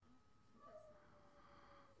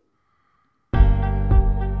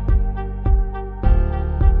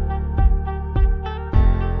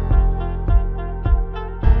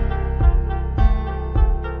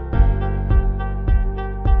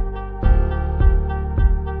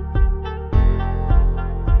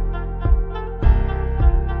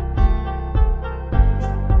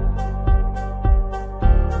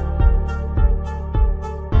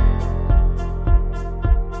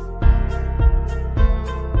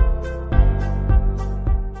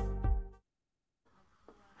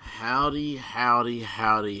Howdy, howdy,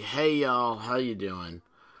 howdy. Hey y'all, how you doing?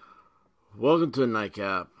 Welcome to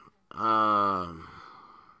Nightcap.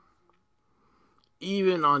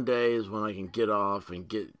 Even on days when I can get off and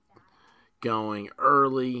get going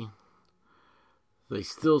early, they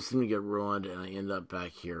still seem to get ruined and I end up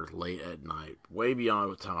back here late at night, way beyond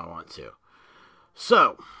what time I want to.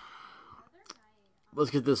 So,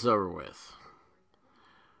 let's get this over with.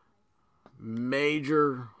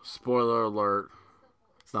 Major spoiler alert.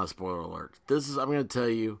 It's not a spoiler alert. I'm going to tell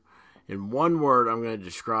you, in one word, I'm going to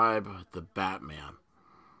describe the Batman.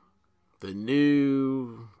 The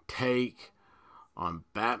new take on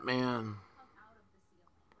Batman.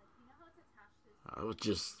 I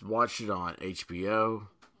just watched it on HBO.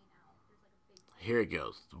 Here it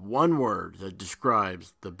goes. One word that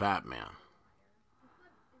describes the Batman.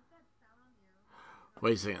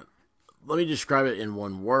 Wait a second. Let me describe it in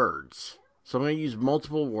one word. So I'm going to use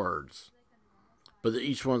multiple words, but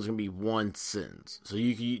each one's going to be one sentence. So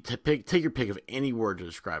you can take your pick of any word to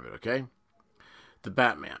describe it, okay? The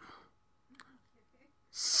Batman.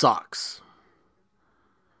 Sucks.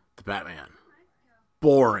 The Batman.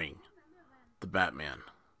 Boring. The Batman.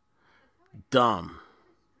 Dumb.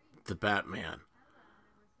 The Batman.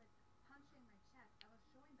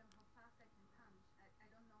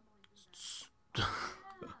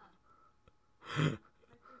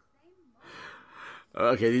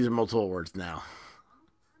 Okay, these are multiple words now.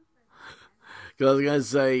 Because I was going to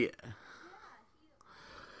say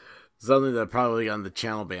something that probably got on the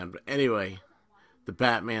channel ban. But anyway, the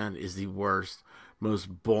Batman is the worst,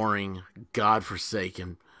 most boring,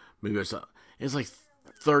 godforsaken movie. It's like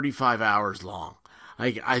 35 hours long.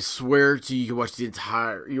 I swear to you, you can watch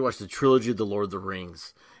the trilogy of the Lord of the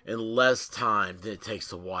Rings in less time than it takes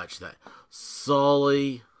to watch that.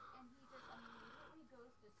 Sully.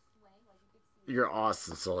 You're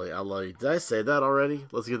awesome, Sully. I love you. Did I say that already?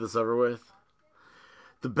 Let's get this over with.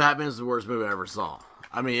 The Batman is the worst movie I ever saw.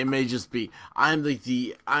 I mean, it may just be. I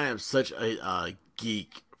am such a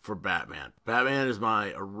geek for Batman. Batman is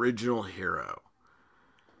my original hero.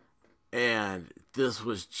 And this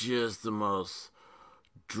was just the most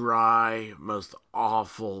dry, most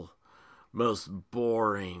awful, most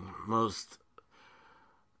boring, most.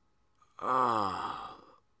 It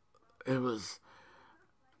was.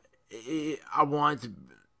 I wanted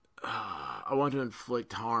to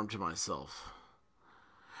inflict harm to myself.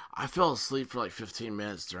 I fell asleep for like 15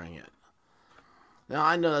 minutes during it. Now,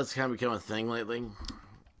 I know that's kind of become a thing lately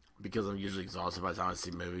because I'm usually exhausted by the time I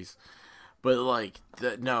see movies. But,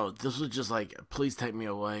 no, this was just like, please take me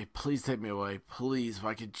away. Please take me away. Please, if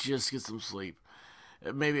I could just get some sleep.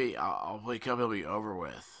 Maybe I'll wake up, it'll be over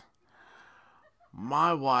with.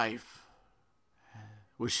 My wife,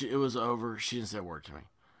 it was over, she didn't say a word to me.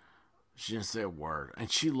 She didn't say a word.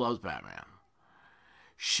 And she loves Batman.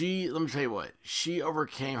 Let me tell you what, she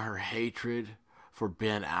overcame her hatred for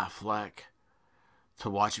Ben Affleck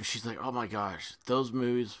to watch him. She's like, oh my gosh, those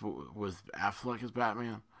movies with Affleck as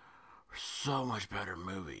Batman were so much better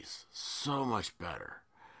movies. So much better.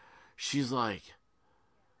 She's like,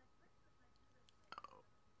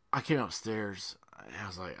 I came upstairs and I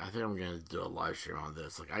was like, I think I'm going to do a live stream on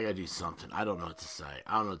this. Like, I got to do something. I don't know what to say.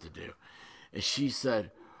 I don't know what to do. And she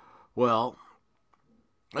said, well,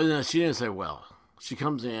 and then she didn't say well. She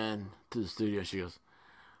comes in to the studio. She goes,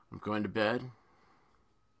 I'm going to bed.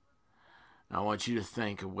 I want you to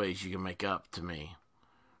think of ways you can make up to me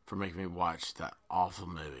for making me watch that awful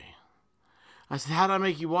movie. I said, how did I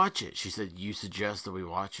make you watch it? She said, you suggested we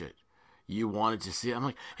watch it. You wanted to see it. I'm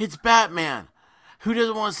like, it's Batman. Who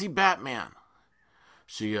doesn't want to see Batman?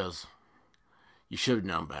 She goes, you should have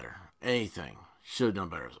known better. Anything. Should have known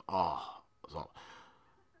better. It was all.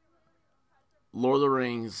 Lord of the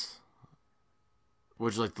Rings,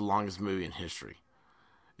 which is like the longest movie in history.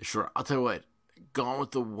 Sure, I'll tell you what, Gone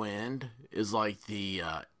with the Wind is like the,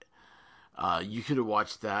 you could have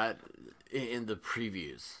watched that in the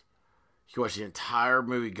previews. You could watch the entire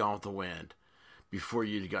movie Gone with the Wind before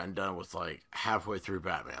you'd gotten done with like halfway through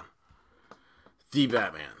Batman. The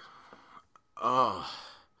Batman. Oh.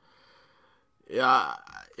 Yeah,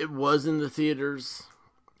 it was in the theaters.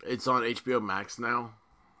 It's on HBO Max now.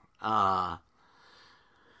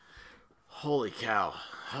 Holy cow.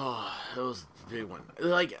 Oh, that was a big one.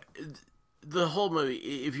 Like, the whole movie,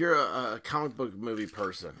 if you're a comic book movie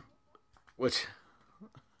person, which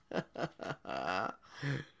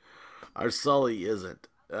our Sully isn't.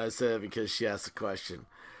 I said it because she asked the question.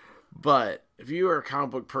 But if you are a comic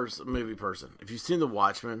book movie person, if you've seen The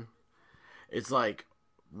Watchmen, it's like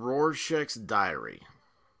Rorschach's diary.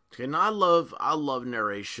 Okay, now I love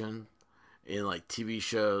narration in like TV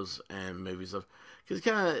shows and movies stuff. Because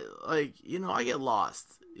kind of like, I get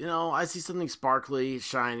lost. I see something sparkly,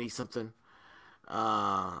 shiny, something.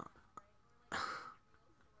 Uh,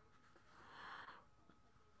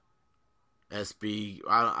 SB.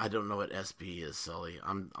 I don't know what SB is, Sully.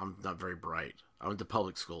 I'm not very bright. I went to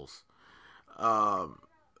public schools. Um,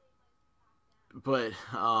 but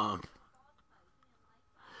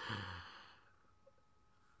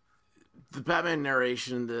the Batman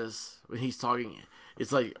narration in this, when he's talking,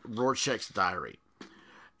 it's like Rorschach's diary.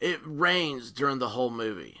 It rains during the whole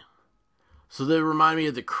movie. So they remind me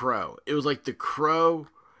of The Crow. It was like The Crow.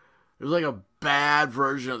 It was like a bad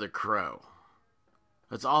version of The Crow.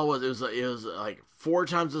 That's all it was. It was like 4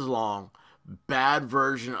 times as long. Bad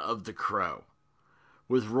version of The Crow.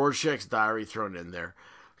 With Rorschach's diary thrown in there.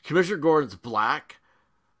 Commissioner Gordon's black.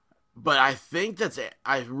 But I think that's it.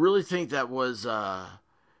 I really think that was...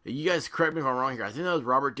 you guys correct me if I'm wrong here. I think that was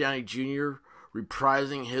Robert Downey Jr.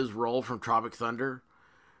 reprising his role from Tropic Thunder.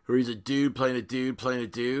 Where he's a dude playing a dude playing a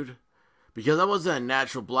dude. Because that wasn't a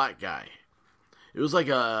natural black guy. It was like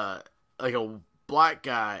a black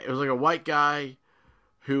guy. It was like a white guy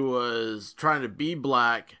who was trying to be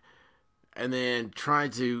black and then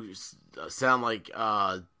trying to sound like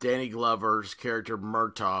Danny Glover's character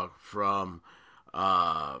Murtaugh from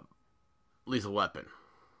Lethal Weapon.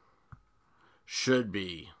 Should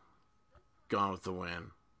be Gone with the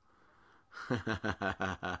Wind.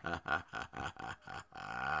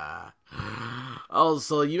 Oh,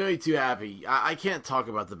 so you made me too happy. I can't talk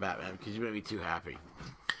about the Batman because you made me too happy.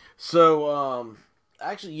 So,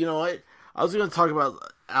 actually, you know what? I was going to talk about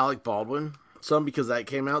Alec Baldwin some because that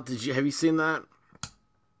came out. Have you seen that?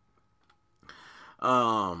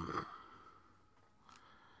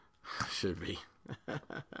 Should be.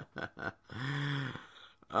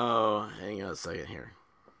 Oh, hang on a second here.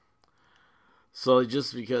 So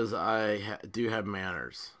just because I do have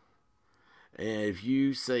manners, and if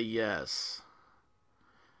you say yes,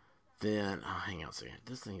 then hang on a second.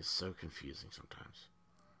 This thing is so confusing sometimes.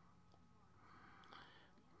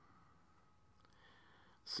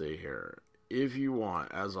 See here. If you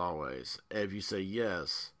want, as always, if you say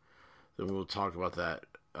yes, then we'll talk about that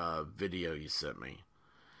video you sent me.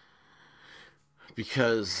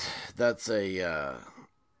 Because that's a...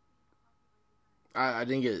 I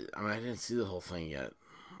didn't see the whole thing yet.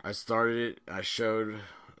 I started it. I showed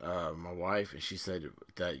my wife, and she said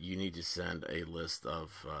that you need to send a list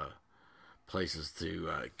of places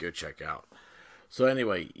to go check out. So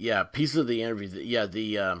anyway, yeah, piece of the interview.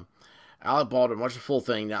 The Alec Baldwin, watch the full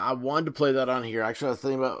thing. Now, I wanted to play that on here. Actually, I was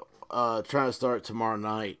thinking about trying to start tomorrow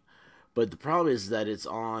night. But the problem is that it's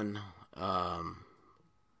on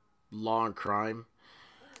Law and Crime.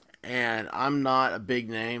 And I'm not a big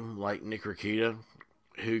name like Nick Rakita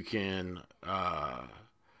who can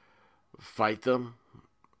fight them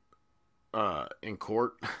in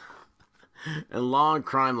court. And Law and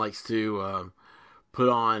Crime likes to put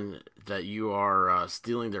on that you are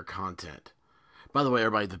stealing their content. By the way,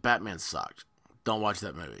 everybody, the Batman sucked. Don't watch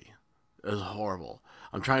that movie. It was horrible.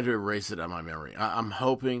 I'm trying to erase it out of my memory. I'm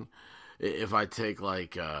hoping if I take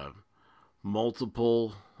like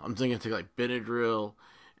multiple... I'm thinking take like Benadryl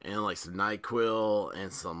and like some NyQuil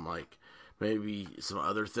and some like maybe some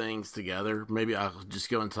other things together. Maybe I'll just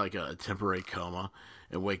go into like a temporary coma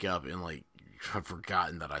and wake up and like have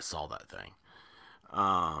forgotten that I saw that thing.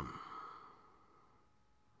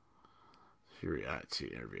 Here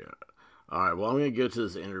to interview. All right, well I'm gonna go to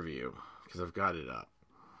this interview because I've got it up.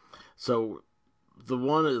 So the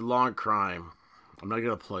one at Law and Crime, I'm not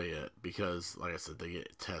gonna play it because, like I said, they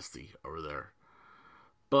get testy over there.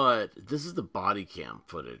 But this is the body cam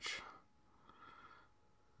footage.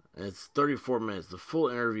 And it's 34 minutes. The full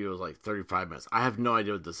interview is like 35 minutes. I have no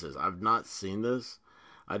idea what this is. I've not seen this.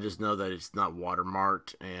 I just know that it's not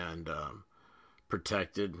watermarked and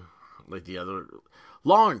protected like the other.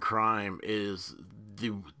 Law and Crime is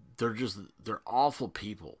they're awful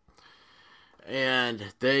people.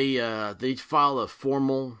 And they file a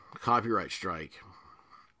formal copyright strike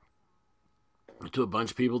to a bunch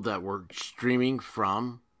of people that were streaming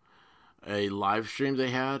from a live stream they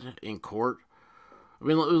had in court. I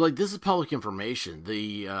mean, it was like, this is public information.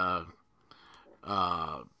 The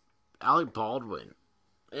Alec Baldwin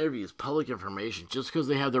interview is public information. Just because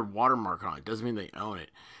they have their watermark on it doesn't mean they own it.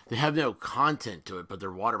 They have no content to it, but they're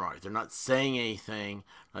watermarked. They're not saying anything,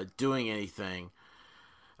 not doing anything.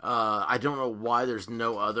 I don't know why there's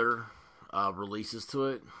no other releases to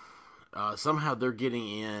it. Somehow they're getting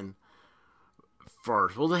in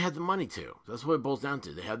first. Well, they had the money to. That's what it boils down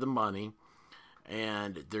to. They had the money,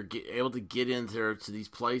 and they're able to get in there to these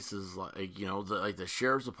places like like the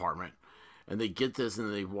sheriff's department, and they get this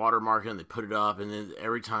and they watermark it and they put it up, and then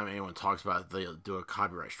every time anyone talks about it, they do a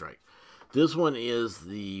copyright strike. This one is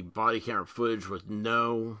the body camera footage with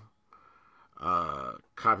no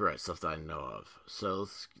copyright stuff that I know of. So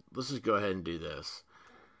let's just go ahead and do this.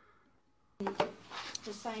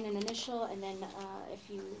 Just sign an initial, and then if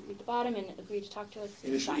you read the bottom and agree to talk to us,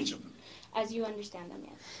 Initial each of them. As you understand them,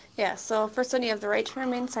 yes. Yeah, so first one, you have the right to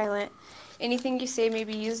remain silent. Anything you say may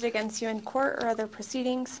be used against you in court or other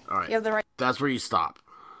proceedings. All right. You have the right. That's where you stop.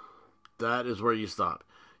 That is where you stop.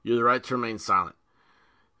 You have the right to remain silent.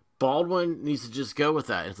 Baldwin needs to just go with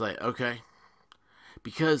that. It's like, okay.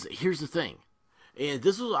 Because here's the thing. And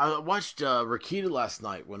this was, I watched Rakita last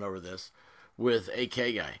night, went over this with AK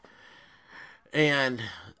Guy. And,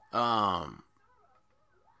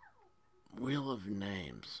 Wheel of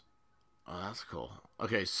Names. Oh, that's cool.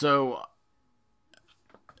 Okay, so,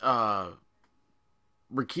 Rakita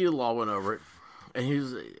Law went over it. And he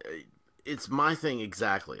was, it's my thing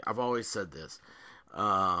exactly. I've always said this.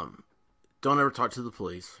 Don't ever talk to the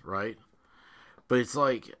police, right? But it's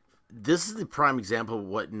like, this is the prime example of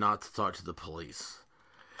what not to talk to the police.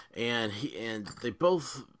 And they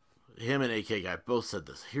both, him and AK Guy both said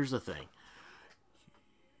this. Here's the thing.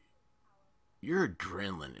 Your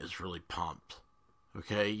adrenaline is really pumped.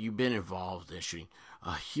 Okay? You've been involved in shooting.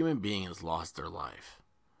 A human being has lost their life.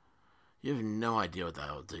 You have no idea what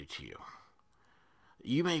that will do to you.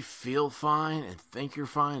 You may feel fine and think you're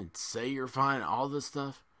fine and say you're fine and all this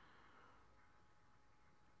stuff,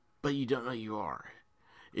 but you don't know you are.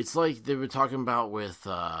 It's like they were talking about with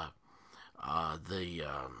the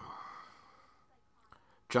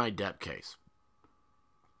Johnny Depp case.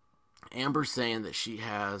 Amber saying that she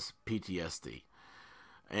has PTSD.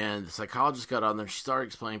 And the psychologist got on there. She started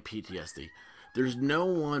explaining PTSD. There's no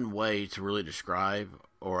one way to really describe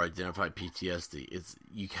or identify PTSD.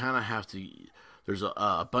 You kind of have to. There's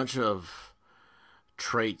a bunch of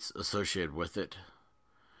traits associated with it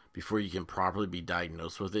before you can properly be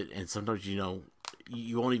diagnosed with it. And sometimes, you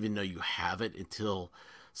won't even know you have it until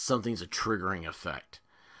something's a triggering effect.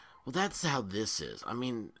 Well, that's how this is. I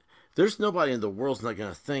mean, there's nobody in the world's not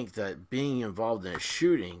going to think that being involved in a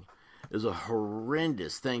shooting is a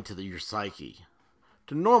horrendous thing to your psyche.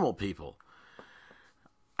 To normal people.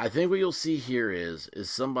 I think what you'll see here is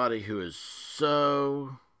somebody who is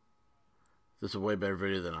so... This is a way better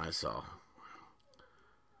video than I saw.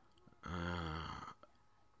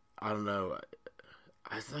 I don't know.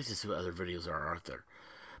 I'd like to see what other videos are out there.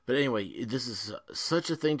 But anyway, this is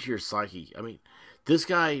such a thing to your psyche. I mean, this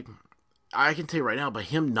guy, I can tell you right now, by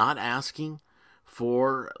him not asking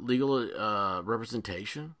for legal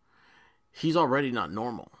representation, he's already not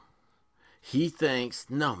normal. He thinks,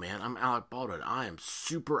 no, man, I'm Alec Baldwin. I am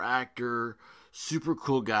super actor, super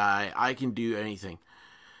cool guy. I can do anything.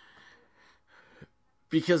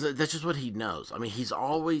 Because that's just what he knows. I mean, he's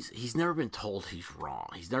never been told he's wrong.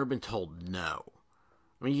 He's never been told no.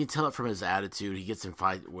 I mean, you can tell it from his attitude. He gets in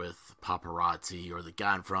fight with paparazzi or the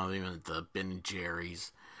guy in front of him at the Ben &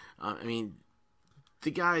 Jerry's. I mean,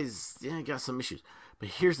 the guy's got some issues. But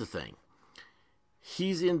here's the thing.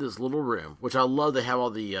 He's in this little room, which I love. They have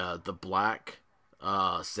all the black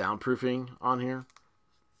soundproofing on here.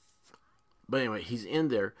 But anyway, he's in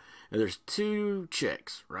there, and there's two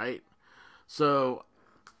chicks, right? So...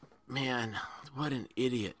 Man, what an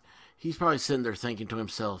idiot. He's probably sitting there thinking to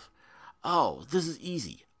himself, oh, this is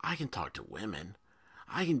easy. I can talk to women.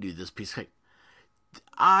 I can do this piece of cake.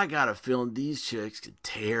 I got a feeling these chicks could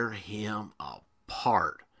tear him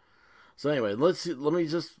apart. So anyway, let me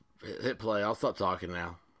just hit play. I'll stop talking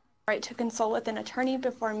now. Right to consult with an attorney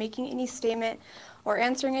before making any statement or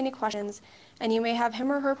answering any questions, and you may have him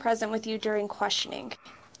or her present with you during questioning.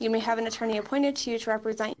 You may have an attorney appointed to you to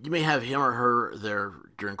represent. You may have him or her there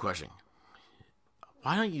during questioning.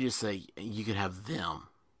 Why don't you just say you could have them?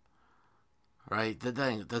 Right?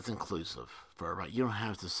 That's inclusive for everybody. You don't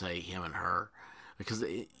have to say him and her, because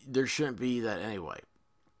there shouldn't be that anyway.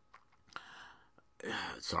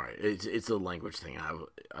 Sorry, it's a language thing I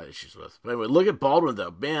have issues with. But anyway, look at Baldwin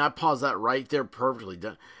though. Man, I paused that right there perfectly.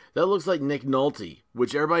 That looks like Nick Nolte,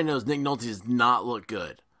 which everybody knows Nick Nolte does not look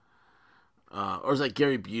good. Or is that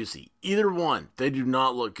Gary Busey? Either one. They do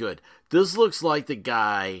not look good. This looks like the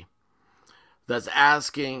guy that's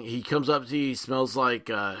asking, he comes up to you, he smells like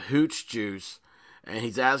hooch juice, and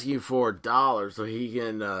he's asking you for $1 so he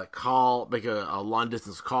can make a long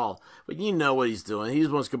distance call. But you know what he's doing. He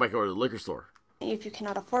just wants to go back over to the liquor store. If you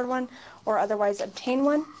cannot afford one or otherwise obtain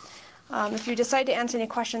one. If you decide to answer any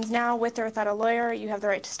questions now with or without a lawyer, you have the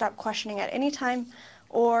right to stop questioning at any time,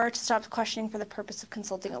 or to stop questioning for the purpose of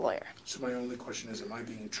consulting a lawyer. So my only question is, am I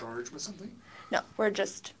being charged with something? No, we're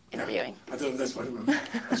just interviewing. I thought that's what But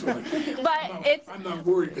I'm not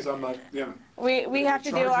worried because I'm not, we have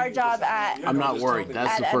to do our job at I'm not worried.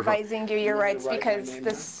 That's the first one. advising you your rights because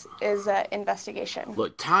this is an investigation.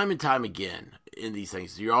 Look, time and time again in these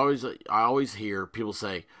things, I always hear people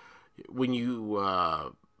say, when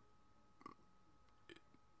you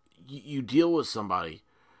deal with somebody,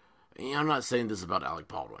 and I'm not saying this about Alec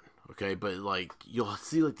Baldwin, okay, but like you'll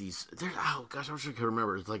see like these. Oh gosh, I wish I could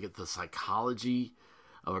remember. It's like the psychology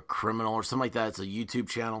of a criminal or something like that. It's a YouTube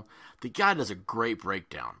channel. The guy does a great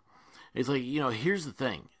breakdown. It's like, here's the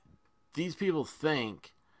thing. These people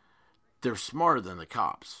think they're smarter than the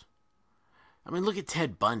cops. I mean, look at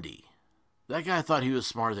Ted Bundy. That guy thought he was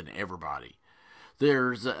smarter than everybody.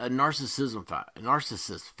 There's a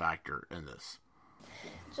narcissist factor in this.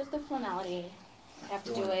 It's just a formality. You have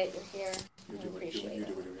to do it. You're here. We appreciate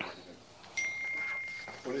it.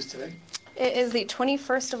 What is today? It is the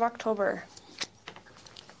 21st of October.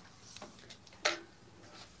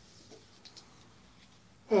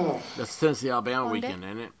 Oh. That's Tennessee, Alabama Long weekend, day?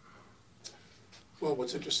 isn't it? Well,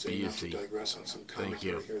 what's interesting, not to BSC. digress on some Thank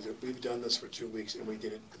commentary you. here, is that we've done this for 2 weeks and we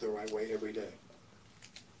did it the right way every day.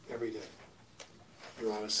 Every day.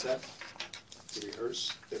 You're on a set, you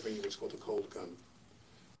rehearse, they bring you what's called a cold gun.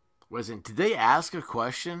 Did they ask a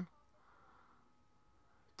question?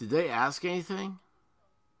 Did they ask anything?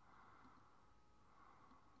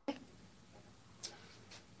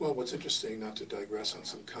 Well, what's interesting, not to digress on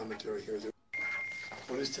some commentary here, is that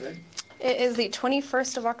what is today? It is the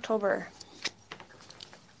 21st of October.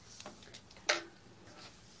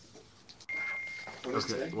 What is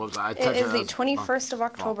today? Well, I It touched is on the that. 21st of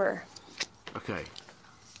October. Okay.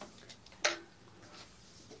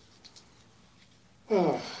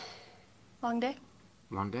 Oh. Long day?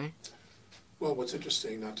 Long day? Well, what's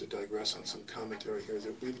interesting, not to digress on some commentary here, is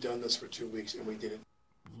that we've done this for 2 weeks and we did it.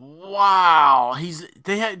 Wow.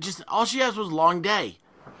 They had just, all she asked was long day.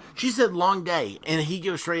 She said long day, and he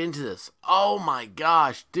goes straight into this. Oh my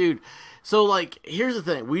gosh, dude. So, like, here's the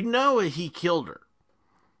thing. We know he killed her.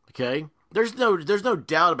 Okay? There's no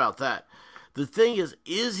doubt about that. The thing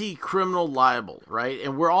is he criminal liable, right?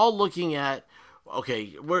 And we're all looking at,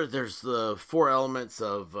 okay, there's the 4 elements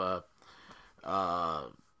of, oh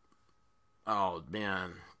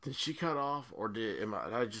man, did she cut off, or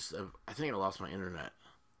I think I lost my internet.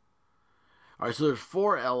 All right, so there's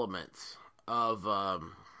 4 elements of,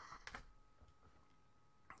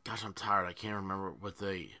 gosh, I'm tired. I can't remember what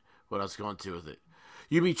I was going to with it.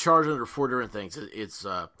 You'd be charged under 4 different things. It's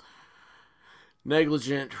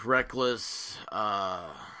negligent, reckless,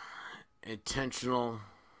 intentional.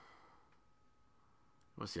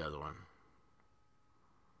 What's the other one?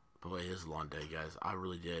 Boy, it is a long day, guys. I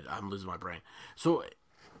really did. I'm losing my brain. So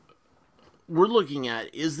we're looking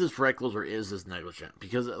at, is this reckless or is this negligent?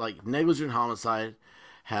 Because like negligent homicide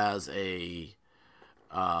has a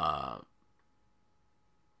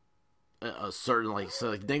certain, like, so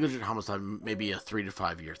like negligent homicide may be a 3 to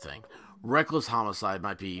 5 year thing. Reckless homicide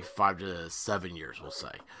might be 5 to 7 years, we'll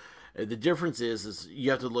say. The difference is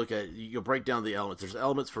you have to look at, you'll break down the elements. There's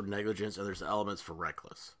elements for negligence and there's elements for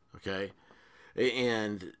reckless. Okay.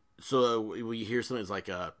 And so when you hear something that's like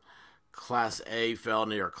a Class A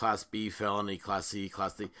felony or Class B felony, Class C,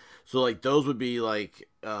 Class D. So like those would be like,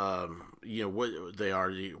 what they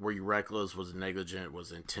are. Were you reckless? Was it negligent?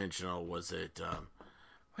 Was it intentional? Was it,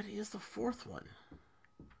 what is the 4th one?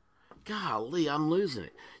 Golly, I'm losing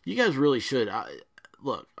it. You guys really should.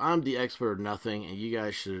 Look, I'm the expert of nothing, and you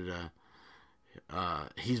guys should.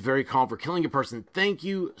 He's very calm for killing a person. Thank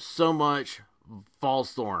you so much,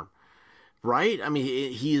 Fallstorm. Right? I mean,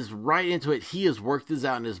 he is right into it. He has worked this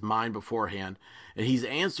out in his mind beforehand, and he's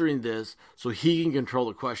answering this so he can control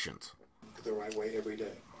the questions. The right way every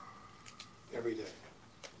day. Every day.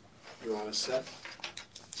 You're on a set,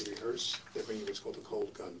 you rehearse, they bring you what's called a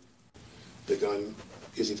cold gun. The gun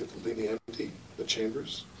is either completely empty, the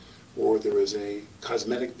chambers, or there is a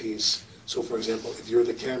cosmetic piece. So for example, if you're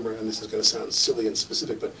the camera, and this is going to sound silly and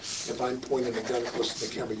specific, but if I'm pointing the gun close to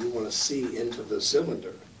the camera, you want to see into the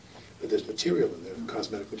cylinder. But there's material in there,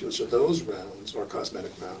 cosmetic material. So those rounds are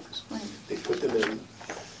cosmetic rounds. Right. They put them in,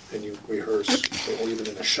 and you rehearse, or even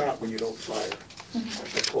in a shot when you don't fire.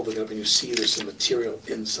 They pull the gun up, and you see there's some material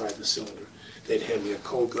inside the cylinder. They'd hand me a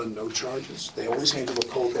cold gun, no charges. They always hand you a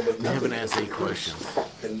cold gun, but They nothing. haven't asked any questions.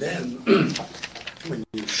 And then, when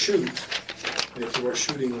you shoot, and if you are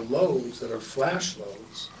shooting loads that are flash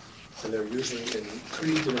loads, and they're usually in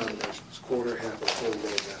 3 denominations, quarter, half, or full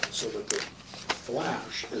load rounds, so that the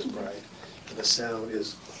flash is bright, and the sound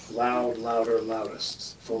is loud, louder,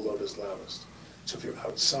 loudest. Full load is loudest. So if you're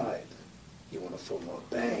outside, you want a full load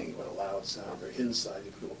bang, you want a loud sound. If you're inside,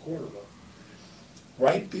 you can do a quarter load.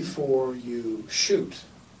 right before you shoot,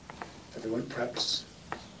 everyone preps,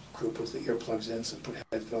 crew puts the earplugs in, some put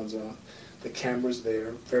headphones on, the camera's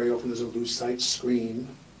there, very often there's a lucite screen,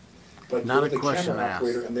 but Not you're a the question camera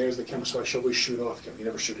operator, asked. and there's the camera, so I should always shoot off camera, you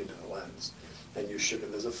never shoot into the lens, and you shoot,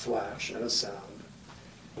 and there's a flash and a sound.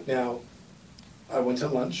 Now, I went to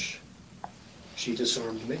lunch, she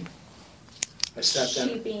disarmed me, I sat down.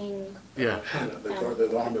 She being Yeah. Hannah,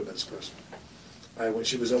 the armaments person.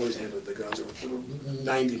 She was always handled the guns,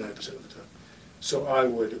 99% of the time. So I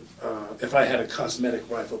would, if I had a cosmetic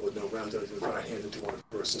rifle with no rounds, I'd hand it to one of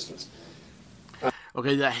her assistants.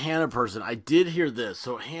 Okay, that Hannah person, I did hear this.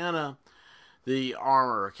 So Hannah, the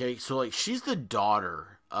armor, okay, so like she's the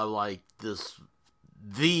daughter of like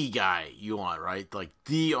the guy you want, right? Like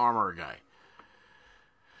the armor guy.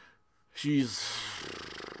 She's,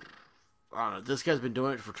 I don't know, this guy's been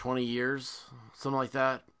doing it for 20 years, something like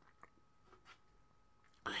that.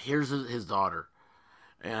 Here's his daughter.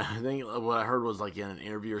 And I think what I heard was like in an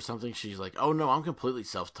interview or something, she's like, oh no, I'm completely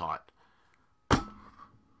self-taught.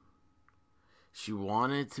 She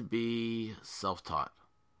wanted to be self-taught.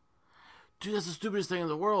 Dude, that's the stupidest thing in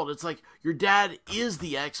the world. It's like, your dad is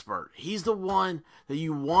the expert. He's the one that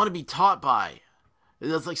you want to be taught by.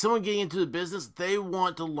 That's like someone getting into the business, they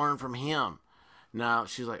want to learn from him. Now,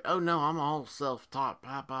 she's like, oh no, I'm all self-taught,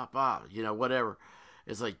 whatever.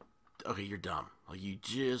 It's like, okay, you're dumb. Like, you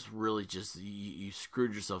just really you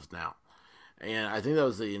screwed yourself now. And I think that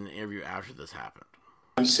was in the interview after this happened.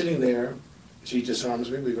 I'm sitting there, she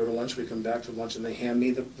disarms me, we go to lunch, we come back to lunch, and they hand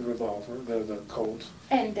me the revolver, the Colt.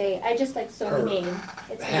 And I just like so the name.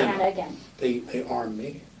 It's Hannah again. They arm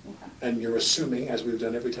me, Okay. and you're assuming, as we've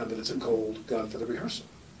done every time, that it's a cold gun for the rehearsal.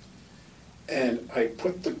 And I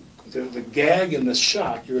put the gag in the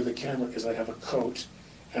shot, you're the camera, because I have a coat,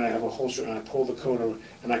 and I have a holster, and I pull the coat over,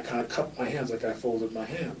 and I kind of cup my hands like I folded my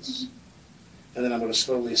hands. And then I'm going to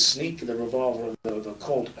slowly sneak the revolver, the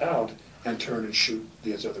Colt out, and turn and shoot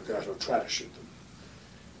these other guys, or try to shoot them.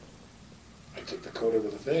 I take the coat over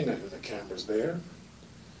the thing, I know the camera's there.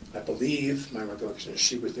 I believe, my recollection is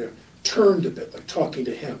she was there, turned a bit, like talking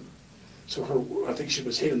to him. So I think she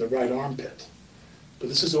was hit in the right armpit. But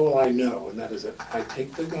this is all I know, and that is that I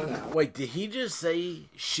take the gun out. Wait, did he just say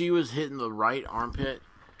she was hitting the right armpit?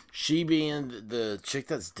 She being the chick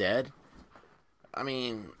that's dead? I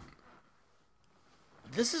mean,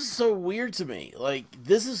 this is so weird to me. Like,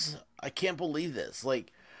 I can't believe this.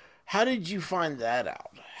 Like, how did you find that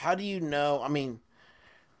out? How do you know? I mean,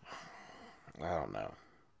 I don't know.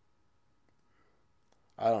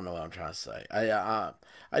 I don't know what I'm trying to say.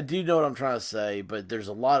 I do know what I'm trying to say, but there's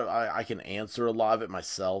a lot of, I can answer a lot of it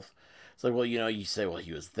myself. It's like, well, you say, well,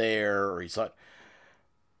 he was there, or he saw it.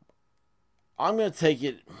 I'm going to take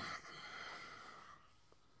it.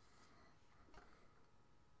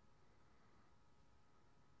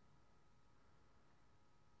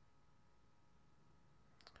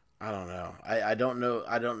 I don't know. I don't know.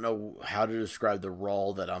 I don't know how to describe the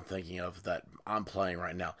role that I'm thinking of that I'm playing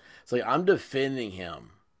right now. It's like I'm defending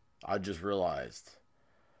him. I just realized,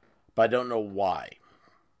 but I don't know why.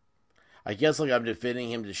 I guess like I'm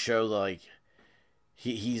defending him to show like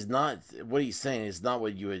he's not what he's saying is not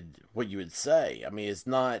what you would say. I mean, it's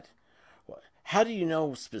not. How do you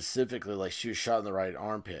know specifically like she was shot in the right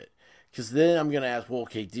armpit? Because then I'm gonna ask, well,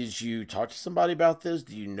 okay, did you talk to somebody about this?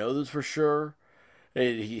 Do you know this for sure?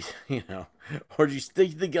 And he, or did you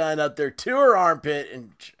stick the gun up there to her armpit?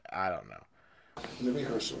 And I don't know. In the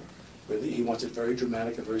rehearsal, where he wants it very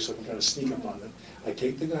dramatic and very so I'm trying to sneak up on them. I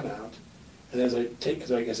take the gun out, and as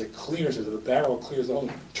it clears, as the barrel clears the hole,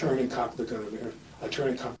 turn and cock the gun. I turn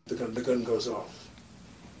and cock the gun goes off.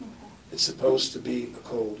 Okay. It's supposed to be a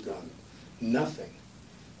cold gun. Nothing.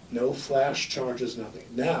 No flash charges, nothing.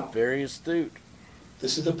 Now, Very astute.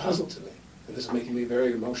 this is a puzzle to me, and this is making me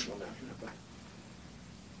very emotional now.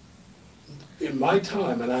 In my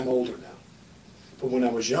time, and I'm older now, but when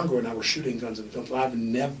I was younger and I was shooting guns in films, I've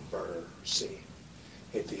never seen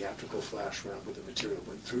a theatrical flash round with the material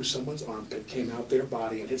went through someone's armpit, came out their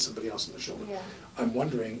body, and hit somebody else in the shoulder. Yeah. I'm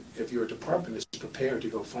wondering if your department is prepared to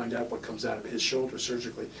go find out what comes out of his shoulder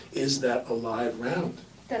surgically. Is that a live round?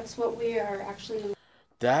 That's what we are actually.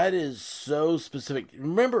 That is so specific.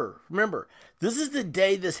 Remember, this is the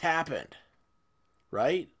day this happened,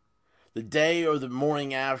 right? The day or the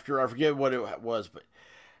morning after, I forget what it was, but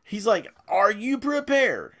he's like, are you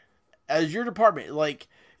prepared as your department? Like,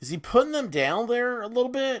 is he putting them down there a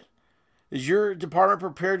little bit? Is your department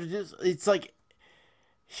prepared to do this? It's like,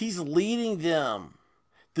 he's leading them.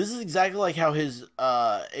 This is exactly like how his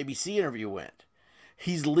ABC interview went.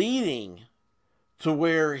 He's leading to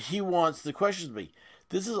where he wants the questions to be.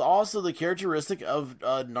 This is also the characteristic of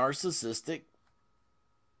a narcissistic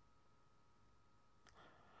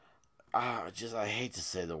I hate to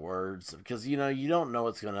say the words because you don't know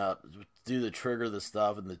what's gonna do the trigger the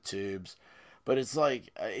stuff in the tubes, but it's like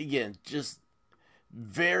again just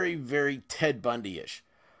very very Ted Bundy-ish.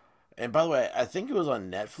 And by the way, I think it was on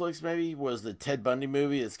Netflix. Maybe was the Ted Bundy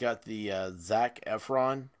movie. It's got the Zac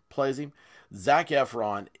Efron plays him. Zac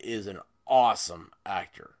Efron is an awesome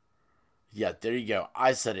actor. Yeah, there you go.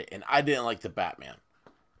 I said it, and I didn't like the Batman.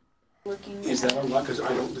 Working. Is that a lot? Because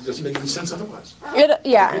it doesn't make any sense otherwise.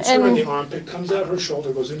 Yeah, It's her in the and armpit, comes out her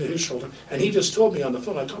shoulder, goes into his shoulder, and he just told me on the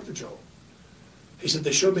phone, I talked to Joe. He said,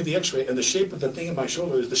 they showed me the x-ray, and the shape of the thing in my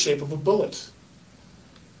shoulder is the shape of a bullet.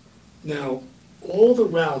 Now, all the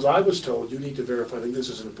rounds, I was told, you need to verify, I think this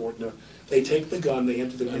is important, they take the gun, they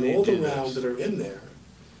empty the gun, and all the rounds that are in there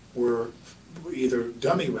were either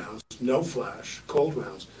dummy rounds, no flash, cold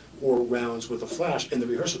rounds, or rounds with a flash. In the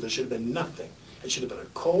rehearsal, there should have been nothing. It should have been a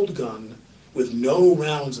cold gun with no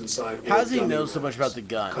rounds inside. How does he know so much about the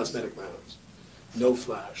gun? Cosmetic rounds. No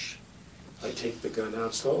flash. I take the gun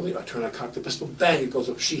out slowly, I cock the pistol, bang, it goes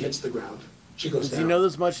up, she hits the ground. She goes Does down. he know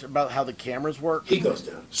this much about how the cameras work? He goes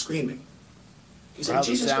down, screaming. He How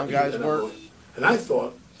the sound guys work? And I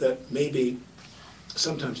thought that maybe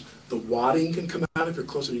sometimes the wadding can come out if you're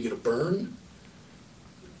close and you get a burn.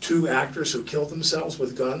 2 actors who killed themselves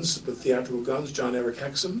with guns, with theatrical guns, John Eric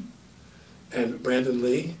Hexum and Brandon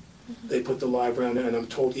Lee, they put the live round in, and I'm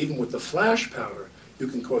told even with the flash powder, you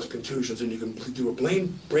can cause contusions and you can do a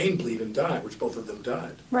brain bleed and die, which both of them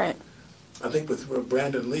died. right. I think with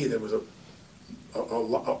Brandon Lee, there was a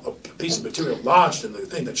piece of material lodged in the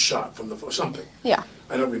thing that shot from something. Yeah.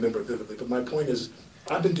 I don't remember it vividly, but my point is,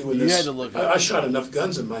 I've been doing You this. had to look I shot enough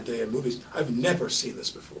guns in my day in movies. I've never seen this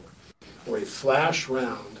before. Or a flash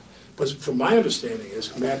round. But from my understanding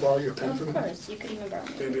is, may I borrow your pen for a Of minute? course, you could even borrow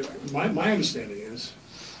Maybe- my My understanding is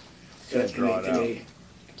that Draw it out.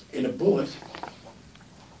 in a bullet,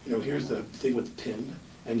 here's the thing with the pin,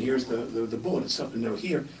 and here's the bullet itself. And now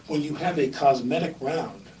here, when you have a cosmetic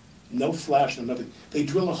round, no flash, no nothing, they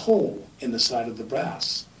drill a hole in the side of the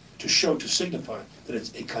brass to signify that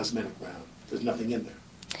it's a cosmetic round. There's nothing in there.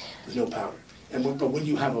 There's no powder. But when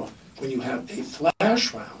you have a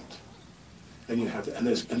flash round, and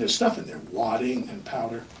there's stuff in there, wadding and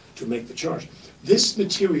powder to make the charge. This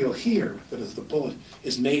material here, that is the bullet,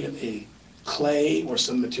 is made of a clay or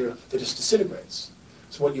some material that just disintegrates.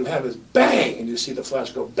 So what you have is bang, and you see the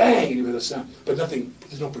flash go bang, and you hear the sound, but nothing,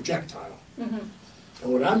 there's no projectile. Mm-hmm.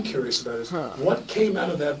 And what I'm curious about is what came out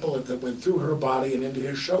of that bullet that went through her body and into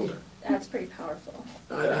his shoulder? That's pretty powerful.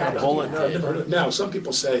 I've bullet never did. heard of it. Now, some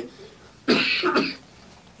people say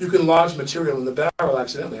you can lodge material in the barrel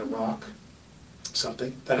accidentally, a rock,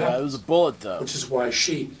 something. That Yeah, it happens. was a bullet though. Which is why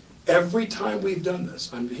every time we've done this,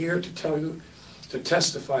 I'm here to tell you, to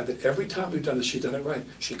testify that every time we've done this, she's done it right.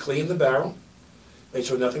 She cleaned the barrel, made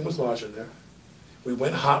sure nothing was lodged in there. We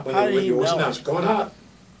went hot when How the do you radio was know? announced, going hot.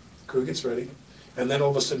 Crew gets ready. And then all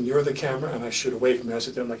of a sudden, you're the camera, and I shoot away from you. I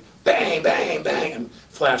sit there, I'm like, bang, bang, bang, and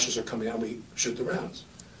flashes are coming out, and we shoot the rounds.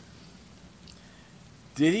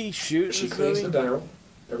 Did he shoot in She this cleans movie? the barrel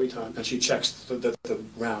every time, and she checks that the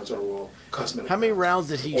rounds are all cosmetic. How many rounds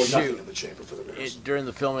did he or nothing shoot in the chamber for the rehearsal. during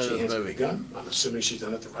the filming She of hands this me the movie? gun. I'm assuming she's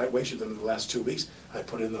done it the right way. She's done it the last 2 weeks. I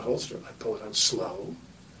put it in the holster. I pull it out slow.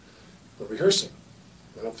 We're rehearsing.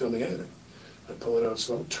 We're not filming anything. I pull it out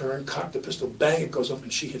slow, turn, cock the pistol, bang, it goes off,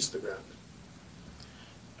 and she hits the ground.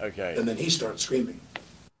 Okay, And then he starts screaming.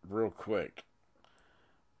 real quick.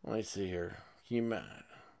 Let me see here. Can you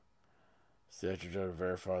see that you're trying to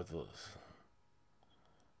verify this?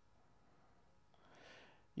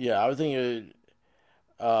 Yeah, I would think it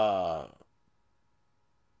would,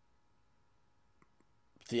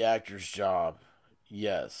 the actor's job,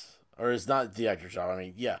 yes. Or it's not the actor's job, I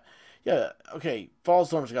mean, yeah. Yeah, okay,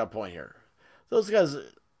 Fallstorm's got a point here. Those guys,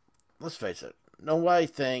 let's face it, nobody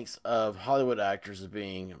thinks of Hollywood actors as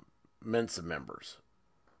being Mensa members.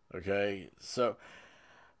 Okay? So,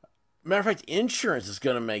 matter of fact, insurance is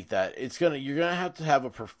going to make that. You're going to have a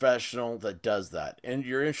professional that does that. And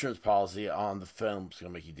your insurance policy on the film is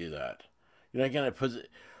going to make you do that. You're not going to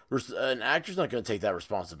an actor's not going to take that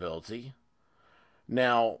responsibility.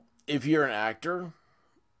 Now, if you're an actor,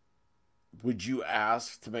 would you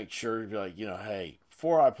ask to make sure, like, hey,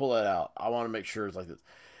 before I pull that out, I want to make sure it's like this.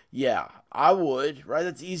 Yeah, I would, right?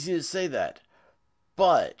 That's easy to say that.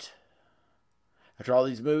 But after all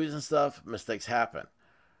these movies and stuff, mistakes happen.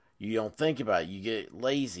 You don't think about it. You get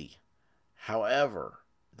lazy. However,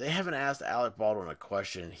 they haven't asked Alec Baldwin a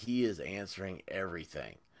question. He is answering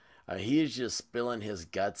everything. I mean, he is just spilling his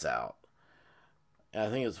guts out. And I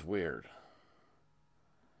think it's weird.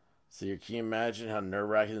 So can you imagine how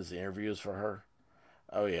nerve-wracking this interview is for her?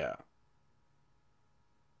 Oh, yeah.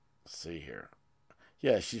 Let's see here.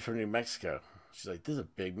 Yeah, she's from New Mexico. She's like, this is a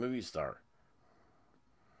big movie star.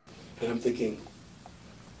 And I'm thinking,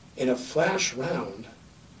 in a flash round,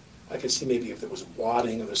 I could see maybe if there was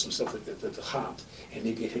wadding or there's some stuff like that's hot, and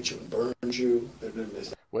maybe it hit you and burns you.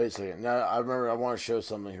 Wait a second. Now, I remember I want to show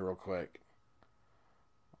something here real quick.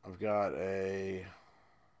 I've got a...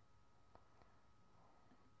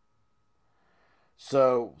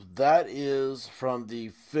 So, that is from the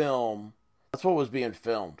film. That's what was being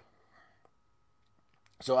filmed.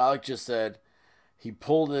 So, Alec just said he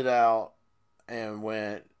pulled it out and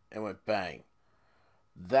went bang.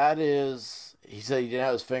 That is... He said he didn't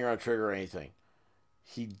have his finger on the trigger or anything.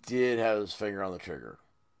 He did have his finger on the trigger.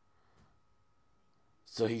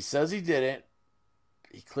 So, he says he didn't.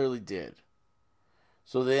 He clearly did.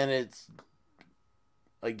 So, then it's...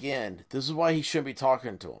 Again, this is why he shouldn't be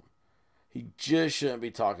talking to him. He just shouldn't be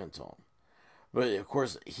talking to him. But of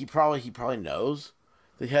course, he probably knows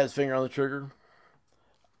that he had his finger on the trigger.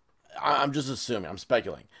 I'm just assuming. I'm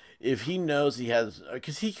speculating. If he knows he has,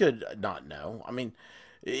 because he could not know. I mean,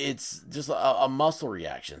 it's just a muscle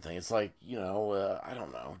reaction thing. It's like, I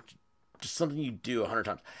don't know, just something you do 100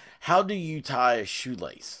 times. How do you tie a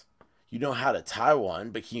shoelace? You know how to tie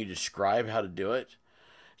one, but can you describe how to do it?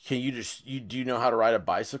 Do you know how to ride a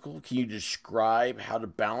bicycle? Can you describe how to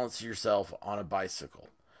balance yourself on a bicycle?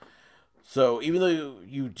 So even though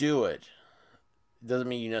you do it, doesn't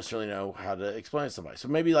mean you necessarily know how to explain it to somebody. So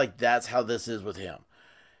maybe like that's how this is with him.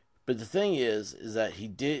 But the thing is that he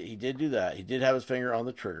did do that. He did have his finger on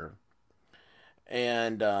the trigger.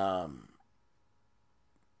 And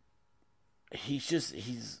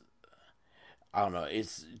he's I don't know.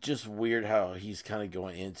 It's just weird how he's kind of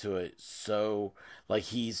going into it. So, like,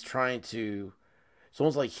 he's trying to... It's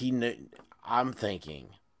almost like he knew... I'm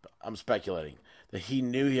speculating, that he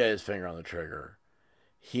knew he had his finger on the trigger.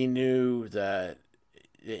 He knew that...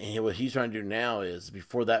 And what he's trying to do now is,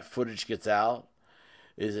 before that footage gets out,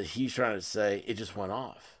 is that he's trying to say, it just went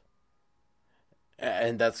off.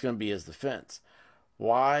 And that's going to be his defense.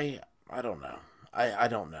 Why? I don't know. I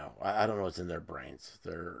don't know. I don't know what's in their brains.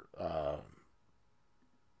 Their...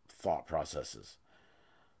 thought processes.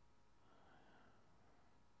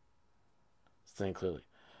 Think clearly.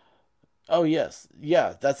 Oh yes,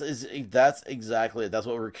 yeah. That's exactly it. That's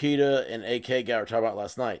what Rakita and AK guy were talking about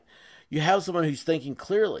last night. You have someone who's thinking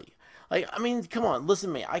clearly. Like, I mean, come on, listen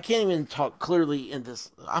to me. I can't even talk clearly in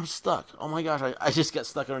this. I'm stuck. Oh my gosh, I just got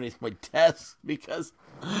stuck underneath my desk because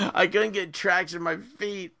I couldn't get traction in my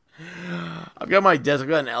feet. I've got my desk. I've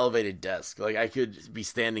got an elevated desk. Like, I could be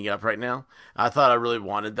standing up right now. I thought I really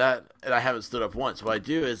wanted that, and I haven't stood up once. What I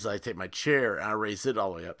do is I take my chair and I raise it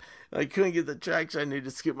all the way up. And I couldn't get the traction. I needed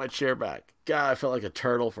to scoot my chair back. God, I felt like a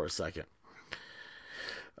turtle for a second.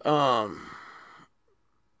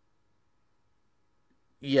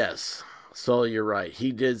 Yes, so you're right.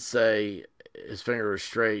 He did say his finger was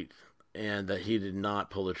straight and that he did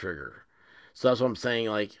not pull the trigger. So that's what I'm saying.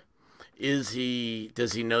 Like, does he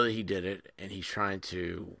know that he did it and he's trying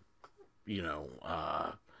to,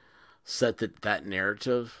 set that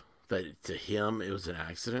narrative that to him it was an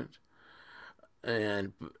accident?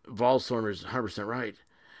 And Volstorm is 100% right.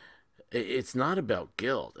 It's not about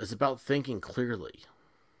guilt. It's about thinking clearly.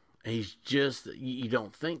 And he's just, you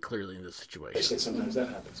don't think clearly in this situation. I say sometimes that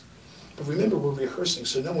happens. But remember, we're rehearsing,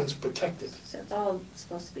 so no one's protected. So it's all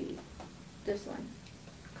supposed to be this one,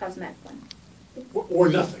 cosmetic one. Or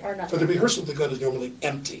nothing. Or nothing. For the rehearsal, the gun is normally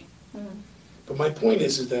empty. Mm-hmm. But my point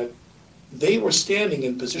is that they were standing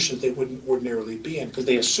in positions they wouldn't ordinarily be in because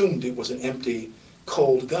they assumed it was an empty,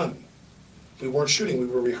 cold gun. We weren't shooting, we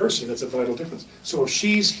were rehearsing. That's a vital difference. So if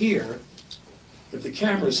she's here, if the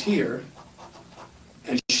camera's here,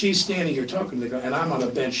 and she's standing here talking to the guy, and I'm on a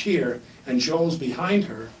bench here, and Joel's behind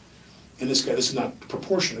her, and this is not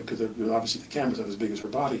proportionate because obviously the camera's not as big as her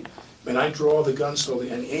body, and I draw the gun slowly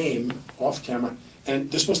and aim off camera, and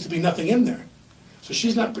there's supposed to be nothing in there. So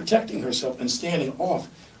she's not protecting herself and standing off.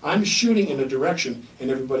 I'm shooting in a direction,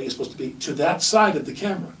 and everybody is supposed to be to that side of the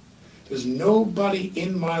camera. There's nobody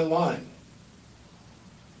in my line.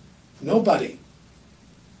 Nobody.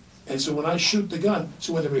 And so when I shoot the gun,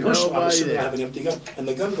 so when the rehearsal, I'm assuming I have an empty gun, and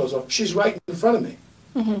the gun goes off, she's right in front of me.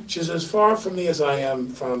 Mm-hmm. She's as far from me as I am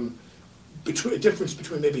from a difference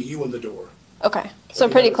between maybe you and the door. Okay, so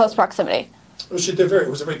pretty close proximity. It was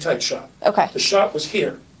a very tight shot. Okay. The shot was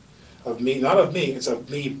here, of me, not of me, it's of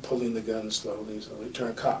me pulling the gun slowly,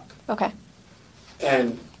 turn cock. Okay.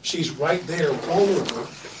 And she's right there, vulnerable,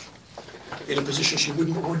 in a position she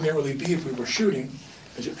wouldn't ordinarily be if we were shooting,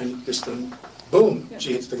 and this thing, boom,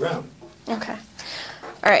 she hits the ground. Okay.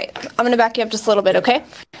 All right, I'm going to back you up just a little bit, okay?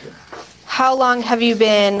 How long have you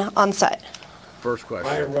been on set? First I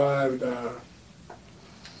question. arrived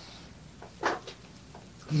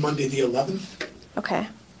Monday the 11th Okay.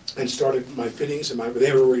 and started my fittings, and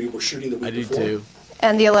they already were shooting the week I do before. too.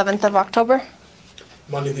 And the 11th of October?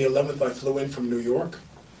 Monday the 11th, I flew in from New York.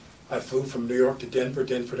 I flew from New York to Denver,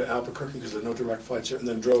 Denver to Albuquerque, because there are no direct flights here, and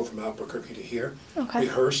then drove from Albuquerque to here. Okay.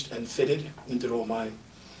 Rehearsed and fitted and did all my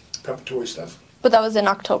preparatory stuff. But that was in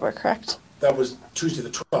October, correct? That was Tuesday the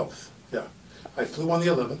 12th, yeah. I flew on the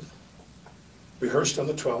 11th, rehearsed on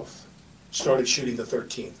the 12th, started shooting the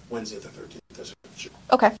 13th, Wednesday the 13th. That's what we shoot.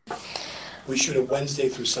 Okay. We shoot a Wednesday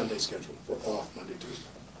through Sunday schedule. We're off Monday, Tuesday.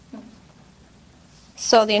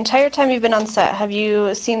 So the entire time you've been on set, have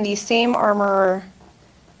you seen the same armorer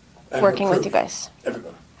And her working with crew, you guys?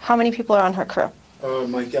 Everybody. How many people are on her crew?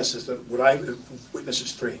 My guess is that what I witnessed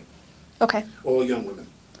is 3, Okay. all young women.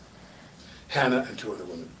 Hannah and 2 other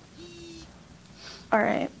women. All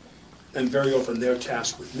right. And very often their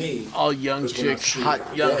task with me. All young was when I'm chicks, shooting hot,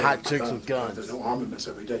 every young day, hot chicks with guns. There's no armaments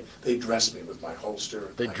every day. They dress me with my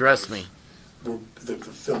holster. They my dress knife. me. The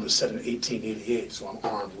film is set in 1888, so I'm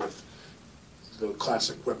armed with the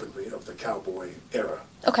classic weaponry of the cowboy era.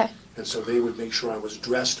 Okay. And so they would make sure I was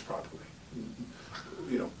dressed properly.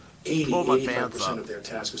 You know, 80, Pull my pants 85% up. of their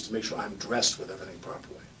task is to make sure I'm dressed with everything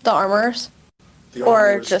properly. The armorers? The Or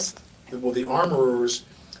armorers- just, Well, the armorers,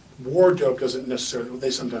 wardrobe doesn't necessarily,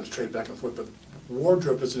 they sometimes trade back and forth, but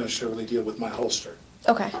wardrobe doesn't necessarily deal with my holster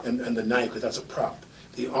okay. and the knife, because that's a prop.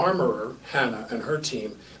 The armorer, Hannah, and her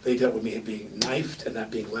team, they dealt with me being knifed and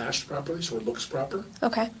that being lashed properly, so it looks proper,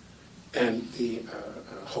 Okay. and the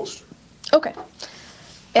holster. Okay. It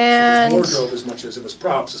was And wardrobe as much as it was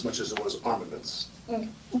props, as much as it was armaments.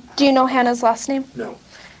 do you know Hannah's last name? No.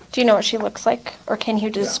 Do you know what she looks like? Or can you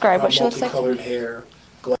describe Yeah, what she looks like? Multicolored hair,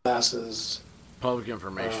 glasses, Public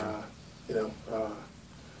information. you know,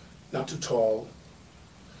 not too tall.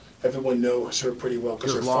 Everyone knows her pretty well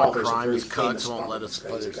because her Because law and father's a crime very is cuts, famous won't let armaments us guy.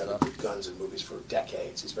 play He's their got stuff. good guns in movies for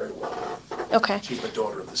decades. He's very well known. Okay. She's the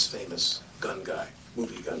daughter of this famous gun guy,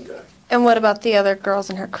 movie gun guy. And what about the other girls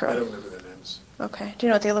in her I crew? don't remember their names. Okay. Do you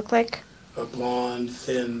know what they look like? A blonde,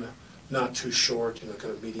 thin, not too short, you know,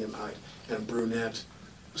 kind of medium height, and brunette,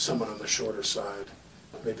 somewhat on the shorter side,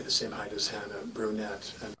 maybe the same height as Hannah,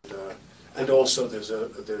 brunette, and also there's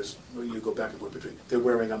you go back and forth between. They're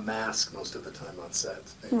wearing a mask most of the time on set.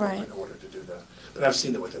 They Right. in order to do that, but I've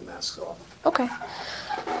seen them with their masks off. Okay.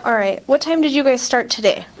 All right. What time did you guys start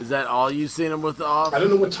today? Is that all you've seen them with off? I don't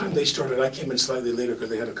know what time they started. I came in slightly later because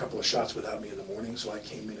they had a couple of shots without me in the morning, so I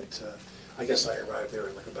came in at. I guess I arrived there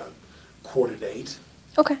at like about 7:45.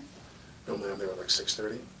 Okay. Normally I'm there at like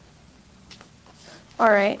 6:30. All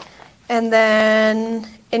right. And then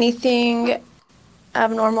anything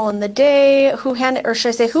abnormal in the day? Who handed, or should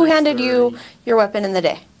I say, who handed you 6:30. your weapon in the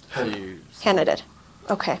day? Hannah Hannah did.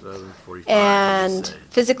 Okay. 7:45. And say.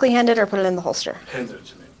 physically handed or put it in the holster? handed it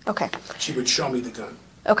to me. Okay. She would show me the gun,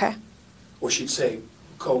 Okay. or she'd say,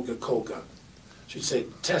 cold gun. She'd say,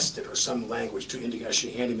 test it, or some language to indicate, as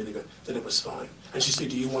she handed me the gun, that it was fine. And she'd say,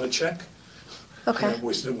 do you want to check? Okay. And I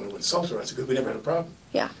always didn't want to insult her. I said, good, we never had a problem.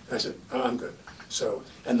 Yeah. And I said, oh, I'm good. So,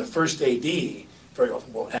 and the first AD very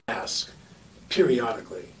often will ask,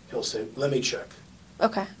 periodically, he'll say, let me check.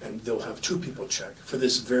 Okay. And they'll have 2 people check for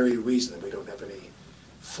this very reason, that we don't have any,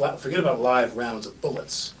 forget about live rounds of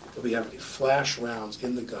bullets, that we have any flash rounds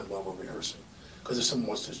in the gun while we're rehearsing. Because if someone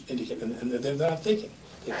wants to indicate, and they're not thinking,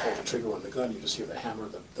 they pull the trigger on the gun, you just hear the hammer,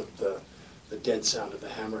 the dead sound of the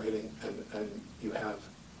hammer hitting, and you have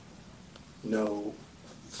no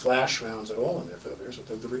flash rounds at all in there for the rehearsal.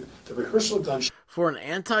 The rehearsal gun For an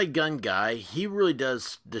anti-gun guy, he really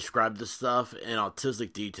does describe this stuff in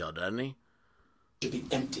autistic detail, doesn't he? should be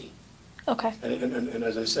empty. Okay. And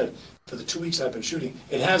as I said, for the 2 weeks I've been shooting,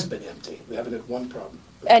 it has been empty. We haven't had one problem.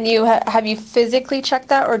 And you have you physically checked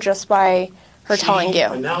that, or just by her telling She you?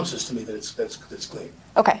 announces to me that it's clean.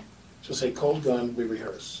 Okay. She'll say, cold gun, we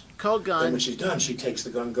rehearse. Cold Then gun. when she's done, she takes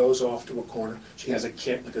the gun, goes off to a corner. She has a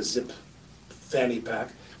kit, like a zip fanny pack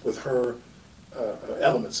with her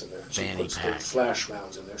elements in there. She Fanny puts pack. the flash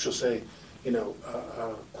rounds in there. She'll say,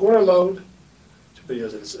 quarter load, but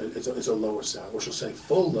it's a lower sound. Or she'll say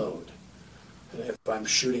full load. And if I'm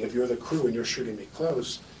shooting, if you're the crew and you're shooting me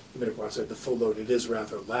close, even if I said the full load, it is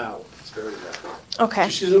rather loud. It's very loud. Okay.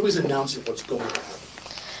 She's always announcing what's going on.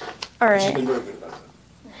 All She's right. been very good about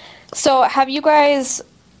that. So have you guys,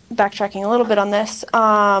 backtracking a little bit on this,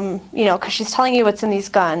 because she's telling you what's in these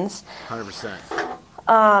guns, 100%.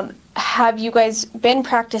 have you guys been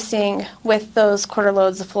practicing with those quarter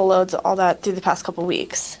loads, the full loads, all that through the past couple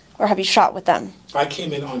weeks? Or have you shot with them? I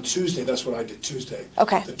came in on Tuesday, that's what I did Tuesday.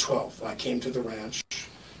 Okay. The 12th. I came to the ranch,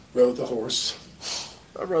 rode the horse,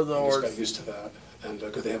 I rode the I just horse. got used to that, and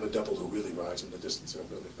because they have a double who really rides in the distance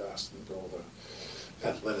really fast, and all the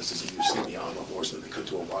athleticism you see me on the horse, and they cut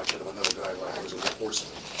to a watch out of another guy riding was a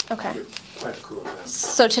horse. Okay. Quite a crew of men.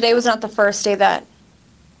 So today was not the first day that.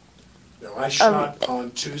 No, I shot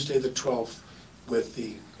on Tuesday the 12th with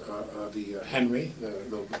the Henry,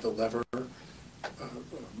 the lever,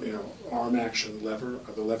 arm action lever,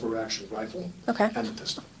 the lever action rifle, Okay. and the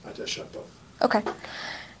pistol. I just shot both. Okay.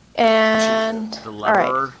 And The all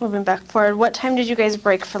right, lever. moving back forward. What time did you guys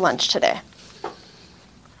break for lunch today?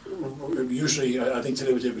 Usually, I think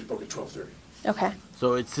today we broke at 12:30. Okay.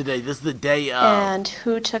 So it's today. This is the day of. And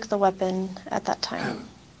who took the weapon at that time? Hannah,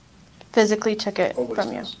 Physically took it always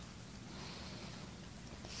from you. does.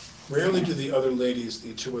 Rarely do the other ladies,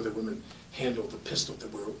 the two other women, handle the pistol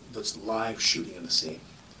that's live shooting in the scene.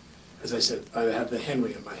 As I said, I have the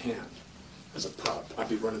Henry in my hand as a prop. I'd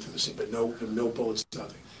be running through the scene, but no bullets,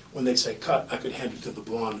 nothing. When they'd say cut, I could hand it to the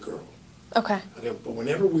blonde girl. Okay. Okay, but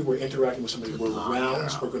whenever we were interacting with somebody where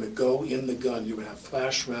rounds were going to go in the gun, you would have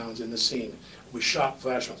flash rounds in the scene. We shot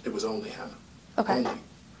flash rounds. It was only Hannah. Okay. Only.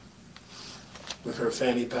 With her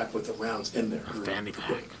fanny pack with the rounds in there. A fanny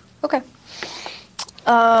pack. Okay.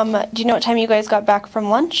 Do you know what time you guys got back from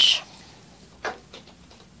lunch?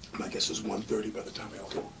 My guess is 1:30 by the time we all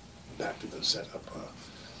get back to the set up.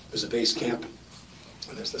 There's a base camp,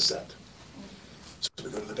 and there's the set. So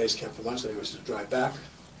we go to the base camp for lunch. They always drive back,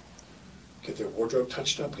 get their wardrobe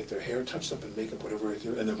touched up, get their hair touched up, and makeup, whatever we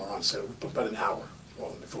do, and then we're on set. We put about an hour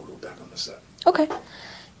before we go back on the set. Okay.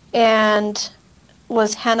 And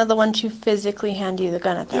was Hannah the one to physically hand you the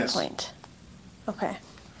gun at that Yes. point? Okay.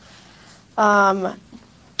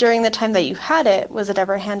 During the time that you had it, was it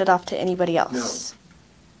ever handed off to anybody else?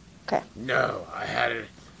 Okay. No, I had it.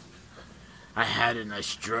 I had it and I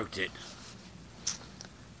stroked it.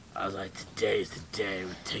 I was like, today's the day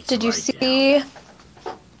we take Did it you right see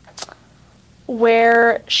down.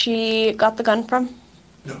 where she got the gun from?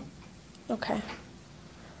 No, Okay.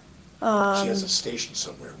 she has a station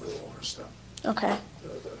somewhere with all her stuff. Okay.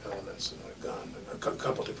 The elements and a gun, and a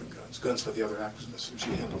couple different guns. Guns for the other actors in this.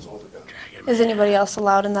 She handles all the guns. Dragon Is Man, anybody else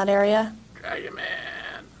allowed in that area? Dragon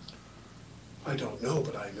Man. I don't know,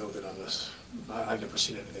 but I know that on this, I've never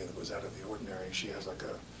seen anything that was out of the ordinary. She has like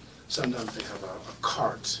sometimes they have a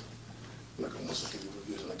cart, like almost like you would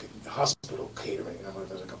use like a hospital catering.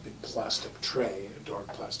 There's like a big plastic tray, a dark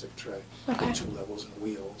plastic tray, Okay. with 2 levels and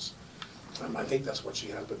wheels. I think that's what she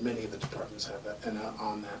has, but many of the departments have that. And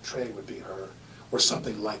on that tray would be her, or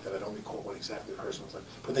something like that. I don't recall what exactly hers was like.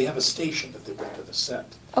 But they have a station that they bring to the set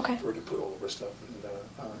Okay. for her to put all of her stuff.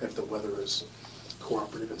 And if the weather is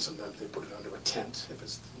cooperative, and sometimes they put it under a tent if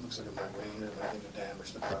it looks like it might rain or anything to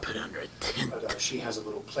damage the Put property. it under a tent. But she has a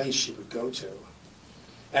little place she would go to.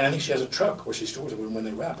 And I think she has a truck where she stores it. When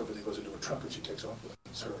they wrap, everything goes into a truck and she takes off with it.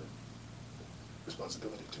 It's her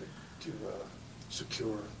responsibility to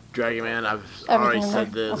secure Dragon Man, I've already Everything in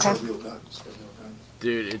said there? this. Okay. her real guns. Her real guns.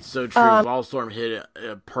 Dude, it's so true. Ballstorm hit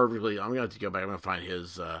it perfectly. I'm going to have to go back. I'm going to find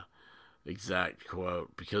his exact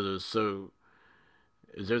quote because it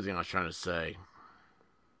was everything I was trying to say.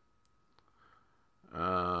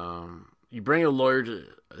 You bring a lawyer to,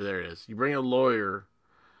 there it is. You bring a lawyer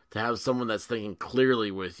to have someone that's thinking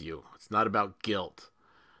clearly with you. It's not about guilt.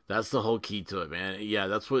 That's the whole key to it, man. Yeah,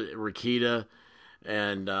 that's what Rakita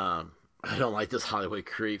and, I don't like this Hollywood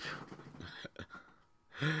creep.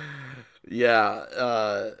 Yeah,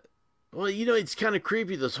 well, it's kind of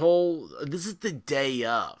creepy, this is the day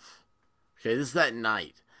of. Okay, this is that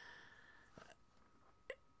night.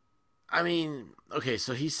 I mean, okay,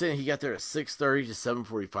 so he's saying he got there at 6:30 to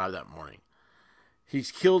 7:45 that morning.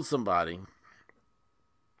 He's killed somebody,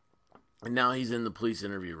 and now he's in the police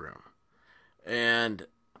interview room. And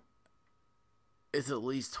it's at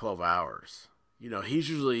least 12 hours. He's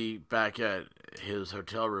usually back at his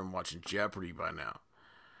hotel room watching Jeopardy by now.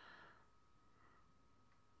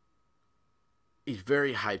 He's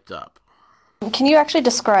very hyped up. Can you actually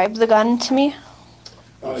describe the gun to me?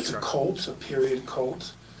 It's a Colt, a period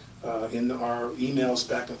Colt. In our emails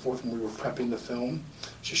back and forth when we were prepping the film,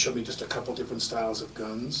 she showed me just a couple different styles of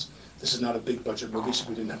guns. This is not a big budget movie, so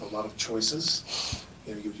we didn't have a lot of choices.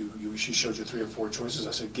 She showed you 3 or 4 choices.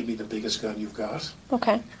 I said, give me the biggest gun you've got.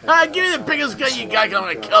 Okay. Give me the biggest gun you got, I'm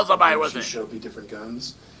going to kill somebody with it. She showed me different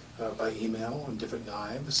guns by email and different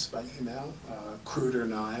knives by email. Cruder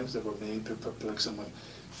knives that were made, like someone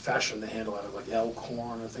fashioned the handle out of like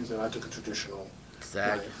elkhorn or things like that. I took a traditional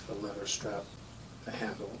knife, a leather strap, a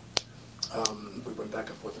handle. We went back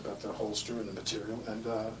and forth about the holster and the material, and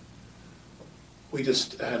we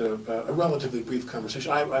just had a relatively brief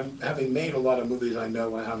conversation. Having made a lot of movies, I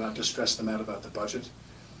know how not to stress them out about the budget.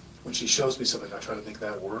 when she shows me something, I try to make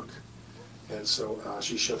that work. And so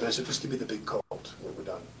she showed, I said, just give me the big Colt when we're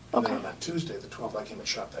done. And then Okay. on that Tuesday, the 12th, I came and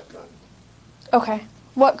shot that gun. Okay.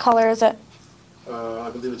 What color is it? I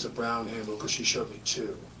believe it's a brown handle, because she showed me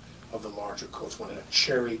two of the larger Colts. One had a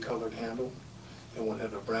cherry-colored handle, and one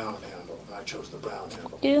had a brown handle, and I chose the brown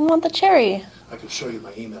handle. You didn't want the cherry. I could show you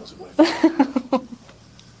my emails in my phone.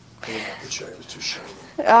 I didn't have the cherry, it was too shiny.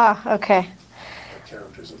 Ah, okay. My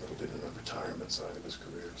character's a little bit in the retirement side of his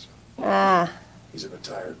career, so Ah, he's a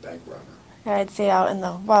retired bank robber. I'd say out in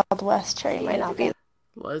the Wild West, cherry might not be.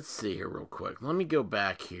 Let's see here real quick. Let me go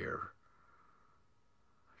back here.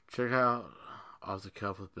 Check out Off the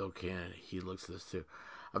Cuff with Bill Cannon. He looks at this too.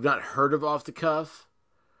 I've not heard of Off the Cuff,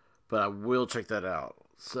 but I will check that out.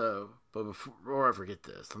 So, but before I forget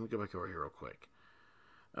this, let me go back over here real quick.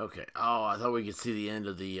 Okay. Oh, I thought we could see the end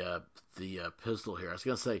of the pistol here. I was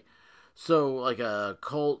gonna say, so like a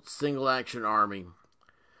Colt single action army.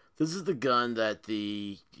 This is the gun that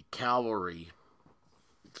the cavalry.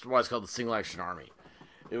 That's why it's called the single action army.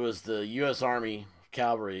 It was the U.S. Army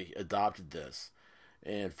cavalry adopted this,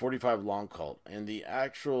 and 45 long Colt, and the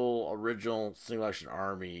actual original single action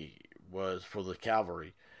army was for the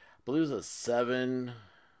cavalry. I believe it was a 7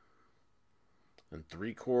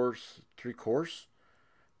 3/4.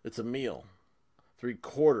 It's a meal,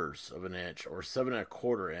 3/4 of an inch or 7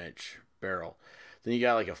 1/4 inch barrel. Then you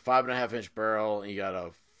got like a 5.5 inch barrel, and you got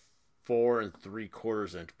a 4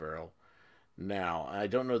 3/4 inch barrel. Now, I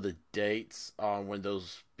don't know the dates on when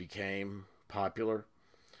those became popular,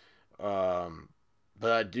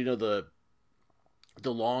 but I do know the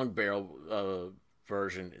long barrel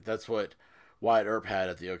version. That's what Wyatt Earp had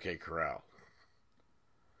at the OK Corral.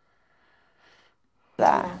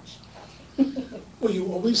 That. Well,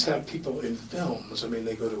 you always have people in films, I mean,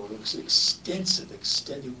 they go to an extensive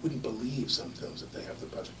extent, you wouldn't believe some films if they have the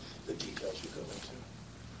budget, the details you go into.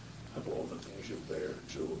 Of all the things you wear,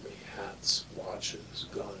 jewelry, hats, watches,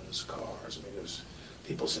 guns, cars, I mean, there's,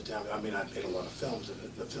 people sit down, I mean, I've made a lot of films, and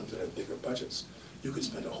the films that have bigger budgets, you could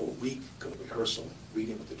spend a whole week going to rehearsal,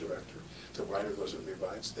 reading with the director, the writer goes and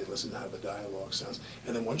rewrites, they listen to how the dialogue sounds,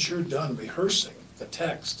 and then once you're done rehearsing the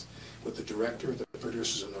text with the director, the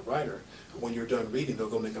producers, and the writer, when you're done reading, they'll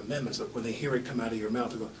go make amendments. Like when they hear it come out of your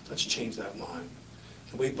mouth, they go, let's change that line.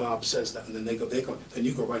 The way Bob says that, and then they go, then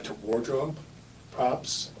you go right to wardrobe,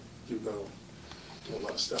 props, you go do a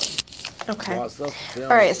lot of stuff. Okay. A lot of stuff to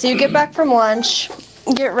film. All right, so you get back from lunch,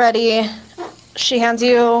 get ready. She hands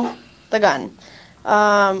you the gun.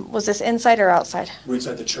 Was this inside or outside? We're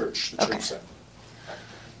inside the church Okay. set.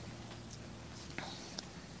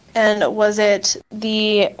 And was it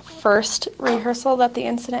the first rehearsal that the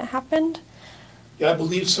incident happened? Yeah, I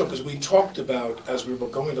believe so, because we talked about, as we were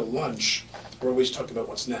going to lunch, we're always talking about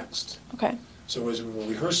what's next. Okay. So as we were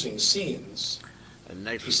rehearsing scenes, And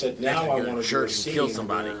next, he said, next now we I go to want to do a church scene and kill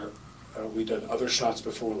somebody. where we've done other shots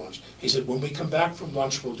before lunch. He said, when we come back from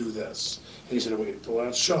lunch, we'll do this. And he said, wait,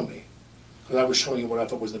 well, show me. Because I was showing you what I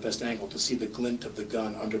thought was the best angle, to see the glint of the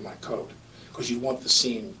gun under my coat. Because you want the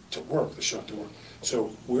scene to work, the shot to work.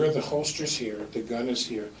 So where the holster's here, the gun is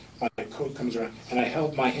here, my coat comes around, and I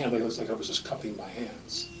held my hand like it was like I was just cupping my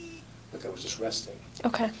hands, like I was just resting.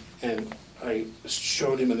 Okay. And I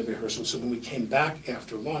showed him in the rehearsal. So when we came back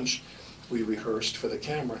after lunch, we rehearsed for the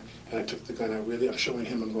camera, and I took the gun out I'm showing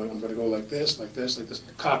him, I'm going to go like this, like this, like this,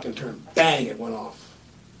 cock and turn, bang, it went off.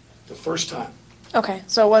 The first time. Okay,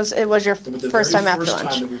 so it was your The first very time after first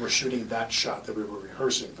lunch. time that we were shooting that shot, that we were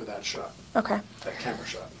rehearsing for that shot, Okay. that camera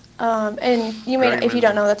shot. And you may, if you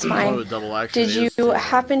don't know, that's One of fine. the double action Did is you to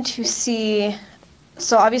happen to see?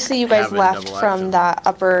 So obviously you guys have it left double from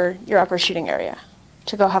action. your upper shooting area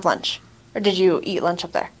to go have lunch, or did you eat lunch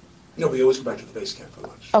up there? No, we always go back to the base camp for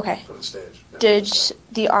lunch. Okay. For the stage. Yeah. Did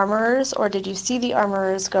the armorers, or did you see the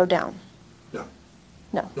armorers go down? No.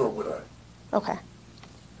 No. Nor would I. Okay.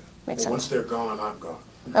 Makes Once sense. they're gone, I'm gone.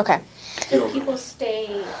 Okay. Do people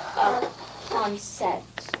stay up on set,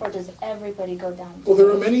 or does everybody go down? Well, there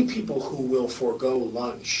are many people who will forego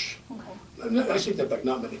lunch. Okay. I take that back,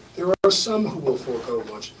 not many. There are some who will forego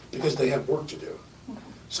lunch because they have work to do. Okay.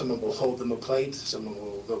 Someone will hold them a plate,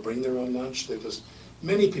 they'll bring their own lunch.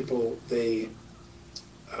 Many people, they He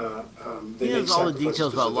make knows all the sacrifices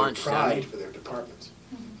details because about of their lunch, doesn't pride he? for their department.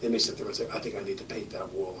 They may sit there and say, I think I need to paint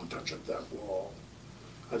that wall and touch up that wall.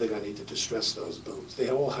 I think I need to distress those boots. They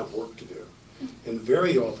all have work to do. And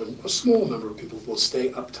very often, a small number of people will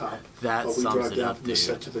stay up top That while we sums drive it down up, from the dude.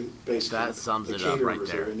 set to the base That camp. sums The it up right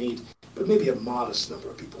caterers there. are in need, but maybe a modest number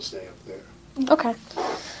of people stay up there. Okay.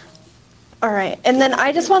 All right, and then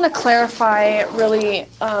I just want to clarify really,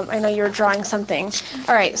 I know you were drawing something.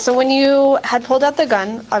 All right, so when you had pulled out the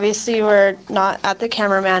gun, obviously you were not at the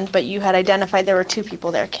cameraman, but you had identified there were two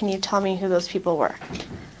people there. Can you tell me who those people were?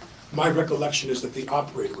 My recollection is that the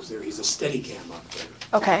operator was there. He's a Steadicam operator.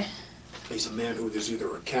 Okay, He's a man who, there's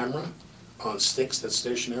either a camera on sticks that's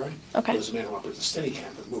stationary, Okay. or there's a man who operates a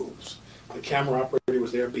Steadicam that moves. The camera operator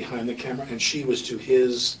was there behind the camera, and she was to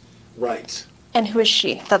his right. and who is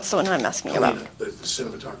she? That's the one I'm asking about. Helena, the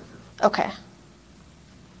cinematographer, Okay,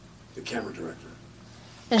 the camera director.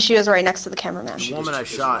 and she was right next to the cameraman. She woman was to I his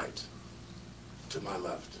shot. right, to my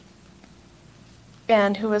left.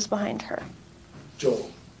 And who was behind her? Joel,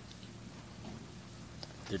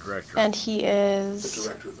 The director. And he the is,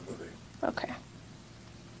 director of the movie. okay.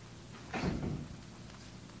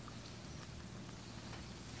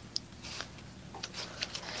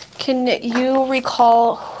 Can you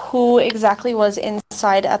recall who exactly was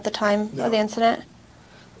inside at the time No. of the incident?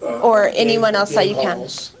 Or anyone else that you can?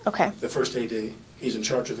 Halls, Okay, the first AD, he's in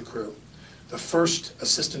charge of the crew. The first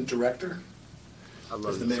assistant director I is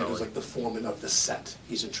love the you, man who's Sully. like the foreman of the set.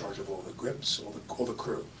 He's in charge of all the grips, all the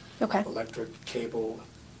crew. okay. Electric, cable.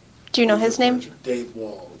 Do you know his name? Dave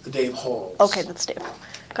Halls. Okay, that's Dave.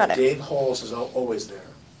 Got it. Dave Halls is always there.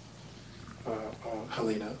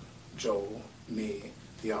 Helena, Joel, me,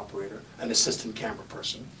 the operator, an assistant camera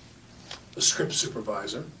person, the script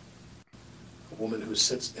supervisor, a woman who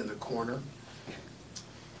sits in the corner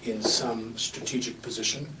in some strategic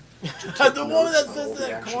position. to take The woman that notes on sits all in the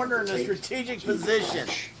that action corner of in the a tape. strategic So you can position.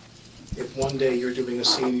 watch. If one day you're doing a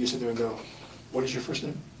scene, you sit there and go, what is your first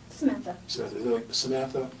name? Samantha. Samantha, they're like,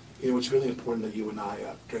 Samantha, you know, it's really important that you and I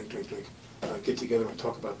drink, get together and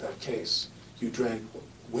talk about that case. You drank,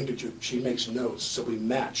 when did you, she makes notes, so we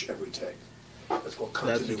match every take. That's called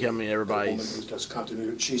continuity. becoming The everybody's woman who does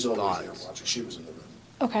continuity, she's always there thoughts. watching, she was in the room.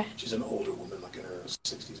 Okay, She's an older woman, like in her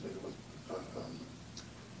 60s, maybe with,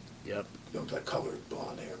 Yep. you know, that colored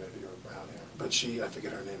blonde hair, maybe, or brown hair. But she, I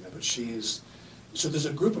forget her name now, but she's, so there's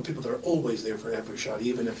a group of people that are always there for every shot,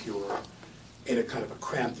 even if you're in a kind of a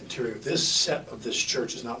cramped interior. This set of this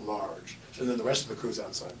church is not large, so then the rest of the crew's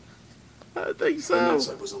outside. I think And so.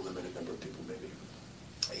 outside was a limited number of people, maybe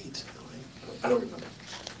 8, 9, I don't remember.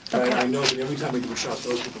 But Okay. I know that every time we do a shot,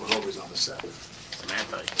 those people are always on the set.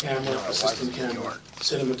 Samantha. Camera, my assistant wife's in New camera, York.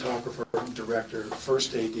 cinematographer, director,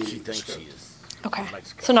 first AD, She thinks script. she is okay.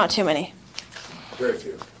 Mexican. So not too many. Very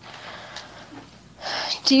few.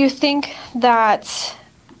 Do you think that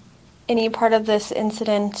any part of this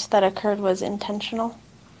incident that occurred was intentional?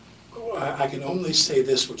 I can only say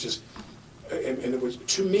this, which is, and it was,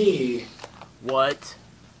 to me, What?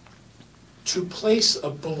 to place a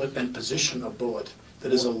bullet and position a bullet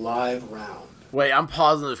that is a live round. Wait, I'm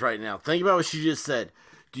pausing this right now. Think about what she just said.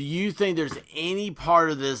 Do you think there's any part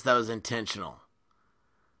of this that was intentional?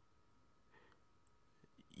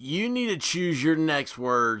 You need to choose your next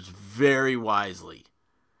words very wisely.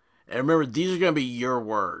 And remember, these are going to be your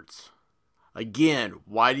words. Again,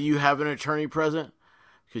 why do you have an attorney present?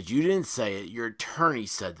 Because you didn't say it. Your attorney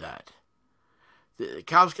said that. The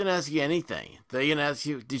cops can ask you anything. They can ask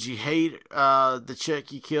you, did you hate the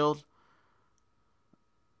chick you killed?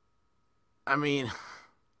 I mean,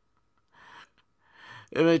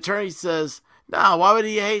 if an attorney says, no, why would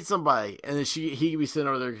he hate somebody? And then he could be sitting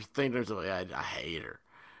over there thinking to himself, yeah, I hate her.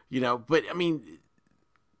 You know, but I mean,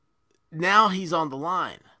 now he's on the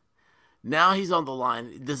line. Now he's on the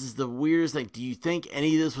line. This is the weirdest thing. Do you think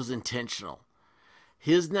any of this was intentional?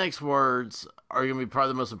 His next words are going to be probably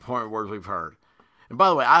the most important words we've heard. And by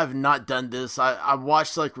the way, I have not done this. I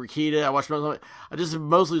watched like Rakita. I watched most of it. I just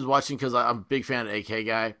mostly was watching because I'm a big fan of AK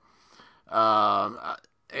Guy.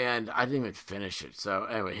 And I didn't even finish it. So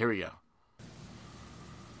anyway, here we go.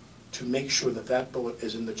 To make sure that that bullet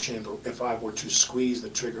is in the chamber, if I were to squeeze the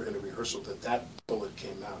trigger in a rehearsal, that bullet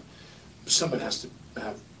came out, someone has to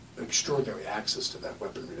have extraordinary access to that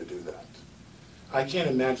weaponry to do that. I can't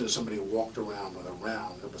imagine somebody walked around with a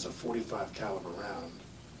round that was a .45 caliber round.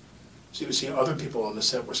 See, other people on the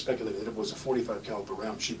set were speculating that if it was a .45 caliber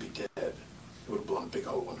round, she'd be dead. It would have blown a big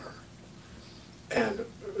hole in her. And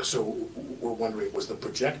so we're wondering, was the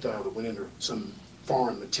projectile that went in her some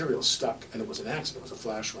foreign material stuck, and it was an accident, it was a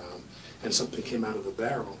flash round, and something came out of the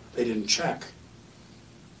barrel? They didn't check.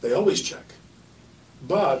 They always check.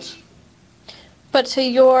 But to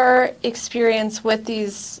your experience with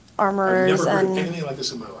these I've armorers never heard and anything like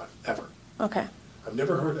this in my life, ever. okay, I've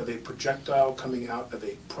never heard of a projectile coming out of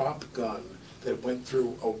a prop gun that went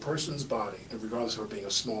through a person's body, and regardless of her being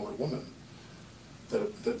a smaller woman.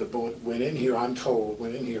 The bullet went in here, I'm told,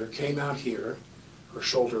 went in here, came out here, her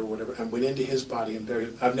shoulder or whatever, and went into his body and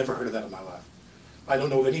buried. I've never heard of that in my life. I don't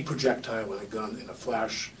know of any projectile in a gun, in a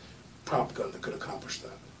flash prop gun that could accomplish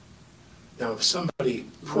that. Now, if somebody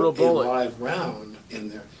Real put a bullet. live round in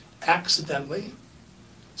there accidentally,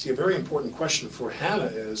 see, a very important question for Hannah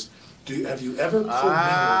is, have you ever commingled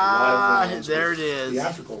live rounds there with it is.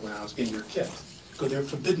 theatrical rounds in your kit? Because they're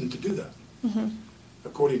forbidden to do that.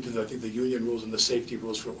 According to, I think, the union rules and the safety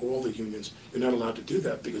rules for all the unions, you're not allowed to do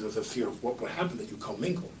that because of the fear of what would happen that you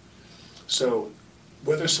commingle. So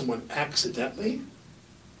whether someone accidentally,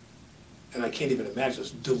 and I can't even imagine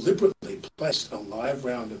this, deliberately placed a live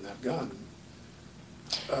round in that gun,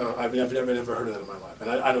 I've never heard of that in my life. And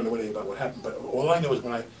I don't know anything about what happened, but all I know is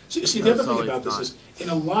when I, see the other thing about this is, in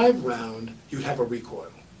a live round, you'd have a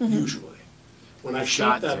recoil, usually. When I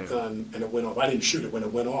shot that gun and it went off, I didn't shoot it when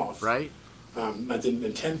it went off. Right? I didn't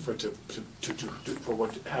intend for it for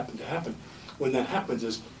what happened to happen. When that happens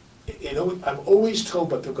is, I'm always told,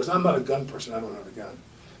 but because I'm not a gun person, I don't have a gun.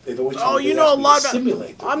 They've always told Oh, me you they know a ask me to lot about.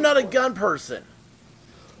 simulate the I'm not a recoil. gun person.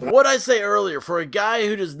 What I say earlier, for a guy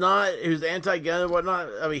who's anti-gun and whatnot,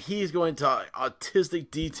 I mean, he's going to autistic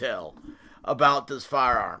detail about this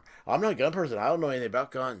firearm. I'm not a gun person. I don't know anything about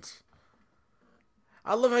guns.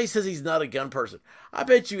 I love how he says he's not a gun person. I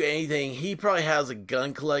bet you anything, he probably has a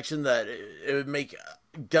gun collection that it would make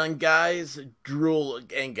gun guys drool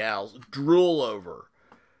and gals drool over.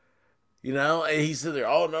 You know? And he's sitting there,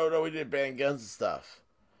 oh, no, we didn't ban guns and stuff.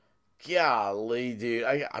 Golly, dude.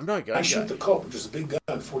 I'm not a gun guy. I shoot the Colt, which is a big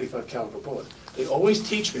gun, 45 caliber bullet. They always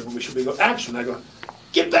teach me when we should be go action. I go,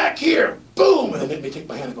 get back here, boom, and they make me take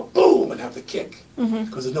my hand and go boom and have the kick,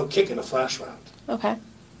 because there's no kick in a flash round. Okay.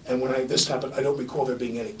 And when this happened, I don't recall there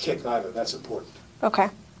being any kick either. That's important. Okay.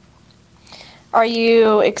 Are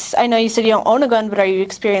you, I know you said you don't own a gun, but are you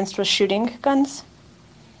experienced with shooting guns?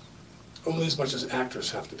 Only as much as actors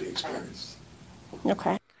have to be experienced.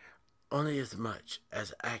 Okay. Only as much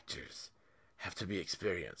as actors have to be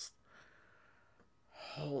experienced.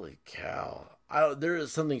 Holy cow. There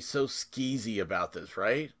is something so skeezy about this,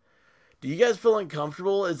 right? Do you guys feel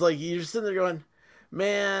uncomfortable? It's like you're sitting there going,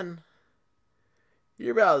 man,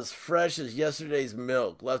 you're about as fresh as yesterday's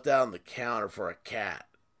milk left out on the counter for a cat.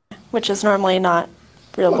 Which is normally not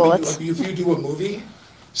real Well, I mean, bullets. if you do a movie,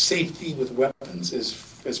 safety with weapons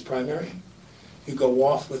is primary. You go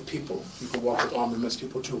off with people. You go off with armaments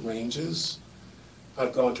people to ranges.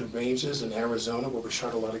 I've gone to ranges in Arizona where we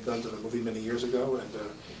shot a lot of guns in a movie many years ago, and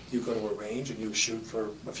you go to a range and you shoot for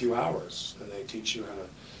a few hours, and they teach you how to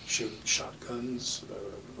shoot shotguns,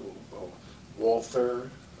 Walther.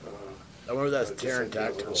 I wonder if that's different,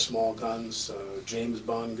 pterodactyl. small guns, James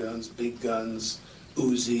Bond guns, big guns,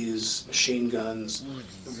 Uzis, machine guns,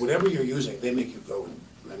 whatever you're using, they make you go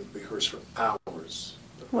and rehearse for hours,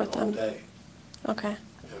 With the whole them. day. Okay.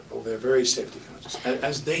 Yeah, well, they're very safety conscious,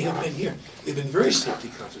 as they have been here. They've been very safety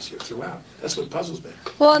conscious here throughout. That's what puzzles me.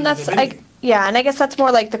 Well, and More that's, than anything. and I guess that's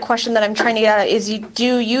more like the question that I'm trying to get at is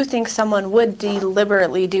do you think someone would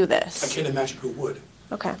deliberately do I this? can't imagine who would.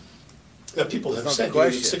 Okay. People have That's not said, the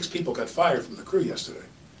question. 6 people got fired from the crew yesterday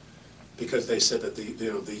because they said that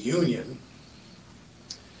the union,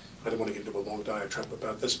 I don't want to get into a long diatribe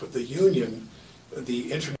about this, but the union,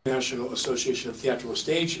 the International Association of Theatrical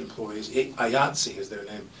Stage Employees, IATSE is their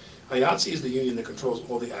name. IATSE is the union that controls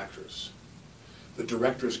all the actors. The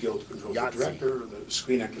Directors Guild controls Yahtzee. the director, the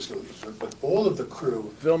Screen Actors Guild, but all of the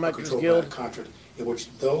crew Film are Actors controlled by Guild? a contract in which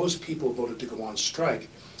those people voted to go on strike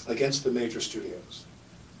against the major studios,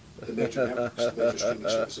 the major networks, the major streaming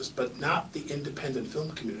services, but not the independent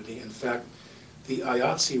film community. In fact, the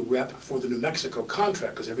IATSE rep for the New Mexico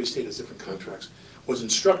contract, because every state has different contracts, was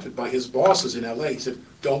instructed by his bosses in LA. He said,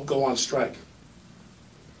 don't go on strike.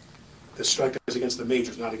 The strike is against the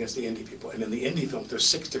majors, not against the indie people. And in the indie films, there's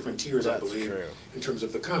 6 different tiers, I That's believe, true. in terms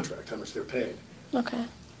of the contract, how much they're paid. Okay.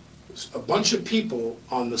 A bunch of people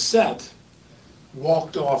on the set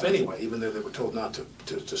walked off anyway, even though they were told not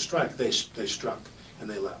to strike. They struck and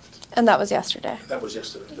they left. And that was yesterday. That was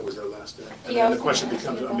yesterday. That was their last day. And Yeah, I then the was question gonna ask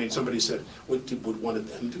becomes, you I mean, about somebody said, would one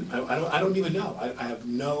of them do? I don't even know. I have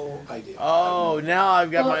no idea. Oh, now I've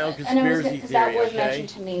got my own and it was conspiracy because that theory, was okay? mentioned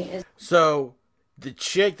to me is So, the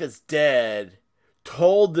chick that's dead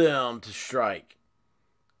told them to strike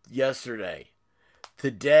yesterday.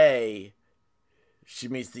 Today, she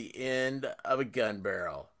meets the end of a gun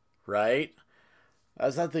barrel, right?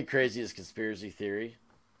 That's not the craziest conspiracy theory.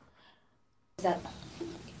 that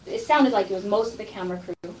it sounded like it was most of the camera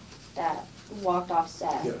crew that walked off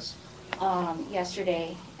set Yes.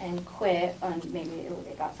 yesterday and quit, and maybe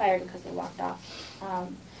they got fired because they walked off.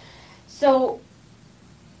 So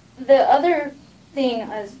the other thing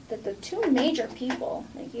is that the 2 major people,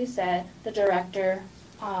 like you said, the director,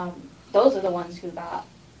 those are the ones who got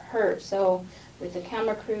hurt. So with the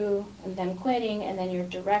camera crew and them quitting, and then your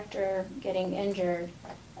director getting injured,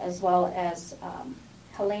 as well as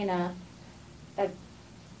Helena,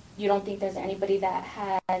 you don't think there's anybody that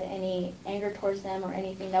had any anger towards them or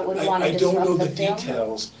anything that would want to I don't disrupt know the the film?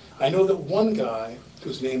 details. I know that one guy,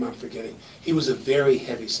 whose name I'm forgetting, he was a very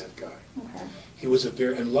heavy-set guy. Okay. He was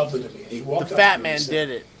and lovely to me. He walked The up to fat me man and said, did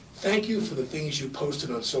it. "Thank you for the things you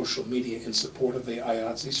posted on social media in support of the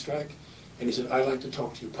IATSE strike." And he said, "I'd like to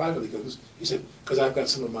talk to you privately." He said, "Because I've got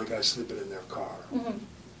some of my guys sleeping in their car." Mhm.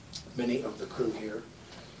 Many of the crew here,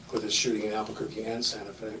 because it's shooting in Albuquerque and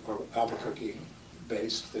Santa Fe, or Albuquerque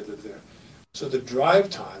based, they live there. So the drive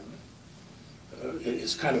time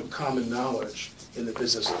is kind of common knowledge in the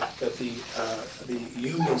business that the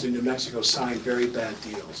unions in New Mexico signed very bad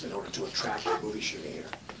deals in order to attract movie shooting here.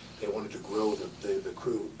 They wanted to grow the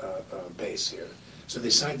crew base here. So they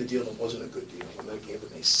signed the deal that wasn't a good deal, and that gave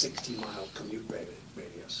them a 60-mile commute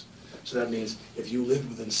radius. So that means if you live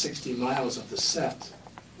within 60 miles of the set,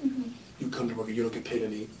 you come to work and you don't get paid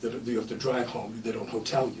any, you have to drive home, they don't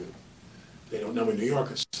hotel you. They don't know in New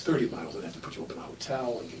York it's 30 miles, they have to put you up in a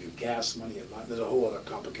hotel and give you gas money, and there's a whole other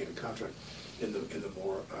complicated contract in the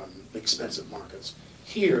more expensive markets.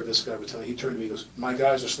 Here, this guy was telling me, he turned to me, he goes, "My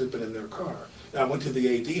guys are sleeping in their car." Now I went to the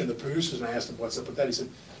AD and the producers and I asked them what's up with that. He said,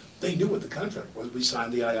 they knew what the contract was. We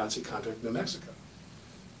signed the IATSE contract in New Mexico.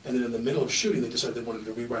 And then in the middle of shooting, they decided they wanted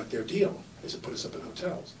to rewrite their deal. They said, put us up in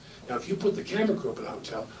hotels. Now, if you put the camera crew up in a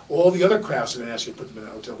hotel, all the other crafts are going to ask you to put them in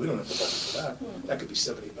a hotel. We don't have the budget for that. That could be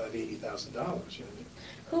 $75,000, $80,000. You know what I mean?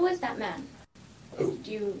 Who was that man? Who?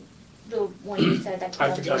 The one you said that?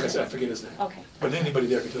 I forget, like I said, I forget his name. Okay. But anybody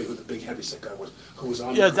there can tell you who the big heavyset guy was, who was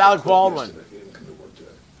on. Yeah, it's the Alec Baldwin. yesterday. He didn't come to work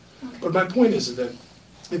today. But my point is that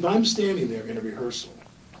if I'm standing there in a rehearsal,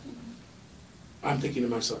 I'm thinking to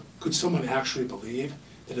myself, could someone actually believe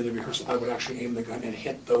that in the rehearsal I would actually aim the gun and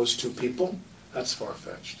hit those two people? That's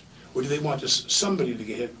far-fetched. Or do they want just somebody to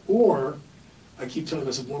get hit? Or, I keep telling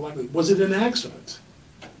myself more likely, was it an accident?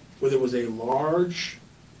 Where there was a large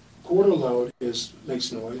quarter load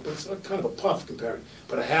makes noise, but it's kind of a puff compared,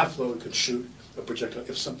 but a half load could shoot a projectile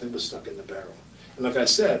if something was stuck in the barrel. And like I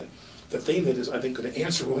said, the thing that is, I think, going to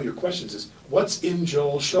answer all your questions is, what's in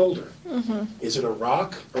Joel's shoulder? Is it a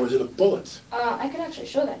rock or is it a bullet? I could actually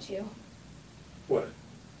show that to you. What?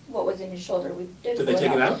 What was in his shoulder? We did. Did they pull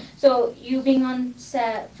take it out? So you being on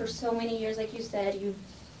set for so many years, like you said,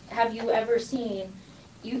 have you ever seen?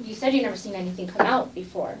 You said you never seen anything come out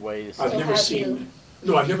before. Wait a I've second. never seen.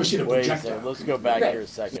 No, I've never seen a Wait a projectile. second. Let's go back Right. here a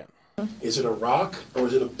second. Is it a rock or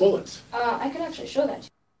is it a bullet? I could actually show that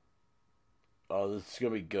Oh, this is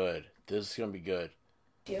gonna be good. This is gonna be good.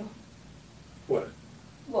 to you. What?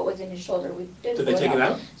 What was in his shoulder? We did. Did they pull take it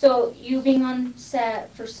out? So you being on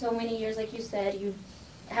set for so many years, like you said,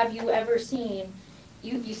 have you ever seen?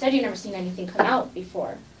 You said you never seen anything come out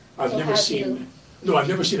before. I've So never have seen. you- No, I've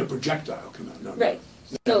never seen a projectile come out. No. Right.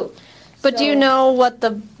 So. But do you know what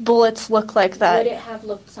the bullets look like Would that? it have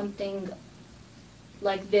looked something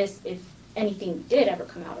like this if anything did ever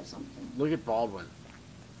come out of something? Look at Baldwin.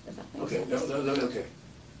 Does that make Okay. sense? No. Okay.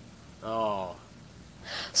 Oh.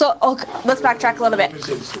 So, okay, let's backtrack a little bit. Let me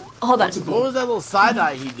say this. Hold on. That's a What bullet. was that little side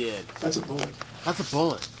eye he did? That's a bullet. That's a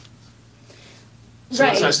bullet. So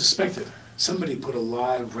as I Right. suspected, somebody put a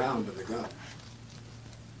live round in the gun.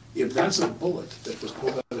 If that's a bullet that was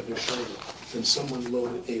pulled out of his shoulder, then someone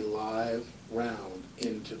loaded a live round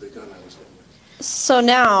into the gun I was holding. So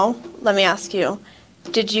now, let me ask you,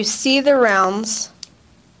 did you see the rounds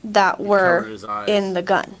that covered were his eyes. in the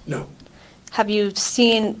gun? No. Have you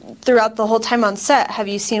seen, throughout the whole time on set, have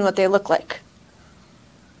you seen what they look like?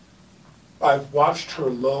 I've watched her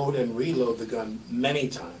load and reload the gun many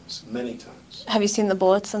times, many times. Have you seen the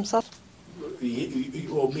bullets themselves?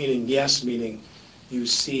 Well, meaning yes, meaning you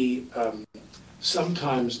see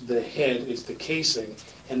sometimes the head is the casing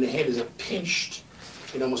and the head is pinched.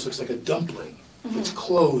 It almost looks like a dumpling. It's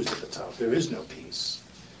closed at the top. There is no piece.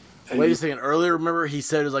 And Wait you- a second. Earlier, remember he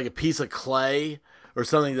said it was like a piece of clay or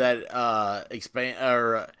something that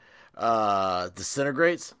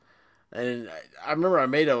disintegrates. And I remember I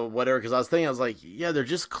made a whatever because I was like, yeah, they're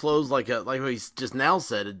just closed like what he just now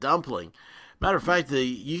said, a dumpling. Matter of fact,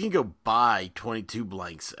 you can go buy 22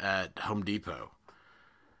 blanks at Home Depot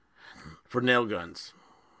for nail guns.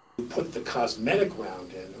 You put the cosmetic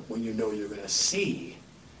round in when you know you're going to see.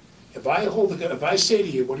 If I hold the gun, if I say to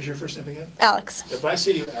you, what is your first name again? Alex. If I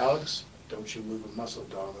say to you, Alex, don't you move a muscle,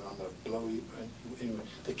 darling, I'm going to blow you. And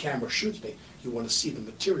the camera shoots me. You want to see the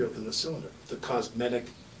material in the cylinder, the cosmetic,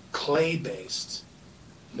 clay-based,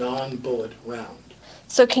 non-bullet round.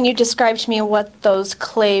 So can you describe to me what those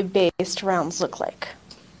clay-based rounds look like?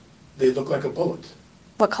 They look like a bullet.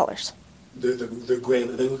 What colors? The gray,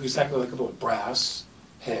 they look exactly like a little brass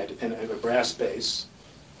head and a brass base,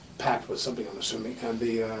 packed with something, I'm assuming, and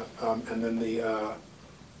then the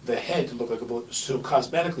head look like a bullet. So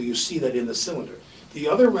cosmetically, you see that in the cylinder. The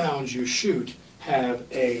other rounds you shoot have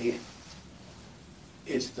it's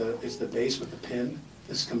the base with the pin.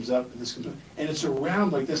 This comes up, and this comes up, and it's a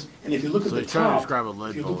round like this. And if you look at So the he's trying to top, describe a lead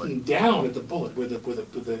if you're bullet. looking down at the bullet with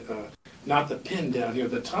the not the pin down here,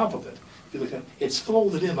 the top of it. If you look at it's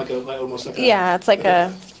folded in almost like a Yeah, it's like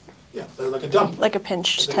a yeah, like a dumpling. like a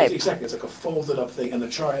pinch It's type. Exactly, it's like a folded up thing, and the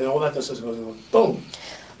char and all that does is goes boom.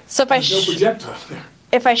 So There's no projectile there.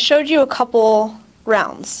 if I showed you a couple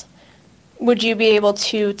rounds, would you be able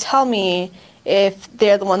to tell me if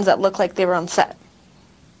they're the ones that look like they were on set?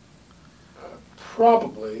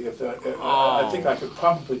 Probably, I think I could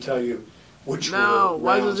probably tell you which No, were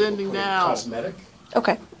why is rounds this that were ending put in now? cosmetic,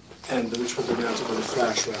 Okay. and which were the rounds that were the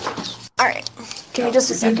flash rounds. All right. Give me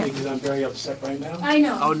just a Forgive me, second. because I'm very upset right now. I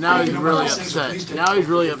know. Oh, now he's You know, really I'm saying, so please upset. don't Now he's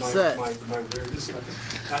really forgive upset. my weirdness.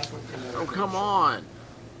 That's what Oh, come on.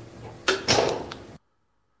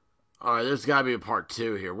 All right, there's got to be a part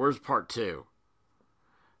 2 here. Where's part 2?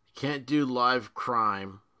 Can't do live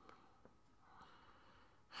crime.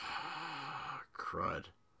 Crud.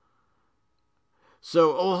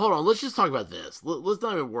 So, hold on. Let's just talk about this. Let's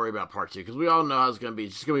not even worry about part 2, because we all know how it's going to be.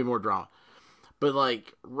 It's just going to be more drama. But,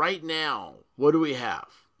 like, right now, what do we have?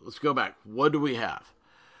 Let's go back. What do we have?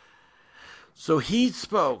 So he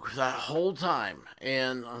spoke that whole time,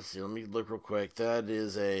 and let's see, let me look real quick. That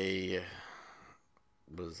is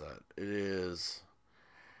what is that? It is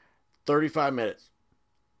 35 minutes.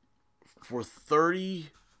 For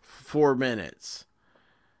 34 minutes,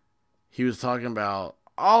 he was talking all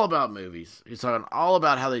about movies. He's talking all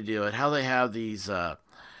about how they do it, how they have these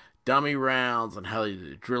dummy rounds, and how they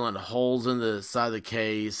drill into holes in the side of the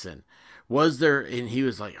case, and he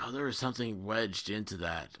was like, oh, there was something wedged into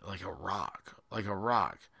that, like a rock.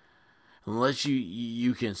 Unless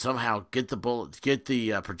you can somehow get the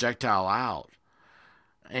projectile out,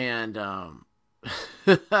 and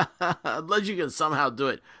unless you can somehow do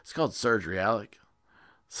it. It's called surgery, Alec.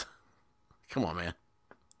 Come on, man.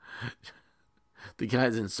 The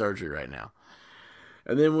guy's in surgery right now.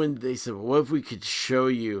 And then when they said, well, what if we could show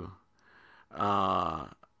you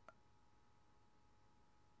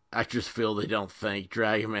actors feel they don't think.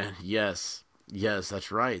 Dragon Man, yes,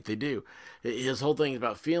 that's right, they do. His whole thing is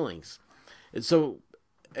about feelings. And so,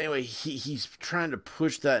 anyway, he's trying to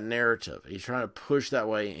push that narrative. He's trying to push that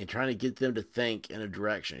way and trying to get them to think in a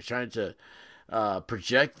direction. He's trying to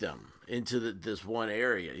project them into this one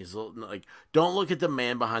area. He's like, don't look at the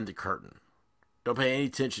man behind the curtain. Don't pay any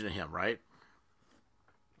attention to him, right?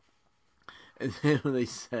 And then when they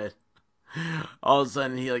said, all of a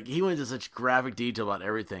sudden he went into such graphic detail about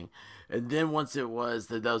everything, and then once it was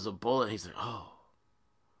that was a bullet, he's like, oh.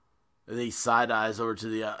 And then he side eyes over to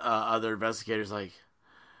the other investigators, like,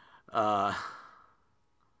 have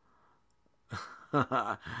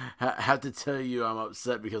to tell you I'm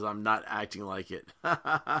upset because I'm not acting like it.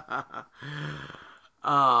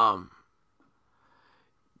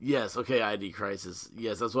 Yes, okay, ID crisis.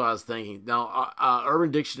 Yes, that's what I was thinking. Now, Urban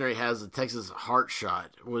Dictionary has the Texas heart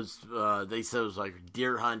shot. They said it was like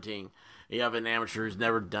deer hunting. You have an amateur who's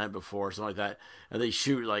never done it before, something like that, and they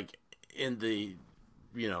shoot like in the,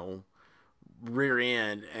 rear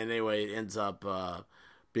end, and anyway, it ends up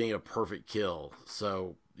being a perfect kill.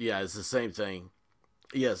 So yeah, it's the same thing.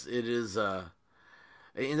 Yes, it is, and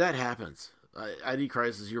that happens. ID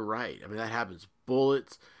crisis. You're right. I mean, that happens.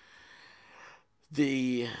 Bullets.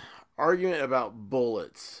 The argument about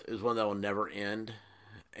bullets is one that will never end,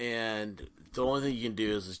 and the only thing you can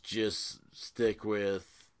do is just stick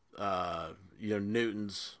with,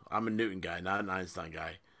 Newton's. I'm a Newton guy, not an Einstein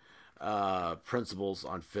guy. Principles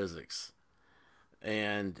on physics,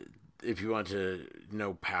 and if you want to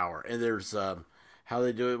know power, and there's how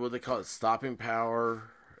they do it. What they call it, stopping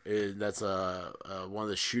power. That's one of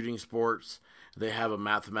the shooting sports. They have a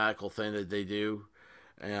mathematical thing that they do.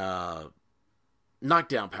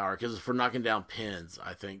 Knockdown power, because it's for knocking down pins,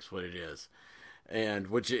 I think is what it is. And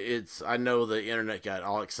I know the internet got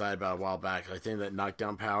all excited about a while back. I think that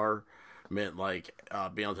knockdown power meant like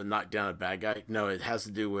being able to knock down a bad guy. No, it has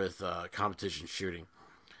to do with competition shooting.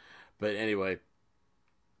 But anyway,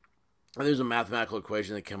 there's a mathematical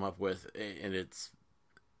equation they come up with, and it's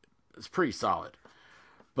pretty solid.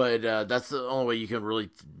 But that's the only way you can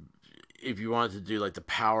really, if you wanted to do like the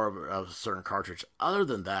power of a certain cartridge. Other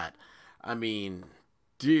than that, I mean,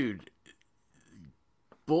 dude,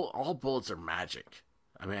 all bullets are magic.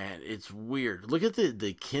 I mean, it's weird. Look at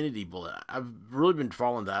the Kennedy bullet. I've really been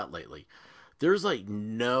following that lately. There's like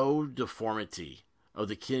no deformity of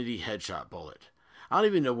the Kennedy headshot bullet. I don't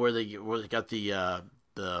even know where they got the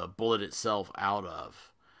bullet itself out of.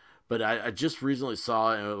 But I just recently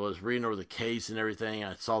saw it and I was reading over the case and everything.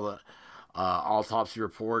 I saw the autopsy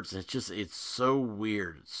reports. And it's so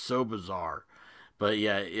weird. It's so bizarre. But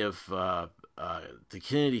yeah, if the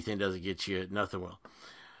Kennedy thing doesn't get you, nothing will.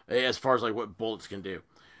 As far as like what bullets can do.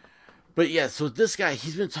 But yeah, so this guy,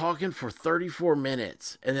 he's been talking for 34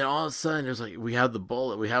 minutes. And then all of a sudden, there's like, we have the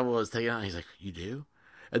bullet. We have what was taken out. And he's like, you do?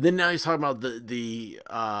 And then now he's talking about the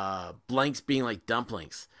blanks being like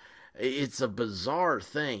dumplings. It's a bizarre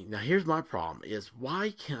thing. Now here's my problem: is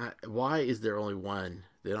why is there only one?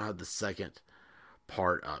 They don't have the second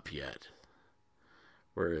part up yet.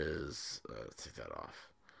 Where is? Let's take that off.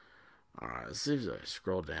 All right, let's see if I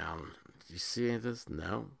scroll down. Do you see any of this?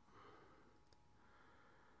 No.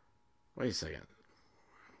 Wait a second.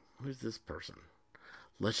 Who's this person?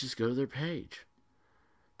 Let's just go to their page.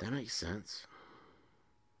 That makes sense.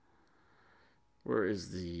 Where is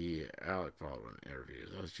the Alec Baldwin interview?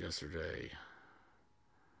 That was yesterday.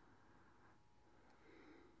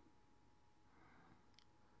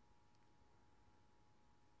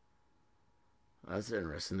 That's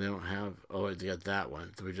interesting. They don't have... Oh, wait, they got that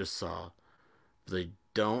one that we just saw. But they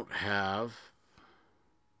don't have...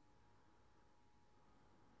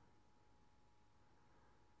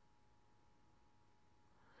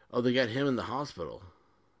 Oh, they got him in the hospital.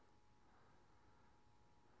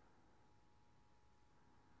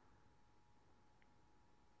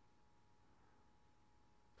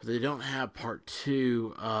 But they don't have part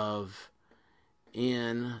 2 of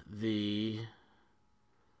in the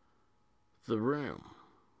room.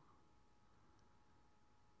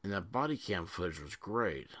 And that body cam footage was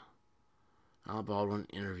great. Al Baldwin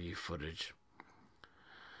interview footage.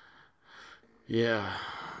 Yeah.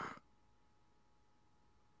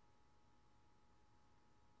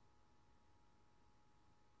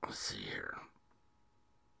 Let's see here.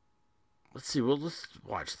 Let's see. Well, let's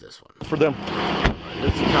watch this one. For them.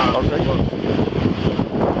 That's the cops. Okay.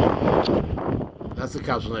 That's the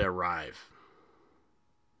cops when they arrive.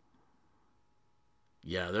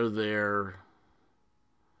 Yeah, they're there.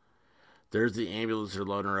 There's the ambulance they're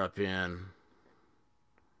loading her up in.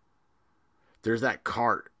 There's that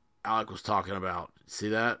cart Alec was talking about. See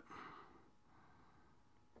that?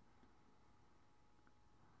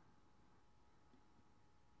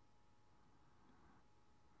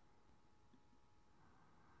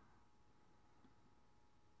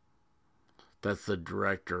 That's the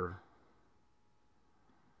director.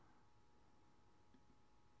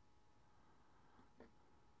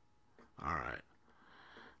 All right.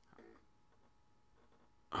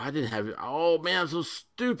 I didn't have it. Oh, man, I'm so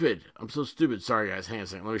stupid. I'm so stupid. Sorry, guys. Hang on a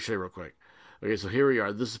second. Let me show you real quick. Okay, so here we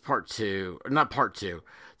are. This is part 2. Or not part 2.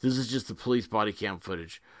 This is just the police body cam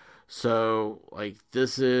footage. So, like,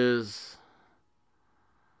 this is...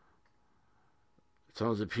 Some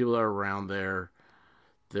of the people that are around there.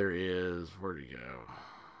 There is... Where'd he go?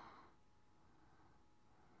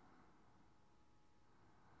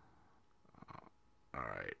 All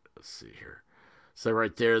right. Let's see here. So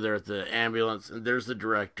right there, they're at the ambulance, and there's the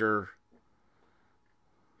director.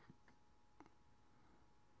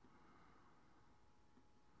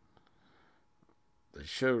 They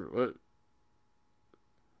showed what?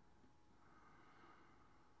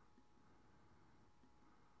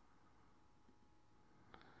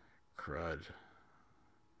 Crud.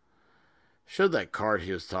 Showed that card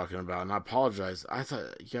he was talking about, and I apologize. I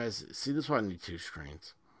thought, you guys, see, this is why I need 2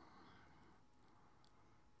 screens.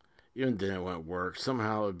 Even then it wouldn't work.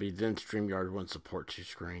 Somehow it would be then StreamYard wouldn't support 2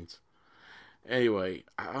 screens. Anyway,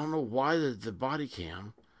 I don't know why the body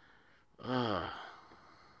cam. Let's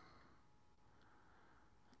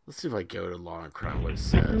see if I go to Law and Crime, what it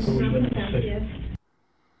says. Let's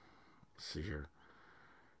see here.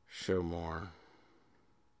 Show more.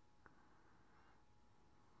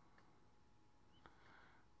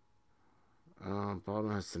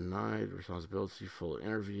 Baldwin has denied responsibility, full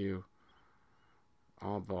interview.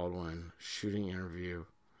 Al Baldwin, shooting interview.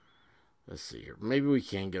 Let's see here. Maybe we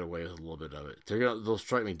can get away with a little bit of it. They'll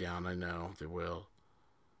strike me down, I know. They will.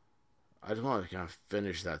 I just want to kind of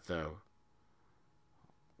finish that, though.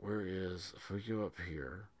 Where is... If we go up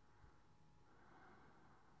here...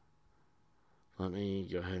 Let me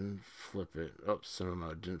go ahead and flip it. Oh,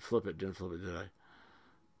 cinema. Didn't flip it, did I?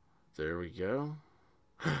 There we go.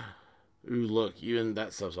 Ooh, look. Even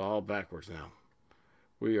that stuff's all backwards now.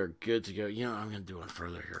 We are good to go. You know, I'm going to do one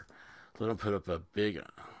further here. Let them put up a big...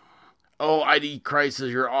 Oh, ID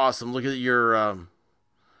Crisis, you're awesome. Look at your... I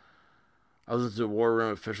listened to the War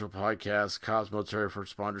Room official podcast. Cops, military,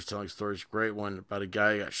 first responders telling stories. Great one about a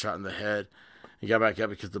guy who got shot in the head. He got back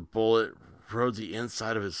up because the bullet rode the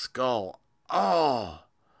inside of his skull. Oh!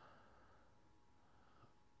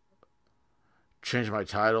 Change my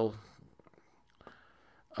title.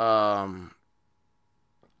 You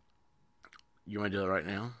want to do that right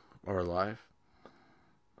now? Or live?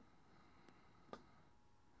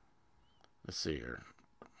 Let's see here.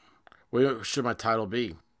 What should my title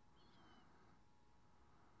be?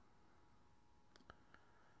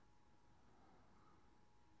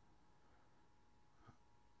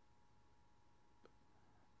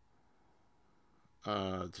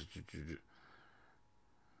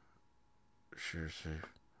 Share safe.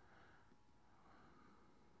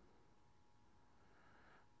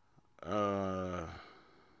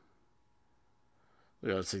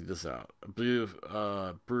 Let's take this out.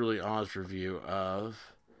 A brutally honest review of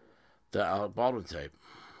the Alec Baldwin tape.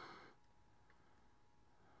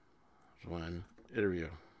 One interview.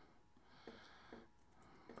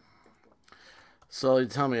 So you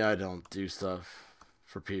tell me I don't do stuff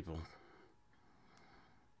for people.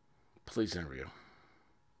 Police interview.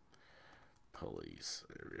 Police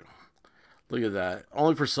interview. Look at that.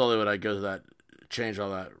 Only for Sully would I go to that, change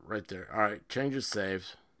all that right there. All right, change is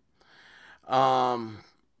saved.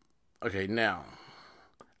 Okay, now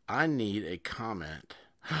I need a comment.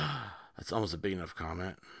 That's almost a big enough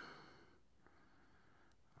comment.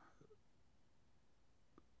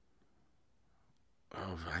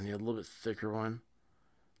 Oh, I need a little bit thicker one.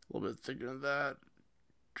 A little bit thicker than that.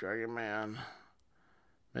 Dragon Man.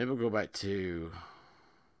 Maybe we'll go back to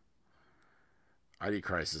ID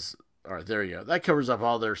Crisis. All right, there you go. That covers up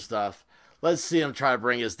all their stuff. Let's see them try to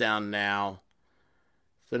bring us down now.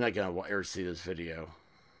 They're not going to ever see this video.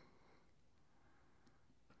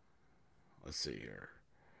 Let's see here.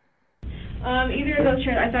 Either of those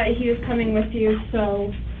I thought he was coming with you,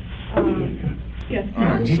 so, yes. All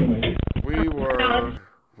right, so we were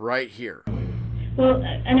right here. Well,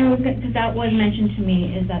 and it was because that was mentioned to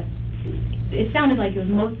me, is that it sounded like it was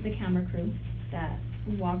most of the camera crew that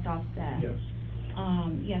walked off set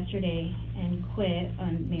yesterday and quit,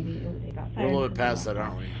 and maybe they got fired. We're a little bit past that,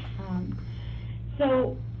 aren't we?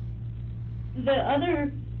 So the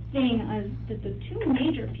other thing is that the two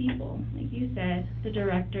major people, like you said, the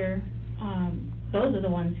director, those are the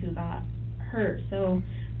ones who got hurt. So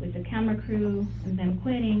with the camera crew and them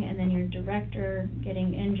quitting, and then your director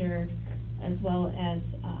getting injured, as well as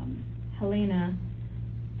Helena,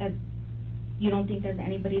 you don't think there's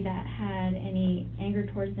anybody that had any anger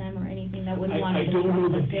towards them or anything that would want to... I don't know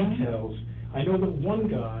the details. I know that one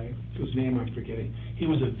guy, whose name I'm forgetting, he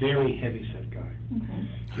was a very heavy-set guy. Okay.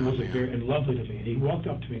 He was and lovely to me. And he walked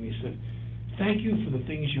up to me and he said, "Thank you for the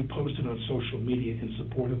things you posted on social media in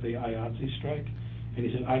support of the IATSE strike." And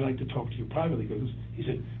he said, "I'd like to talk to you privately," because he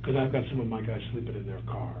said, "because I've got some of my guys sleeping in their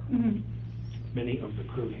car." Mm-hmm. Many of the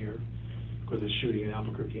crew here, because they're shooting in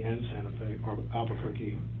Albuquerque and Santa Fe, or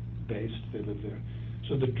Albuquerque based, they live there.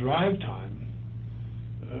 So the drive time,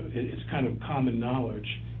 it's kind of common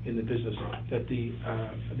knowledge in the business that the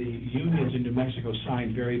unions in New Mexico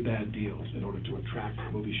signed very bad deals in order to attract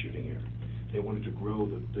movie shooting here. They wanted to grow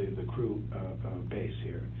the crew base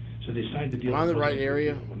here. So they signed the deal. Am I in the right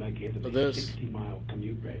area when that gave them of a this? 60-mile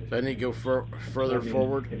commute radius. Do I need to go further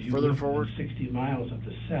forward? If you Further live forward? 60 miles of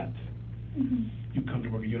the set, you come to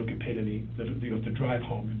work, you don't get paid any, you have to drive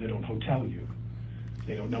home, they don't hotel you.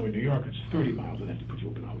 They don't know in New York it's 30 miles, and they have to put you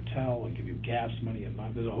up in a hotel and give you gas money, and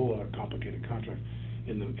there's a whole lot of complicated contracts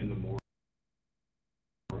in the more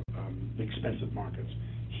expensive markets.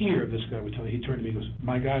 Here, this guy would tell me, he turned to me and goes,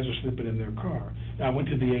 "My guys are sleeping in their car." Now, I went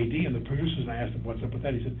to the AD and the producers, and I asked him, "What's up with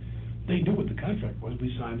that?" He said, "They knew what the contract was. We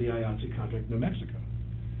signed the IATSE contract in New Mexico."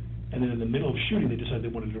 And then in the middle of shooting, they decided they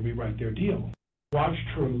wanted to rewrite their deal. Watched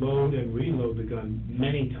her load and reload the gun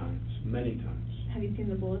many times, many times. Have you seen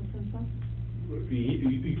the bullets and stuff? Well,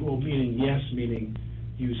 meaning yes, meaning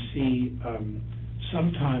you see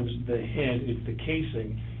sometimes the head is the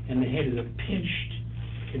casing, and the head is a pinched.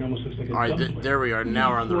 It almost looks like a All right, dumpling. there we are.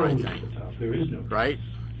 Now we're on the right Closed thing. at the top. There is no Right?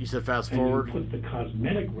 You said fast and forward. you put the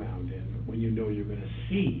cosmetic round in when you know you're going to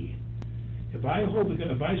see. If I hold the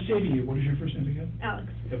gun, if I say to you, what is your first name again?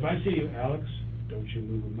 Alex. If I say to you, "Alex, don't you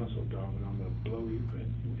move a muscle, darling, I'm going to blow you,"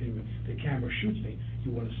 and the camera shoots me,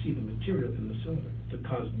 you want to see the material in the cylinder, the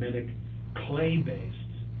cosmetic, clay-based,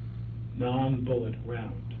 non-bullet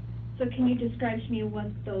round. So can you describe to me what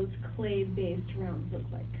those clay-based rounds look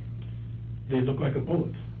like? They look like a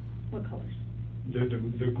bullet. What colors?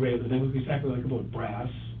 They're gray. They look exactly like a bullet. Brass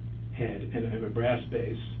head and a brass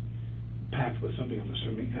base, packed with something, I'm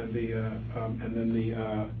assuming, and then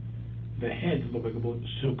the heads look like a bullet.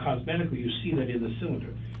 So cosmetically, you see that in the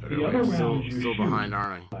cylinder. The other rounds you still shoot behind,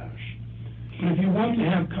 aren't I? flash. But if you want to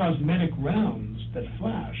have cosmetic rounds that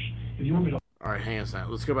flash, if you want me to All right, hang on a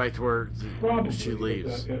second. Let's go back to where Probably. she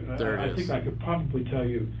leaves. I There it think is. I could probably tell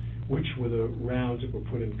you which were the rounds that were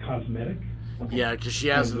put in cosmetic. Yeah, because she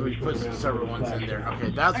has we put several ones in there.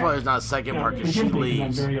 Okay, that's why there's not a second part, because she Forgive me, 'cause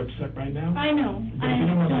leaves. I'm very upset right now. I know. But if you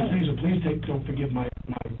know what I'm saying, so please don't forgive my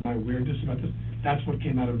weirdness about this. That's what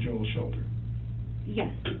came out of Joel's shoulder.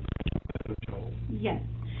 Yes, Joel. yes.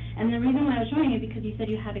 And the reason why I was showing you, because you said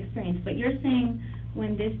you have experience, but you're saying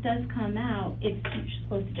when this does come out, it's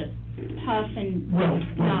supposed to just puff and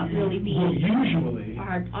not really be Well, usually, a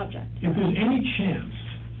hard object. if there's any chance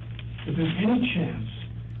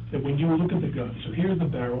that when you look at the gun, so here's the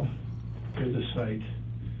barrel, here's the sight,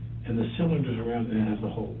 and the cylinders around it has the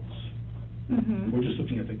holes. Mm-hmm. We're just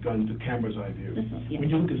looking at the gun, the camera's eye view. This one, yeah. When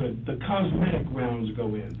you look at the cosmetic rounds go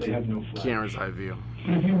in, they have no flash. Camera's eye view.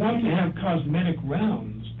 But if you want to have cosmetic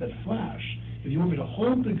rounds that flash, if you want me to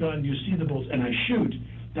hold the gun, you see the bullets, and I shoot,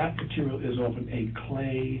 that material is often a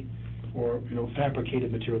clay or,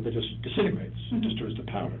 fabricated material that just disintegrates, just turns to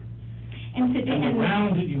powder. And today, And the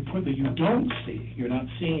round that you put that you don't see, you're not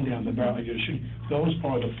seeing down the barrel, you're shooting, those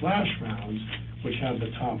are the flash rounds, which have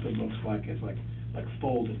the top that looks like it's like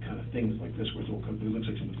folded kind of things like this, where it looks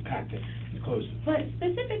like someone's packed it and closed it. but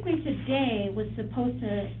specifically today was supposed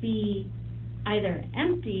to be either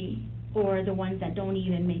empty or the ones that don't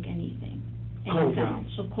even make anything. Cold sound. rounds.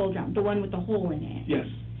 So cold round, the one with the hole in it. Yes.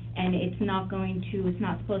 And it's not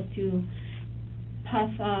supposed to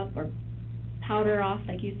puff up or powder off,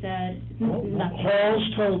 like you said, nothing. Halls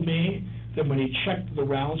told me that when he checked the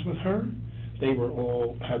rounds with her, they were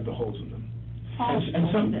all, had the holes in them. Halls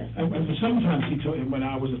And told me this. sometimes he told me, when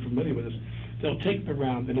I wasn't familiar with this, they'll take the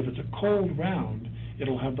round, and if it's a cold round,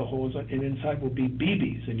 it'll have the holes, and inside will be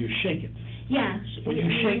BBs, and you shake it. Yeah. When you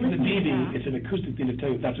we shake the listened to BB, that. it's an acoustic thing to tell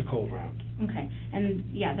you that's a cold round. Okay, and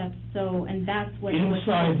yeah, that's what.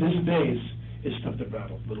 Inside this base is stuff that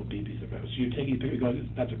rattles, little BBs that rattle. So you take your gun,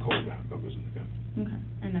 that's a cold round, that goes in the gun. Okay,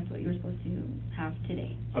 and that's what you were supposed to have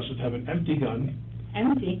today. I was supposed to have an empty gun,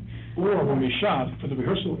 Empty. or when we shot, for the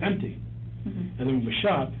rehearsal, empty. Mhm. And then when we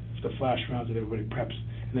shot, the flash rounds and everybody preps,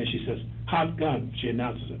 and then she says, "Hot gun," she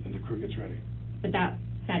announces it, and the crew gets ready. But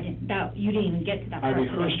you didn't even get to that I part.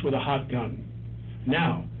 rehearsed today. with a hot gun.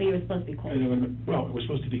 Now, But you were supposed to be cold. well, it was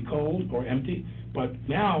supposed to be cold or empty, but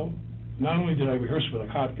now, not only did I rehearse with a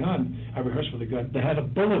hot gun, I rehearsed with a gun that had a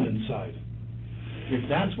bullet inside. If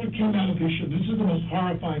that's what came out of your show, this is the most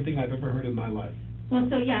horrifying thing I've ever heard in my life. Well,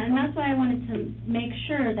 so yeah, and that's why I wanted to make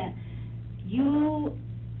sure that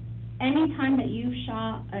anytime that you've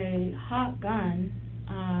shot a hot gun,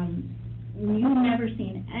 you've never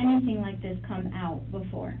seen anything like this come out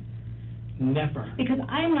before. Never. Because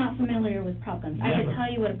I'm not familiar with prop guns. I Never. can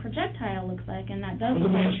tell you what a projectile looks like, and that does Well,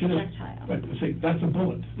 look let me like a ask you this, projectile. but say, that's a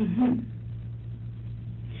bullet. Mm-hmm.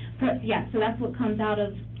 Yeah, so that's what comes out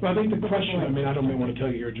of. Well, I think the with question, I bullet. mean, I don't want to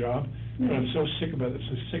tell you your job, but I'm so sick about this,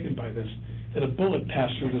 so sickened by this, that a bullet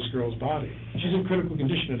passed through this girl's body. She's in critical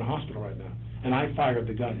condition in a hospital right now, and I fired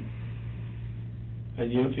the gun.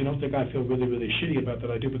 And if you don't think I feel really, really shitty about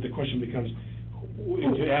that, I do, but the question becomes,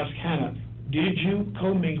 to ask Hannah, did you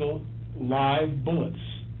commingle live bullets?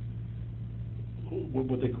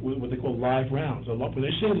 What they call live rounds. When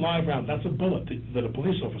they say live round, that's a bullet that a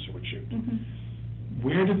police officer would shoot. Mhm.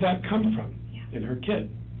 Where did that come from? In her kit?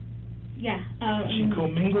 Yeah. She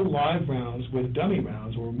commingled live rounds with dummy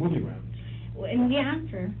rounds or movie rounds. And we asked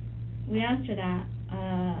her that,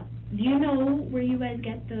 do you know where you guys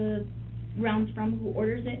get the rounds from, who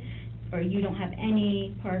orders it? Or you don't have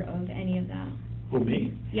any part of any of that? Who,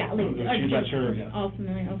 me? Yeah, like, No, that's her, yeah. all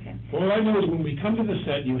familiar, okay. All I know is when we come to the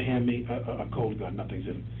set, you hand me a cold gun, nothing's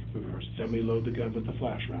in it. We rehearse. Then we load the gun with the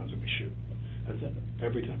flash rounds and we shoot. That's it,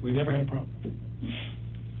 every time. We've never had a problem.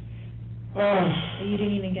 So you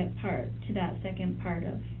didn't even get to that second part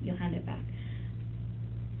of, you'll hand it back.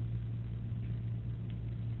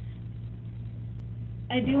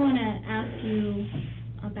 I do want to ask you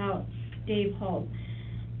about Dave Hall.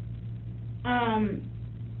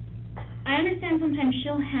 I understand sometimes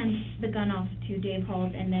she'll hand the gun off to Dave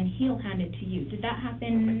Halls and then he'll hand it to you. Did that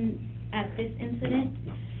happen at this incident?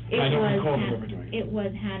 No. I don't recall Han- ever doing it. It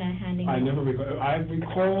was Hannah handing I it. never recall. I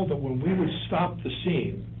recall that when we would stop the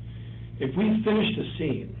scene, if we finished a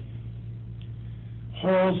scene,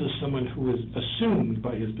 Halls is someone who is assumed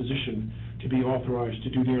by his position to be authorized to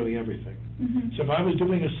do nearly everything. Mhm. So if I was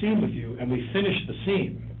doing a scene with you and we finished the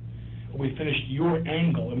scene, or we finished your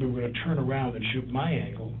angle and we were going to turn around and shoot my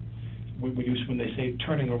angle, when they say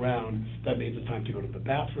turning around, that means it's time to go to the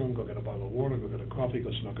bathroom, go get a bottle of water, go get a coffee,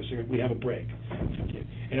 go smoke a cigarette. We have a break.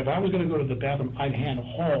 And if I was going to go to the bathroom, I'd hand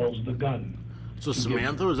Halls the gun. So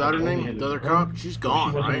Samantha, was that her name? The other cop? She's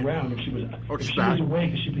gone, She wasn't right? around. If she was, Or if she's she was back.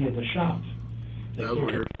 awake, she'd be at the shop. They That was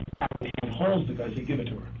weird. and holds the gun, say, give it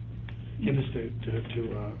to her. Give this to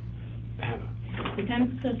Hannah.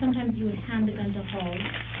 So sometimes you would hand the gun to Hall,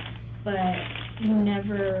 but you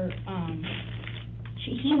never,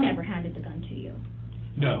 he never handed the gun to you.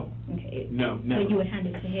 No, Okay. no, never. But you would hand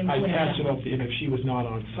it to him. I with the passed it gun. off to him if she was not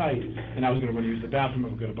on site, and I was gonna run to use the bathroom, I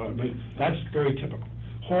was gonna buy it, but that's very typical.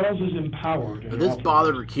 Halls is empowered. But this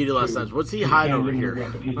bothered Rakita last night. What's he hiding over here?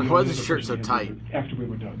 Why is his shirt so tight? After we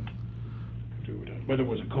were done. After we were done. Whether it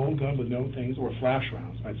was a cold gun with no things, or flash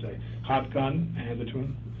rounds, I'd say. Hot gun, hand it to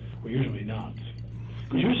him, well, usually not.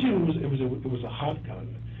 Because usually it was a hot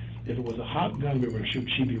gun. If it was a hot gun we were gonna shoot,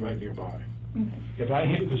 she'd be right nearby. Okay. If I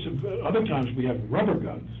hit, because other times we have rubber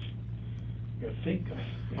guns. We have fake guns.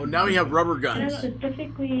 Oh, now we have rubber And guns.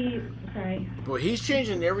 specifically, sorry. Boy, he's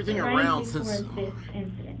changing everything right around before since this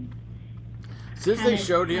incident. they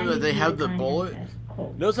showed him that they have the handed me bullet. gun as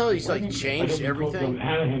Colt. Notice how he's like Wasn't- changed everything.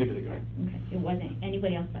 Hannah handed me the gun. Okay, it wasn't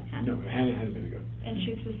anybody else but Hannah. No, Hannah handed me the gun. And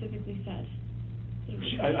she specifically said.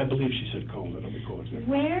 I believe she said cold, I don't recall exactly.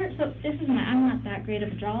 Where, so this is I'm not that great of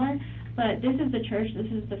a drawer, but this is the church, this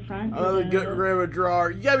is the front. Another good river drawer.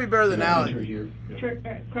 You gotta be better than Yeah, Alex. her here,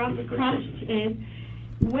 yeah. Cross Cross. is,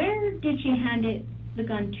 where did she hand it, the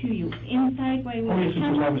gun to you? Inside while you Oh, were yes,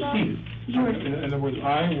 because I was seated. You were, In other words,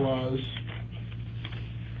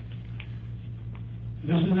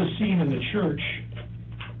 this is a scene in the church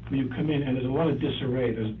where you come in and there's a lot of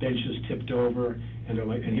disarray. There's benches tipped over, and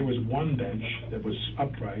here was one bench that was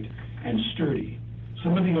upright and sturdy.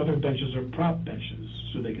 Some of the other benches are prop benches,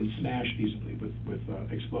 so they can smash easily with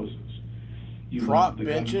explosives. You Prop want the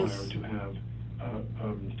benches? gunfire to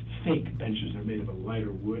have fake benches. They're made of a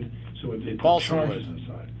lighter wood, so they put Balsa charges wood.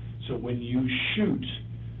 inside. So when you shoot,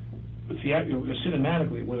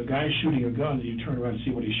 cinematically, when a guy's shooting a gun and you turn around and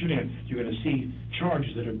see what he's shooting at, you're going to see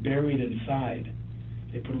charges that are buried inside.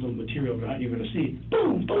 They put a little material behind, you're going to see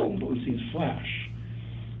boom, boom, boom, you see flash.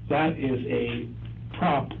 That is a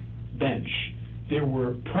prop bench. There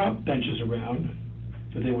were prop benches around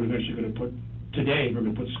that they were eventually going to put, today, we're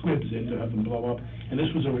going to put squibs in to have them blow up. And this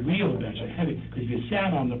was a real bench, a heavy, because if you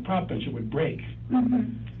sat on the prop bench, it would break.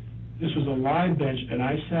 mhm. This was a live bench, and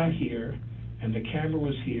I sat here, and the camera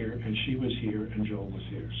was here, and she was here, and Joel was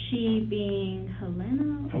here. She being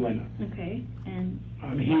Helena? Helena. Okay, and,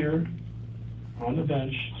 I'm here, on the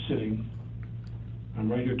bench, sitting.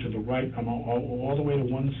 I'm right here to the right, I'm all the way to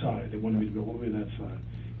one side. They wanted me to go all the way to that side.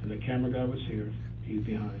 And the camera guy was here, he's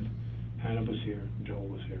behind. Hannah was here, Joel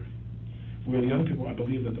was here. Where the other people, I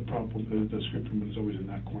believe that the script room was always in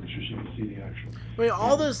that corner, so she could see the actual. I mean,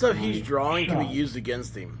 all this stuff he's I drawing can be shot used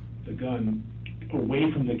against him. the gun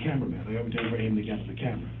away from the cameraman. I never aimed the gun at the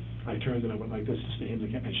camera. I turned and I went like this to aim the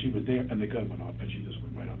camera, and she was there, and the gun went off, and she just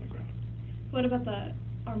went right on the ground. What about the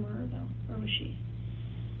armorer though, or was she?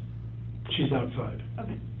 She's outside.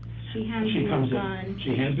 Okay. she hands She you the comes gun, in.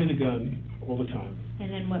 She hands me the gun all the time.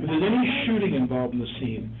 and then what? If there's any shooting involved in the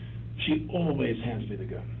scene, she always hands me the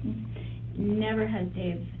gun. Never has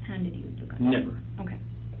Dave handed you the gun? Never. Okay.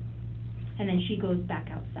 And then she goes back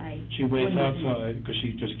outside? She waits when you- outside because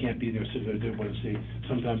she just can't be there sitting there doing what I see.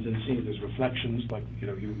 Sometimes in the scene there's reflections, like,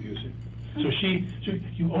 you see. So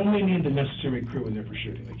you only need the necessary crew in there for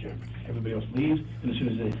shooting the camera. Everybody else leaves, and as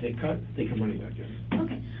soon as they cut, they come running back in.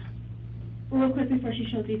 Okay. Real quick before she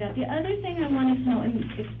shows you that, the other thing I wanted to know, and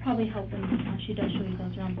it's probably helping when she does show you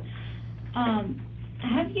those rounds,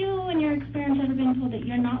 have you, in your experience, ever been told that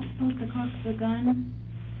you're not supposed to cock the gun?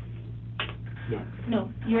 No.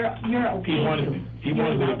 No, you're okay He to. wanted me You're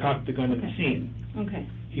to allowed- cock the gun in the Okay. scene. Okay.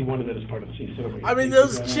 He wanted that as part of the scene. He said, "Okay, I mean, take the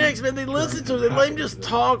those gun chicks, out, man, they turn listen to and it. They cock let him it just to the-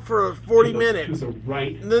 talk for 40 to minutes. the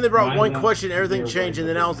right. And then they brought my one left, question, everything their changed, and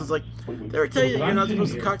right, then Alice was like, did I ever tell you that So you're I'm not sitting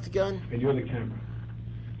supposed to here, cock the gun? And you're the camera.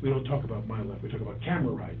 We don't talk about my left, we talk about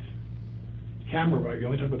camera right. Camera right, you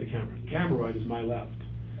only talk about the camera. Camera right is my left.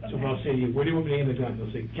 So if I'll say to you, where do you want me to aim the gun?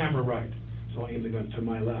 They'll say, camera right. So I'll aim the gun to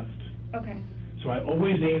my left. Okay. So I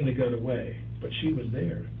always aim the gun away, but she was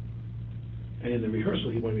there. And in the rehearsal,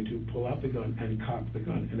 he wanted me to pull out the gun and cock the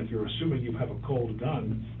gun. And if you're assuming you have a cold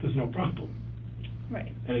gun, there's no problem.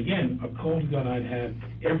 Right. And again, a cold gun I'd had,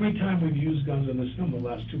 every time we've used guns in this film the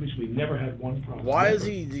last 2 weeks, we've never had one problem. Why is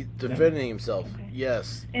Never. he defending himself? Okay.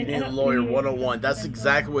 Yes, you And- need and a lawyer we- 101. That's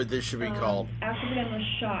exactly what this should be called. After the gun was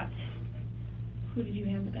shot, who did you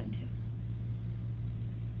hand the gun to?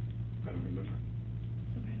 I don't remember.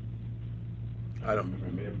 Okay. I don't. remember.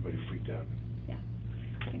 I mean, everybody freaked out.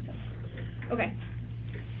 I think so. Okay.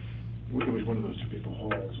 It was one of those two people,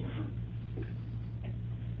 Halls.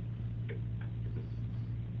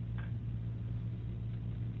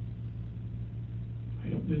 I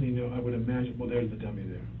don't really know. I would imagine, well, there's the dummy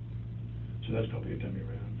there. So that's probably a dummy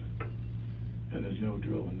round. and there's no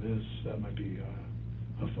drill in this, that might be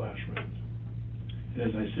a flash round. And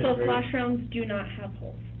as I said, So flash rounds do not have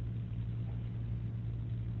holes.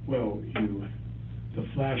 well, the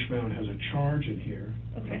flash round has a charge in here,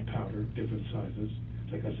 Okay. of powder, different sizes.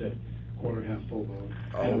 Like I said, quarter, half, full load.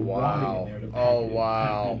 Oh, and a wow. wadding in there to pack Oh, it in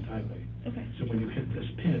wow. tightly. Okay. So when you hit this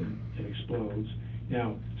pin, it explodes.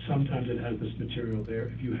 Now, sometimes it has this material there.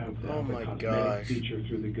 If you have Oh the my cosmetic gosh. feature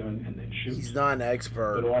through the gun and then shoots. He's not an But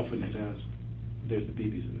expert. often it has. There's the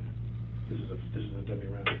BBs in there. This is a dummy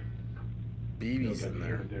round. BB's in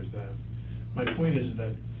there. There's that. My point is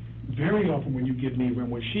that very often when you give me,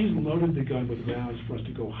 when she's loaded the gun with rounds for us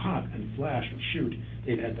to go hot and flash and shoot,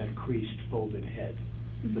 they've had that creased, folded head,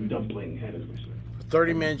 the dumpling head, as we say. For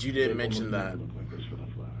 30 minutes, you didn't They mention almost that. never look like this for the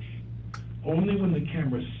flash. Only when the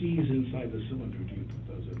camera sees inside the cylinder do you put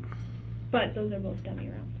those in. But those are both dummy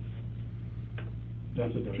rounds.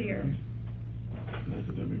 That's a dummy To your- round. That's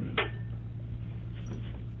a dummy round.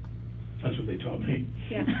 That's what they taught me.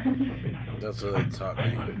 Yeah. That's what they taught me.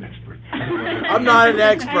 I'm not an expert. I'm not an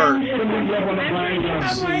expert. I'm sure you have more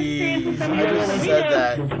experience with Jeez, dummy I rounds just than we said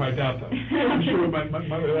do. that. I doubt that. I'm sure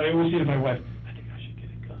I always say to my wife, I think I should get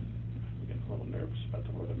a gun. I'm getting a little nervous about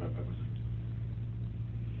the word I was like,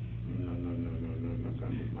 no,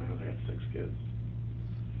 gun with my house. I got 6 kids.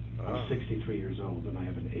 Oh. I'm 63 years old, and I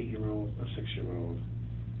have an 8-year-old, a 6-year-old,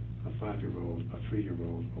 a 5-year-old, a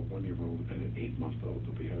 3-year-old, a 1-year-old, and an 8-month-old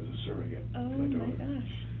that we had as a surrogate. Oh my my daughter.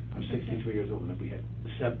 gosh. I'm 63 years old, and we had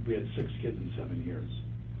 6 kids in 7 years.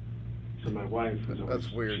 So my wife was always,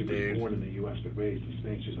 That's weird, she was dude. born in the U.S. but raised in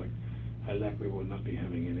Spain. She's like, I likely will not be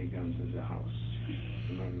having any guns in the house.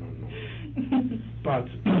 No. But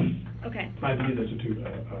Okay. I believe that's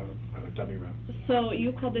a dummy round. So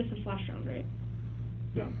you called this a flash round, right?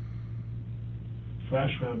 Yeah.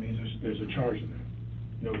 Flash round means there's a charge in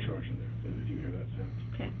there. No charge in there, if you hear that sound.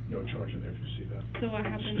 Okay. No charge in there if you see that. So what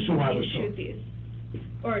happens So I when was you shoot told. these?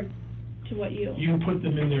 Or to what you? You put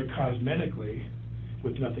them in there cosmetically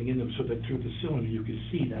with nothing in them so that through the cylinder you can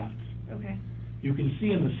see that. Okay. You can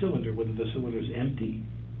see in the cylinder whether the cylinder's empty.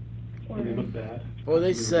 Or Does it look bad? Boy,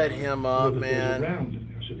 they set him up, Whether man. There's a round in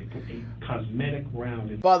there, so they put a cosmetic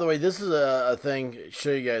round in. By the way, this is a thing,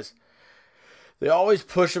 show you guys. They always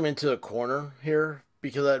push him into a corner here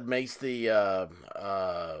because that makes the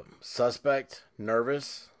suspect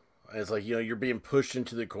nervous. And it's like, you know, you're being pushed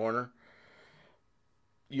into the corner.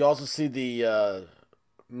 You also see the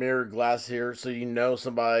mirror glass here, so you know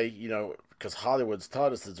somebody, you know, because Hollywood's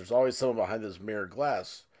taught us that there's always someone behind this mirror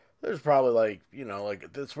glass. There's probably like, you know,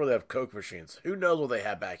 like that's where they have Coke machines. Who knows what they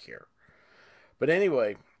have back here? But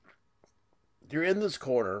anyway, you're in this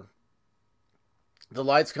corner. The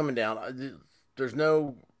light's coming down. There's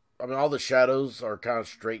no, I mean, all the shadows are kind of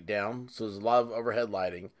straight down, so there's a lot of overhead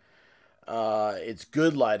lighting. It's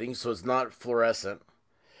good lighting, so it's not fluorescent.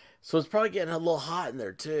 So it's probably getting a little hot in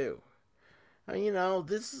there too. I mean, you know,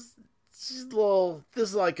 this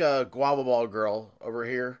is like a guava ball girl over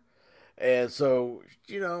here. And so,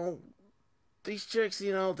 you know, these chicks,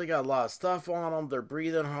 you know, they got a lot of stuff on them. They're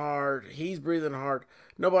breathing hard. He's breathing hard.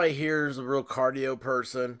 Nobody here's a real cardio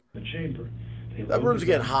person. The chamber. They That load room's the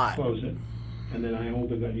getting gun, hot. Close it, and then I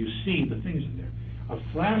hold the gun. You see the things in there.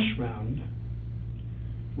 A flash round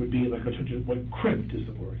would be like what crimped is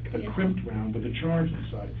the word. A Yeah. crimped round with a charge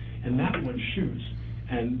inside, and that one shoots,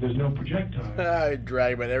 and there's no projectile. I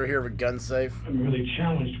drag man. Ever hear of a gun safe? I'm really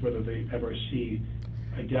challenged whether they ever see.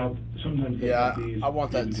 I doubt sometimes they Yeah, have these. I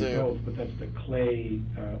want that maybe they too. both, but that's the clay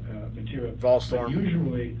material. Volstorm. But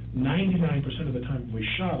usually, 99% of the time when we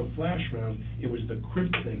shot a flash round, it was the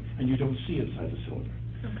crimped thing, and you don't see inside the cylinder.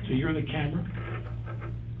 Okay. So you're the camera,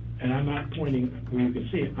 and I'm not pointing where you can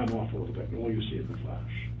see it. I'm off a little bit, and all you see is the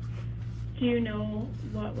flash. Do you know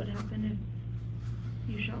what would happen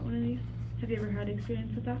if you shot one of these? Have you ever had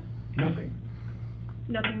experience with that? Nothing.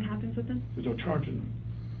 Nothing happens with them? There's no charge in them.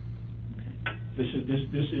 Okay. This Did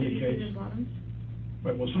you see indicates. the bottoms?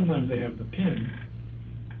 But well, sometimes they have the pin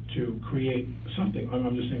to create something.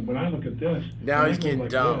 I'm just saying, when I look at this. Now when he's I go getting like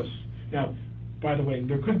dumb. this- Now, by the way,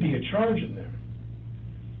 there could be a charge in there.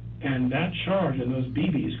 And that charge and those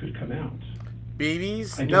BBs could come out.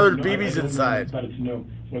 BBs? I No, don't there's know- I BBs don't know inside. about it to know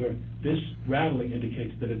whether this rattling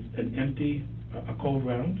indicates that it's an empty, a cold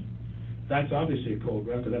round. That's obviously a cold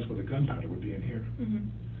round, because that's where the gunpowder would be in here. Mm-hmm.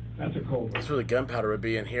 That's a cold round. That's where the gunpowder would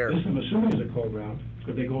be in here. This I'm assuming is a cold round,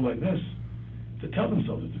 because they go like this to tell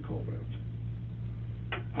themselves it's a cold round.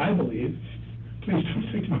 I believe, please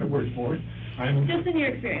don't take my word for it, Just in your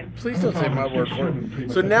experience. Please don't take my word for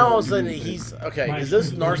it. So now all of a sudden he's, okay, is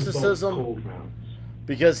this narcissism?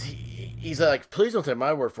 Because he's like, please don't take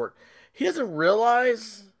my word for it. He doesn't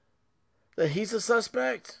realize that he's a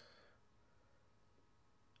suspect.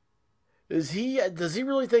 Does he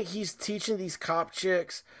really think he's teaching these cop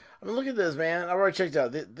chicks? I mean, look at this, man. I've already checked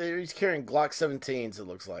out. He's carrying Glock 17s, it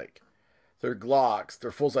looks like. They're Glocks.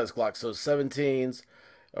 They're full-size Glocks. So 17s,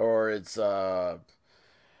 or it's,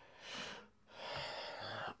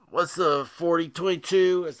 what's the 40?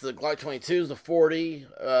 22? It's the Glock 22 is the 40.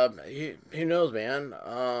 Who knows, man?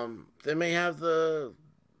 They may have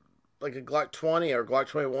like a Glock 20 or Glock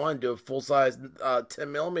 21 do a full-size 10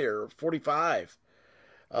 millimeter, 45.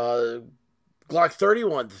 Glock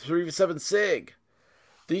 31, the 357 SIG.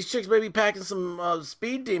 These chicks may be packing some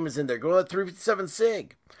speed demons in there, going to that 357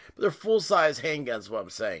 SIG. But they're full-size handguns, is what I'm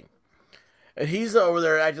saying. And he's over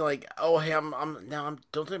there acting like, oh, hey,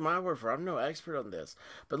 don't take my word for it. I'm no expert on this.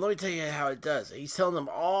 But let me tell you how it does. He's telling them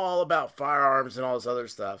all about firearms and all this other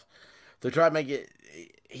stuff. They're trying to make it,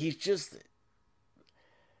 he's just,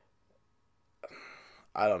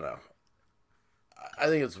 I don't know. I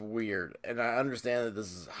think it's weird. And I understand that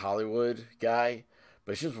this is a Hollywood guy,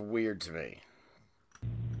 but it's just weird to me.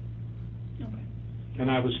 Okay. And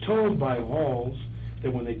I was told by Halls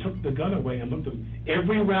that when they took the gun away and looked at them,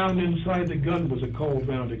 every round inside the gun was a cold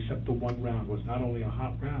round except the one round was not only a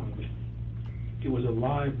hot round, it was a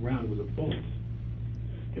live round, it was a bullet.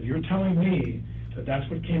 If you're telling me that that's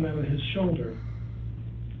what came out of his shoulder,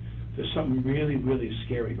 there's something really, really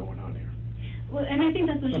scary going on here. Well, and I think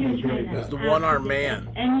that's what she was trying to It's the ask, one-armed because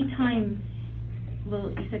man. Anytime, well,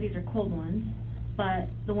 you said these are cold ones, but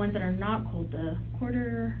the ones that are not cold, the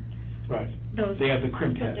quarter, Right. those. They have the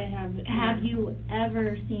crimped But head. they have. Have you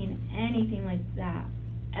ever seen anything like that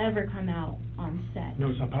ever come out on set?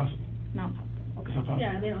 No, it's not possible. Not possible, It's okay. not possible.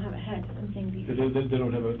 Yeah, they don't have a head. I'm saying these. They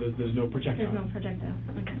don't have there's no projectile. There's no projectile,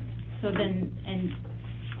 okay. So then, and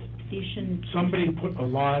these shouldn't. Somebody put a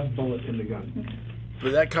live bullet in the gun. Okay.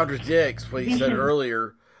 But that contradicts what he said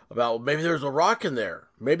earlier about maybe there's a rock in there.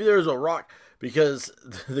 Maybe there's a rock because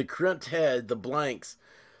the crimped head, the blanks,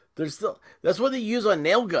 there's still, that's what they use on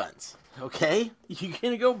nail guns. Okay? You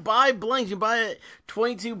can go buy blanks. You buy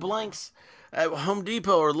 22 blanks at Home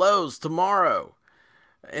Depot or Lowe's tomorrow.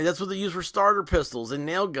 And that's what they use for starter pistols and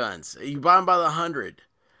nail guns. You buy them by the 100.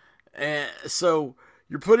 And so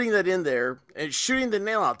you're putting that in there and shooting the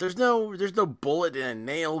nail out. There's no bullet in a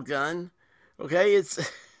nail gun. Okay, it's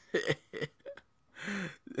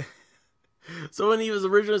so when he was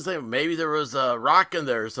originally saying maybe there was a rock in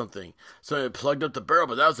there or something, so it plugged up the barrel,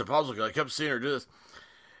 but that was impossible because I kept seeing her do this.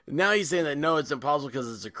 Now he's saying that no, it's impossible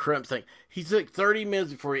because it's a crimped thing. He took 30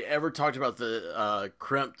 minutes before he ever talked about the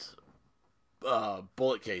crimped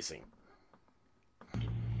bullet casing.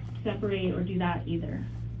 Separate or do that either?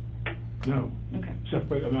 No. Okay.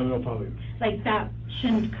 Separate. No, probably. Like that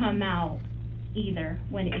shouldn't come out either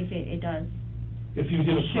when if it does. If you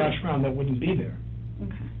did a flash round, that wouldn't be there.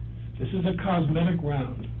 Okay. This is a cosmetic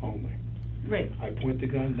round only. Right. I point the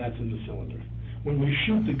gun, that's in the cylinder. When we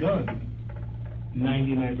shoot the gun,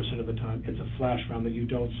 99% of the time, it's a flash round that you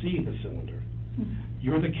don't see the cylinder.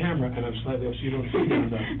 You're the camera, and I'm slightly off, so you don't see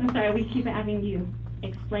the I'm sorry, we keep having you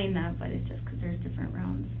explain that, but it's just because there's different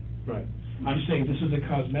rounds. Right. I'm saying this is a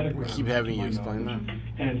cosmetic We round. keep having to you my explain knowledge.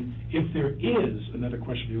 that. And if there is, another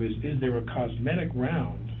question to you is there a cosmetic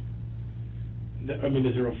round?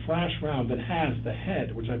 Is there a flash round that has the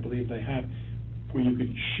head, which I believe they have, where you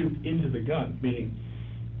could shoot into the gun? Meaning,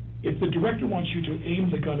 if the director wants you to aim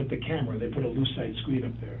the gun at the camera, they put a lucite screen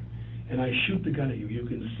up there, and I shoot the gun at you, you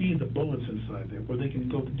can see the bullets inside there, or they can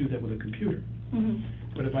go to do that with a computer. Mm-hmm.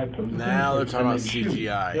 But if I put the Now they're thing talking and about they shoot,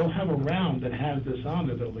 CGI. they'll have a round that has this on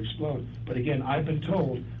there that'll explode. But again, I've been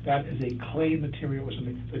told that is a clay material or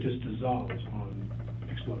something that just dissolves on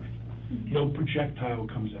explosion. No projectile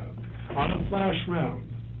comes out. On a flash round,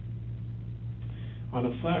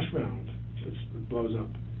 it blows up,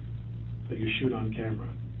 that you shoot on camera,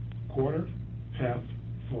 quarter, half,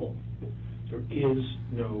 full. There is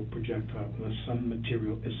no projectile unless some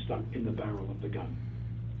material is stuck in the barrel of the gun.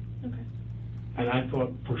 Okay. And I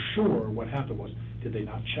thought for sure what happened was, did they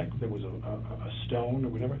not check if there was a stone or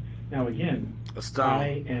whatever? Now again, A stone.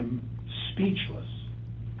 I am speechless.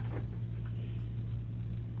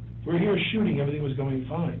 We're here shooting, everything was going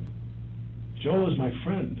fine. Joel is my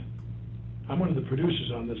friend. I'm one of the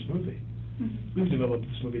producers on this movie. We've developed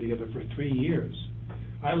this movie together for 3 years.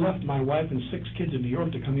 I left my wife and 6 kids in New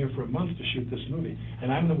York to come here for a month to shoot this movie,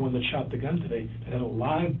 and I'm the one that shot the gun today that had a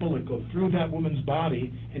live bullet go through that woman's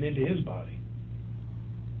body and into his body.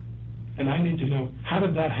 And I need to know, how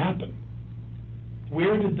did that happen?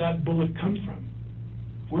 Where did that bullet come from?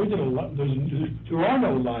 There are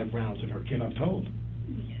no live rounds in her kid, I'm told.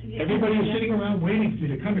 Everybody is sitting around waiting for me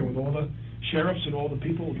to come here with all the sheriffs and all the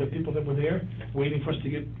people that were there, waiting for us to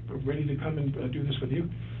get ready to come and do this with you.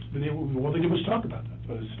 all they did was talk about that.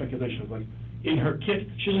 But it's speculation of like, in her kit,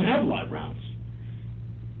 she doesn't have live rounds.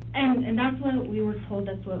 And that's what we were told,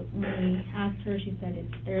 that's what, when we asked her, she said,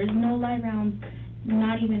 there's no live rounds,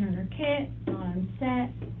 not even in her kit, not on set,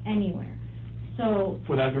 anywhere. So,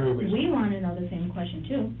 For that very reason. we want to know the same question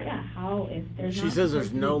too. Yeah, how, if there's She not says there's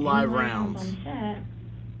supposed to no be live any rounds. on set,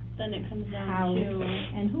 Then it comes down how, to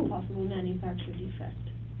and who, possible manufacturer defect.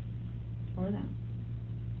 or that.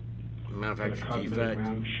 That a Manufacturer cosmetic defect.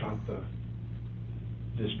 round shot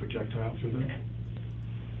this projectile through them?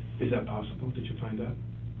 Is that possible? Did you find that?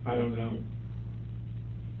 I don't know.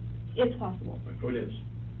 It's possible, Oh, it is.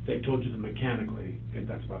 They told you that mechanically, if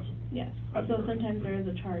that's possible. Yes. I've So heard. sometimes there is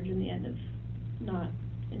a charge in the end of not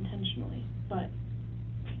intentionally, but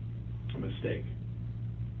A mistake.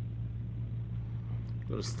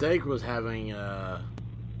 The mistake was having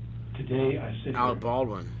Today, I sit Alec here,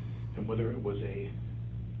 Baldwin. and whether it was a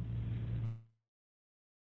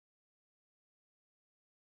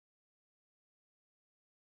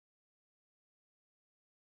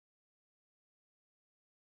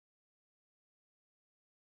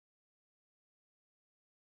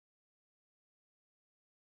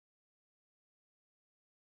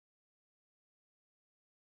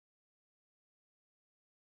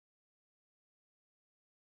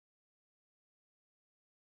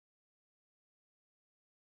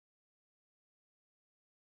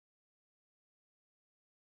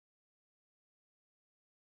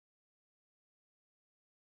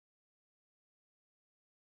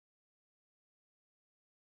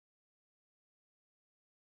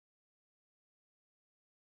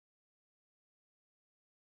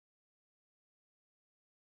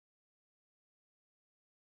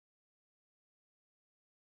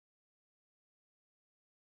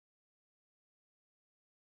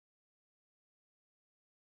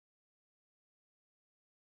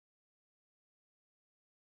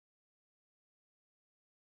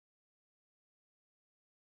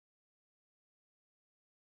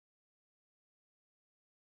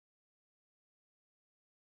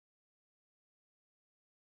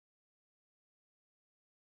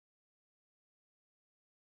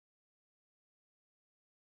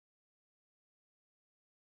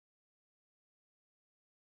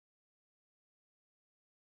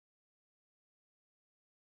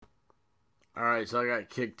Alright, so I got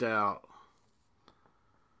kicked out.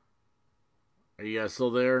 Are you guys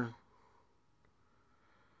still there?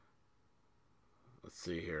 Let's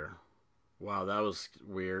see here. Wow, that was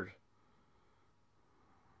weird.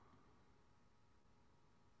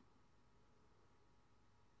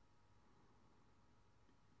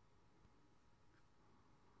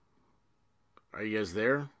 Are you guys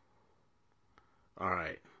there?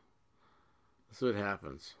 Alright. Let's see what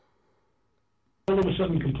happens. all of a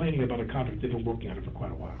sudden complaining about a contract. They've been working on it for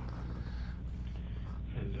quite a while.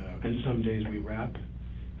 And some days we wrap,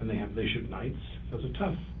 and they shoot nights. Those are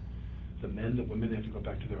tough. The women, they have to go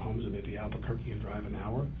back to their homes in maybe Albuquerque and drive an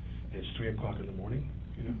hour. And it's 3 o'clock in the morning,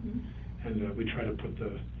 you know. Mm-hmm. And we try to put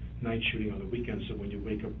the night shooting on the weekend, so when you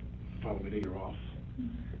wake up the following day, you're off.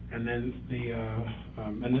 Mm-hmm. And then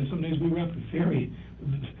and then some days we wrap the ferry.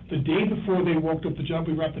 The day before they walked up the job,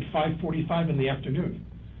 we wrapped at 5:45 in the afternoon.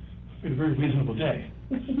 We had a very reasonable day.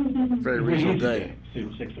 Very A reasonable easy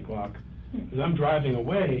day. 6 o'clock. As I'm driving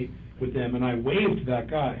away with them, and I waved to that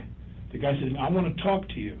guy. The guy said, "I want to talk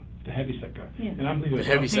to you," the heavyset guy. Yeah. And I'm leaving. The "I'll see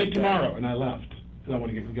heavyset you guy. tomorrow," and I left because I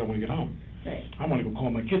want to get home. Right. I want to go call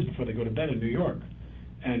my kids before they go to bed in New York.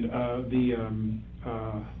 And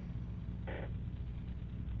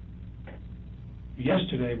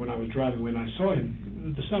yesterday when I was driving, when I saw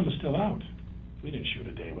him, the sun was still out. We didn't shoot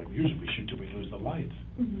a day like we usually shoot till we lose the light.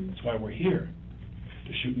 Mm-hmm. That's why we're here,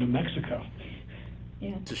 to shoot New Mexico.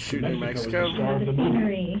 Yeah. To shoot New Is the Mexico? star of The the movie.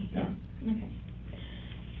 scenery. Yeah. Okay.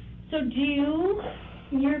 So do you,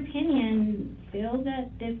 in your opinion, feel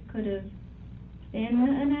that this could have been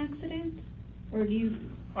an accident? Or do you?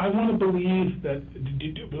 I want to believe that,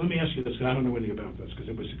 let me ask you this, because I don't know anything about this, because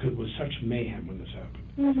it was such mayhem when this happened.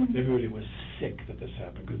 Mhm. Everybody was sick that this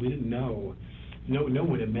happened, because we didn't know, no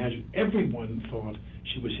one imagined, everyone thought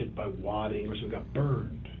she was hit by wadding or something, got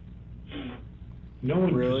burned. No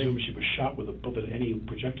one Really? presumed she was shot with a bullet, any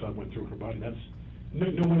projectile went through her body.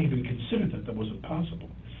 No one even considered that wasn't possible.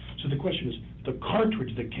 So the question is, the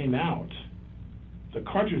cartridge that came out, the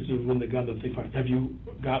cartridge is when the gun that they fired, have you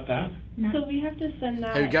got that? No. So we have to send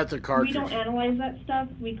that. Have you got the cartridge? We don't analyze that stuff,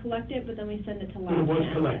 we collect it, but then we send it to lab. It was to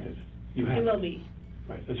analyze. collected. You have It will be.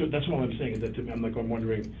 Right, that's all I'm saying, is that I'm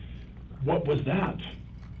wondering, what was that?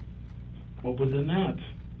 What was in that?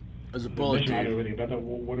 As a They bullet, measure dude. everything about that.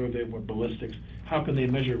 What are they, what ballistics? How can they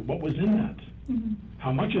measure what was in that? Mhm.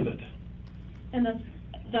 How much of it? And that's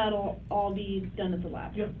that'll all be done at the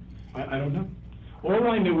lab? Yeah, I don't know. All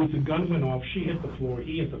I knew was the gun went off, she hit the floor,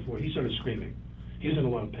 he hit the floor, he started screaming. He was in a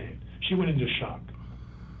lot of pain. She went into shock.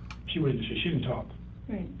 She didn't talk.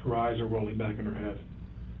 Right. Her eyes are rolling back in her head.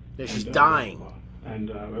 Yeah, she's And, dying. And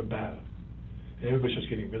bad. And everybody's just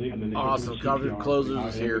getting really, and then they start Awesome. doing Cover CPR, Closers and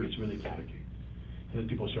is everybody here. gets really panicky. And then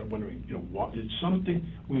people start wondering, what, did something,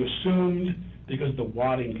 we assumed because the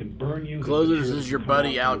wadding can burn you. Closers the is your material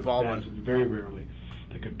buddy, can come Alec out, Baldwin. that's very rarely.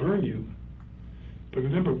 They could burn you. But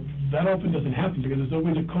remember, that often doesn't happen because there's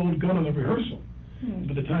always a cold gun on the rehearsal.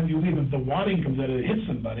 By the time you leave, if the wadding comes out and it hits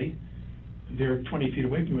somebody, they're 20 feet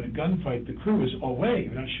away from you. In a gunfight, the crew is away.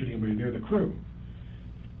 You're not shooting anybody, they're the crew.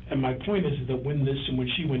 And my point is that when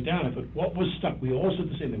she went down, I thought, what was stuck? We all said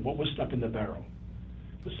the same thing. What was stuck in the barrel?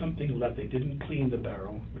 Was something left? They didn't clean the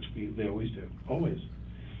barrel, which they always do, always.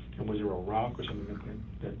 And was there a rock or something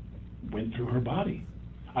that went through her body?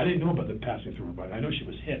 I didn't know about the passing through her body. I know she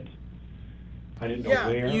was hit. I didn't know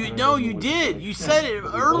where. You did. You said it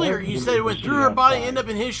earlier. You said it went through her body and ended up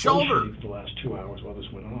in his shoulder. For the last 2 hours while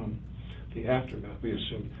this went on, the aftermath, we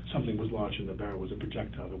assumed something was lodged in the barrel, was a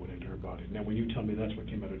projectile that went into her body. Now, when you tell me that's what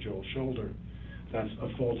came out of Joel's shoulder, that's a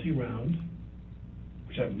faulty round,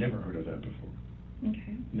 which I've never heard of that before.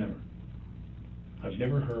 Okay. Never. I've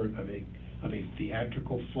never heard of a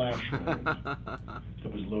theatrical flash round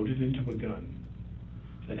that was loaded into a gun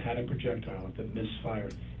that had a projectile that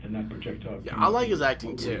misfired, and that projectile. Yeah, I like his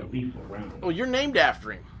acting too. A lethal round. Well, you're named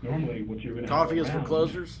after him. Normally, what you're going to Coffee have is a for round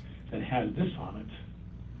closers. that has this on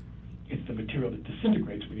it, it's the material that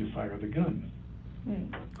disintegrates when you fire the gun.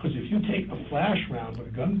 Because if you take a flash round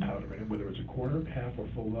with gunpowder in it, whether it's a quarter, half, or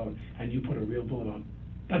full load, and you put a real bullet on,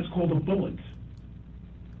 that's called a bullet.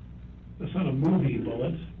 That's not a movie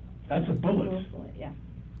bullet. That's a bullet. Yeah.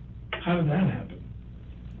 How did that happen?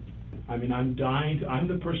 I mean, I'm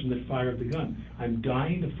the person that fired the gun. I'm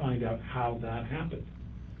dying to find out how that happened.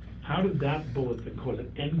 How did that bullet that caused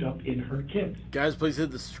it end up in her kit? Guys, please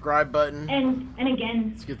hit the subscribe button. And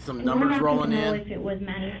again, Let's get some we're numbers not rolling gonna know in. if it was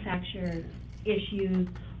manufacturer issues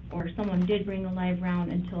or someone did bring a live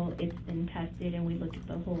round until it's been tested and we look at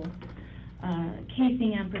the whole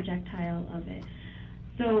casing and projectile of it.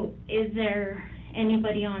 So is there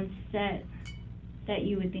anybody on set that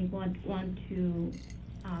you would think want to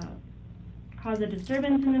cause a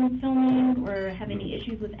disturbance in the filming or have any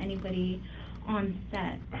issues with anybody on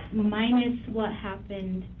set, minus what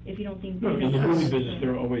happened, if you don't think... No, in the movie business,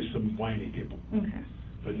 there are always some whiny people, Okay.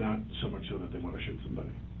 but not so much so that they want to shoot somebody.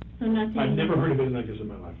 So nothing... I've never heard of anything like this in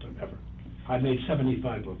my lifetime, ever. I've made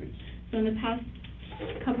 75 movies. So in the past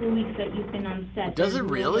couple of weeks that you've been on set... Does it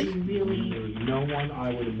really? There's no one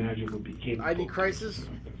I would imagine would be capable. ID of crisis?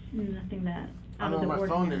 something. Nothing that I out know of the my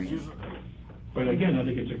phone ordinary. is usually... But again, I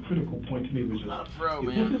think it's a critical point to me, which is, Not a pro, if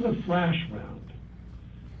man. this is a flash round,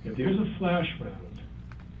 if there's a flash round,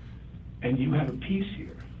 and you have a piece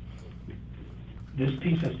here, this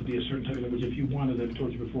piece has to be a certain type of language. If you want, as I've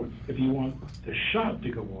told you before, if you want the shot to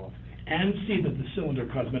go off and see that the cylinder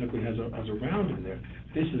cosmetically has a round in there,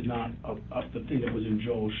 this is not the thing that was in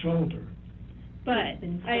Joel's shoulder. But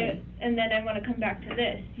and then I want to come back to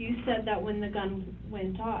this. You said that when the gun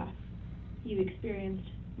went off, you experienced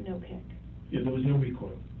no kick. Yeah, there was no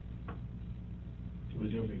recoil. There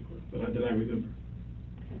was no recoil, that I remember.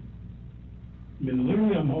 I mean,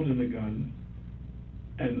 literally, I'm holding the gun,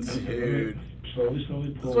 and Dude. slowly pull.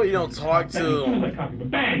 That's why you don't talk to As soon them. as I cock it,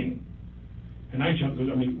 but bang! And I jump,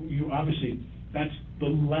 I mean, you obviously, that's the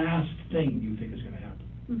last thing you think is gonna happen.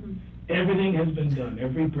 Mm-hmm. Everything has been done,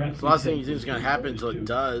 every breath. It's the last we thing you take think is going to happen until it to-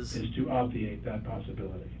 does. Is to obviate that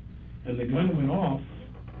possibility. And the gun went off,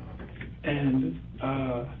 and,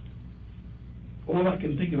 all I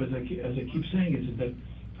can think of, as I keep saying, is that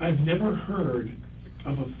I've never heard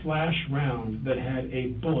of a flash round that had a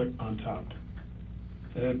bullet on top,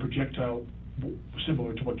 that had a projectile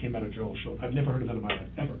similar to what came out of Joel's shoulder. I've never heard of that in my life,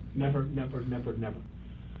 ever. Never.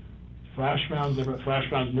 Flash rounds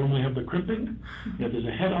normally have the crimping. If there's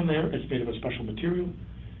a head on there, it's made of a special material.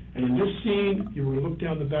 And in this scene, you were to look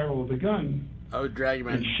down the barrel of the gun. I would drag him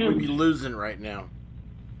in. And shoot. We'd be losing right now.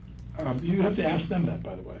 You have to ask them that,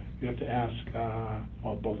 by the way. You have to ask,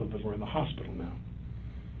 well, both of them are in the hospital now.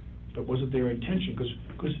 But was it their intention?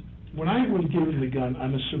 Because when I was given the gun,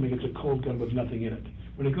 I'm assuming it's a cold gun with nothing in it.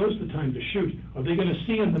 When it goes to time to shoot, are they going to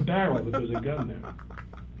see in the barrel that there's a gun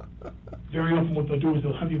there? Very often what they'll do is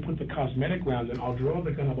they'll have you put the cosmetic rounds in. I'll draw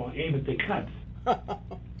the gun up, I'll aim it, they cut.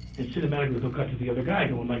 And cinematically they'll cut to the other guy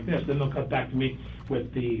going like this. Then they'll cut back to me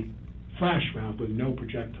with the flash round with no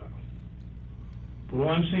projectile. But what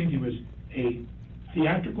I'm saying to you is a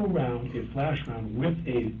theatrical round, a flash round with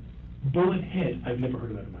a bullet head, I've never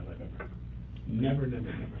heard of that in my life ever. Never, never,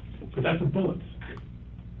 never. But that's a bullet.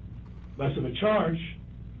 Less of a charge,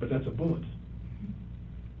 but that's a bullet.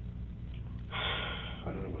 I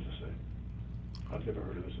don't know what to say. I've never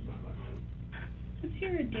heard of this in my life. What's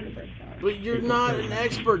your date of birth, Alex? But you're not an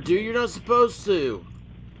expert, dude. You're not supposed to.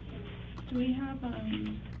 Do we have, is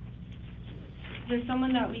there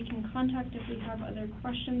someone that we can contact if we have other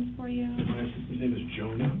questions for you? My assistant's name is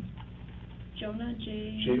Jonah, Jonah,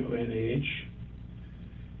 Jonah.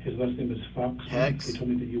 His last name is Fox. Hex. They told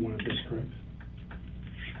me that you wanted this correct.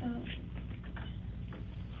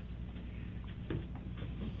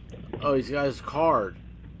 Oh, he's got his card.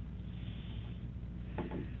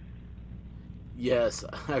 Yes,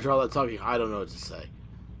 after all that talking, I don't know what to say.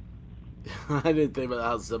 I didn't think about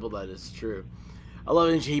how simple that is. True. I love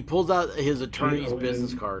it. He pulls out his attorney's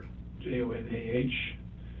business card. Jonah,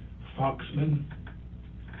 Foxman,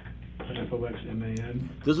 Foxman.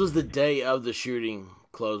 This was the day of the shooting,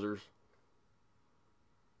 closers.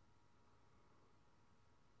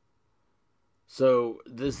 So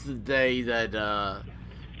this is the day that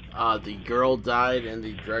the girl died and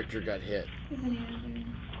the director got hit.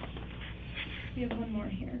 We have one more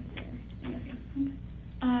here.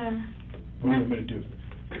 What am I going to do?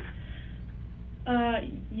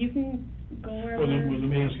 You can go wherever. Well, let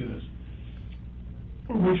me ask you this.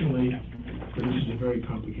 Originally, and this is a very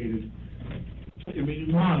complicated, I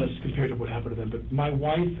mean, modest compared to what happened to them, but my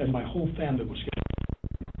wife and my whole family was scared.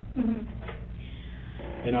 Mhm.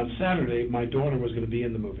 And on Saturday, my daughter was going to be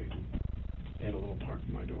in the movie. They had a little part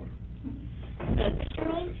for my daughter. The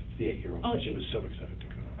 6-year-old? The 8-year-old. Oh, She was so excited to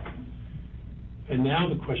go. And now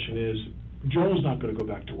the question is, Joel's not going to go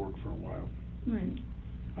back to work for a while. Right.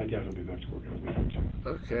 I doubt he'll be back to work in a week or two.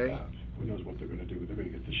 Okay. Who knows what they're going to do? They're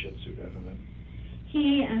going to get the shit suit out of him.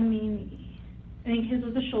 I think his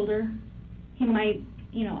was a shoulder. He might,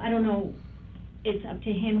 I don't know, it's up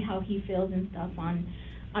to him how he feels and stuff on.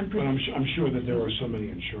 But I'm sure that there are so many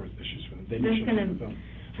insurance issues for them. There's gonna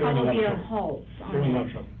probably a halt on They're in a lot it.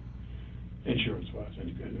 of trouble, insurance-wise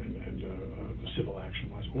and civil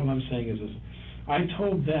action-wise. What I'm saying is this, I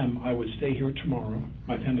told them I would stay here tomorrow.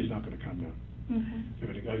 My family's not gonna come now.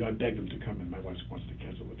 Okay. I begged them to come, and my wife wants to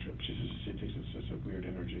cancel the trip. She thinks it's such a weird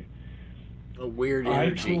energy. A weird I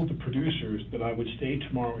energy. told the producers that I would stay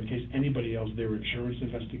tomorrow in case anybody else, their insurance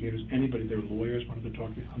investigators, anybody, their lawyers wanted to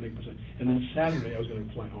talk to me, I'll make myself. And then Saturday, I was gonna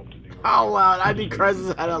fly home to New York. Oh wow, I need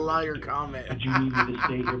crisis had a liar comment. Did you need me to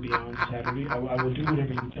stay here beyond Saturday? I will do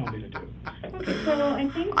whatever you tell me to do. Okay, so I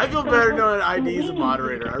think. I feel better knowing ID is a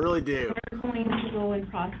moderator. I really do. We're going to go and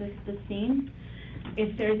process the scene.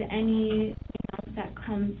 If there's any that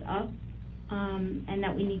comes up, and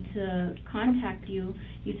that we need to contact you,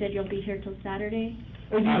 you said you'll be here till Saturday?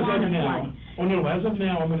 Or do you As want of to now, fly? oh no, as of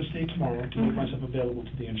now, I'm gonna stay tomorrow to make Okay. myself available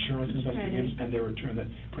to the insurance investigators and their the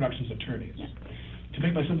production's attorneys. Yeah. To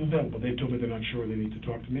make myself available, they've told me they're not sure they need to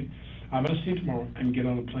talk to me. I'm gonna stay tomorrow and get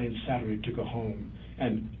on a plane Saturday to go home,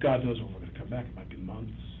 and God knows when we're gonna come back, it might be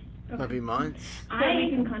months. Might be months. So we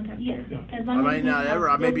can contact you. Yeah, Yeah. as I long might as not you ever.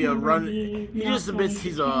 I have may be a this run. number, He he's just not admits going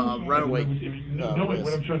he's to a change it. runaway. No,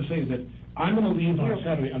 what I'm trying to say is that I'm gonna leave on You're-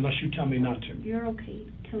 Saturday unless you tell me not to. You're okay.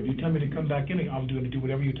 If you tell me to come back in, I'm gonna do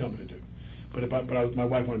whatever you tell me to do. My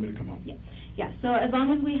wife wanted me to come home. Yeah, so as long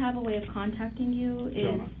as we have a way of contacting you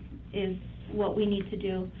Jonah. is what we need to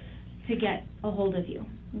do to get a hold of you,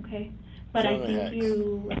 okay? But I Jonah think Hex.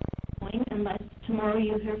 you, unless tomorrow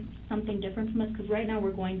you hear something different from us, because right now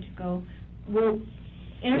we're going to go, we'll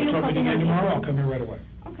interview a Talk to couple you again more tomorrow, I'll people. come here right away.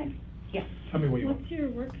 Okay, yeah. Tell me what you want. What's your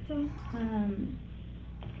work cell?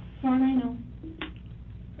 490,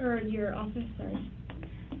 Or your office, sorry?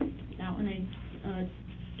 that one I,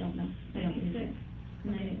 don't know, I don't use it.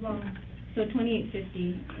 Okay, well, So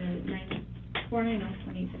 2850, 490,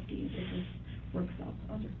 2850 is his work cell.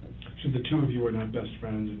 So the two of you are not best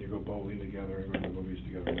friends and you go bowling together and go to the movies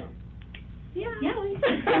together now? yeah. Yeah.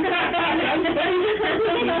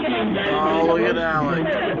 Oh, look at Alex.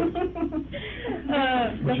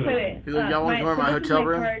 That's it. He's like, y'all want to come to my so this is hotel my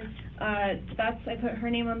room? card. I put her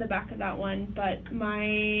name on the back of that one, but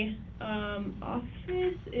my,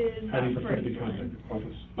 office is How do you that prefer to be first contacted? one.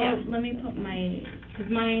 Office? Oh, let me put my,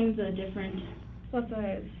 because mine's a different, What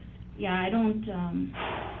size? yeah, I don't,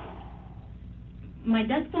 my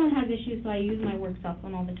desk phone has issues, so I use my work cell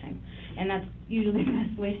phone all the time. And that's usually the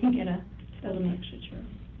best way to get a, That'll make sure true.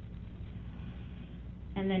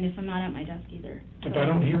 and then if I'm not at my desk either. If I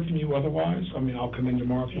don't hear from you otherwise, I mean, I'll come in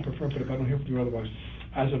tomorrow if you prefer, but if I don't hear from you otherwise,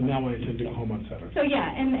 as of now, I intend to go home on Saturday. So,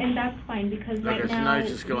 yeah, and that's fine, because Okay, right so now, now we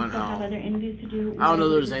he's just still going have home. other interviews to do. I don't know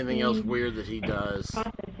We're there's anything else between weird that he does.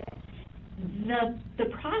 processing. The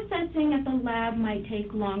processing at the lab might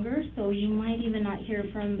take longer, so you might even not hear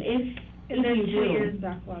from, if Because there's you 2 do. years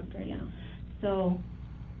backlogged right now. So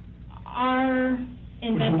our Would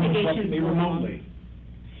you want to talk to investigations me go on. remotely?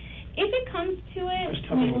 If it comes to Just it,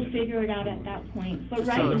 tell me we what will to do. figure it out at that point. But Just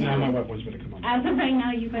right tell us Now my now, wife was going to come on. as of right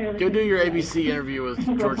now, you better Go listen do your to it. ABC interview with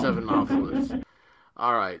Go George home. Stephanopoulos.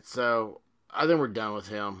 All right, so I think we're done with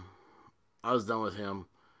him. I was done with him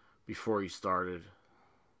before he started.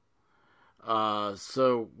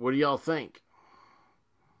 So what do y'all think?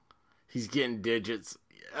 He's getting digits.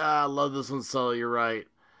 I love this one, Sully. You're right.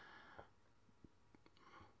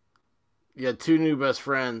 You had 2 new best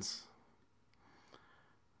friends.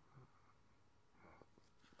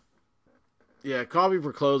 Yeah, Coffee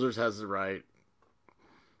for Closers has it right.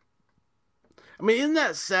 I mean, isn't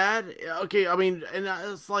that sad? Okay, I mean, and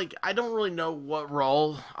it's like, I don't really know what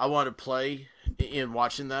role I want to play in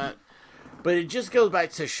watching that. But it just goes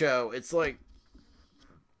back to show. It's like,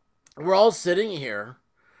 we're all sitting here.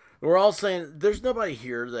 We're all saying, there's nobody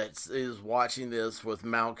here that is watching this with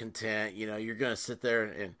malcontent. You know, you're going to sit there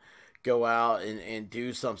and go out and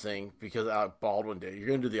do something because Alec Baldwin did. You're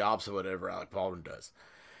going to do the opposite of whatever Alec Baldwin does.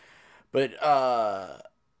 But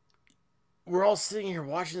we're all sitting here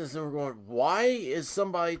watching this and we're going, why is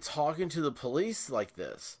somebody talking to the police like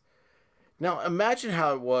this? Now, imagine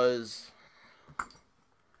how it was.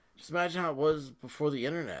 Just imagine how it was before the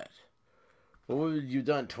internet. What would you have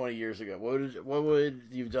done 20 years ago? What would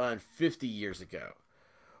you have done 50 years ago?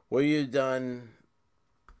 What would you have done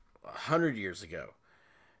 100 years ago?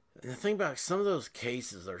 And the thing about some of those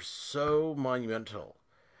cases are so monumental.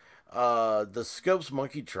 The Scopes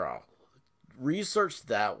Monkey trial. Research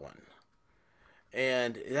that one.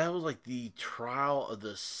 And that was like the trial of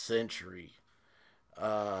the century.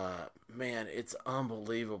 Man, it's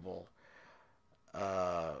unbelievable.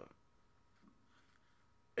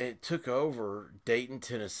 It took over Dayton,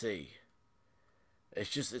 Tennessee.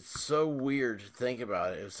 It's so weird to think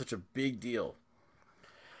about it. It was such a big deal.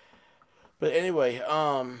 But anyway,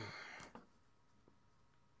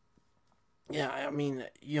 yeah, I mean,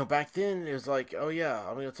 back then it was like, oh yeah,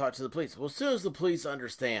 I'm going to talk to the police. Well, as soon as the police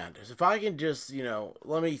understand, if I can just,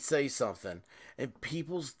 let me say something, and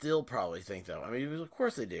people still probably think that. I mean, of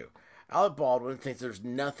course they do. Alec Baldwin thinks there's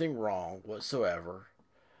nothing wrong whatsoever.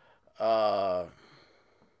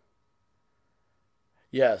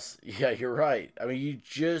 Yes, yeah, you're right. I mean, you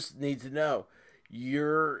just need to know.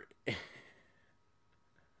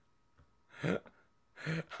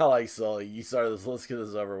 I like Sully. You started this. Let's get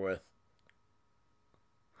this over with.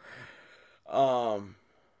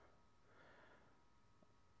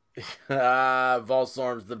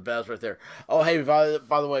 Volstorm's the best right there. Oh, hey, by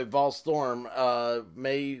the way, Volstorm,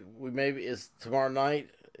 maybe is tomorrow night.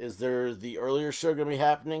 Is there the earlier show going to be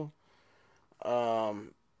happening?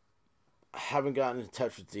 I haven't gotten in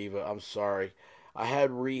touch with Diva. I'm sorry. I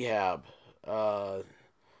had rehab.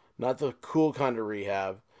 Not the cool kind of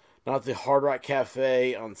rehab. Not the Hard Rock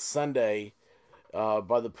Cafe on Sunday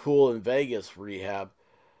by the pool in Vegas rehab.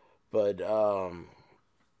 But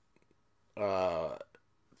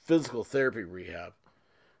physical therapy rehab.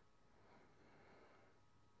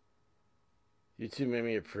 You two made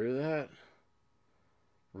me approve that?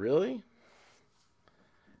 Really?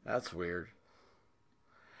 That's weird.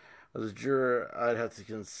 As a juror, I'd have to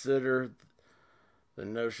consider the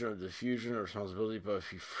notion of diffusion of responsibility, but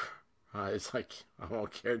if you... it's like, I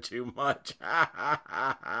won't care too much.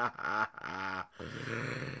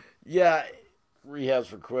 Yeah, rehab's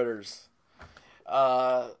for quitters.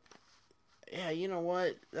 Yeah, you know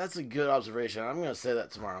what? That's a good observation. I'm going to say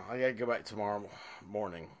that tomorrow. I got to go back tomorrow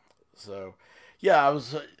morning. So, yeah, I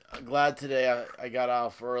was glad today I got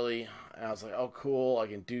off early. And I was like, oh, cool. I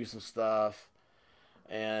can do some stuff.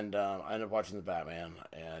 And I ended up watching the Batman.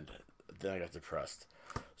 And then I got depressed.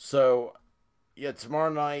 So, yeah,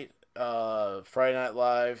 tomorrow night, Friday Night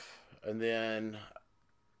Live. And then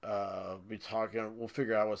we'll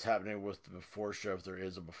figure out what's happening with the before show, if there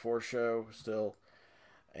is a before show still.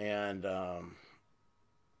 And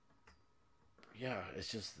yeah, it's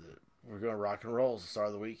just we're going to rock and roll. It's the start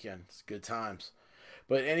of the weekend. It's good times.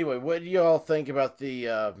 But anyway, what do you all think about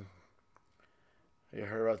the you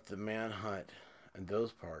heard about the manhunt and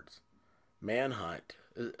those parts? Manhunt.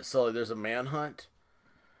 Sully, there's a manhunt?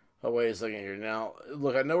 Oh, wait a second here. Now,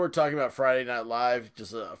 look, I know we're talking about Friday Night Live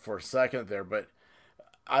just for a second there, but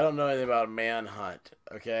I don't know anything about a manhunt,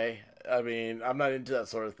 okay? I mean, I'm not into that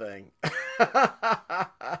sort of thing.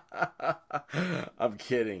 I'm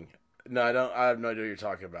kidding. No, I don't. I have no idea what you're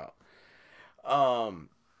talking about. I mean,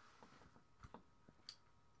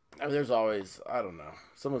 there's always, I don't know.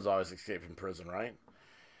 Someone's always escaped from prison, right?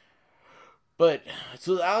 But,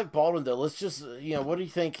 so Alec Baldwin, though, let's just, what do you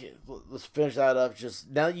think? Let's finish that up. Just,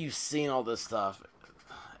 now that you've seen all this stuff,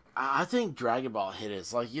 I think Dragon Ball hit it.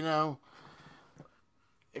 It's like,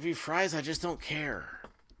 if he fries, I just don't care.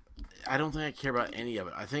 I don't think I care about any of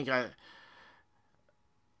it.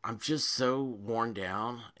 I'm just so worn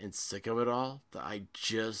down and sick of it all that I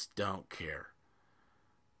just don't care.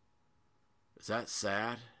 Is that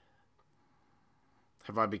sad?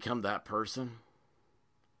 Have I become that person?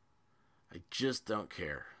 I just don't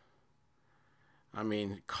care. I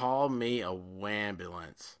mean, call me a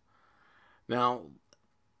wambulance. Now,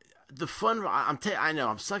 the fun, I know,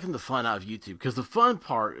 I'm sucking the fun out of YouTube because the fun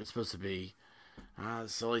part is supposed to be,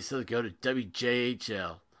 Sully says go to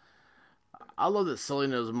WJHL. I love that Sully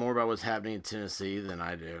knows more about what's happening in Tennessee than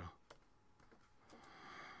I do.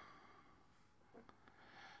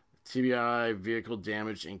 TBI vehicle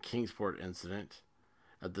damage in Kingsport incident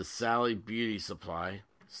at the Sally Beauty Supply.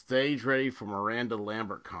 Stage ready for Miranda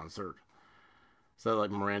Lambert concert. Is that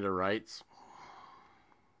like Miranda Wrights?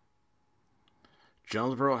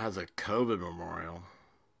 Jonesboro has a COVID memorial.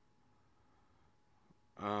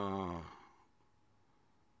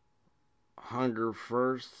 Hunger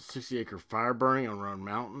First, 60-acre fire burning on Roan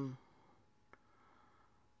Mountain.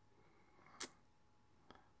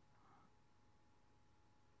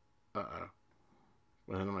 Uh-oh.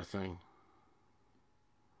 What happened to my thing?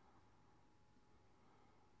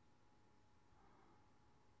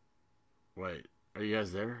 Wait, are you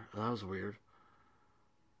guys there? Oh, that was weird.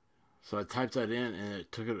 So I typed that in and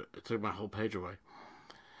it took my whole page away.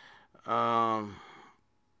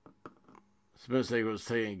 Spence was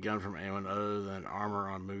taking a gun from anyone other than armor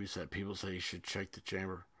on movie set. People say you should check the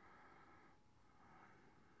chamber.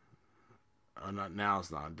 Not now.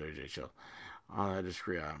 It's not on WJHL. I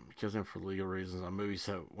disagree. Because for legal reasons on movie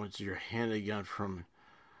set, once you're handed a gun from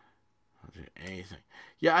anything.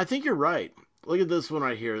 Yeah, I think you're right. Look at this one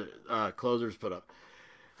right here. Closers put up.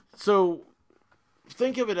 So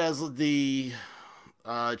think of it as the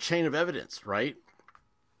chain of evidence, right?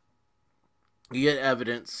 You get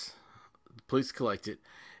evidence, the police collect it,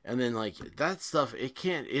 and then like that stuff, it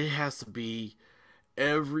has to be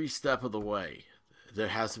every step of the way. There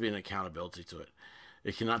has to be an accountability to it.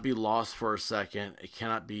 It cannot be lost for a second. It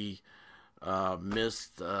cannot be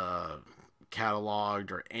missed,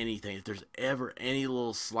 cataloged, or anything. If there's ever any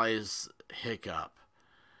little slightest hiccup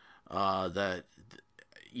that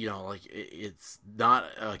like it's not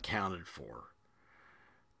accounted for,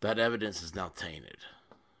 that evidence is now tainted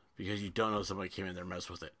because you don't know somebody came in there and messed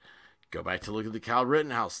with it. Go back to look at the Kyle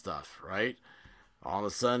Rittenhouse stuff, right? All of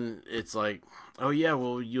a sudden, it's like, oh yeah,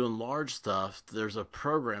 well, you enlarge stuff. There's a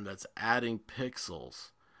program that's adding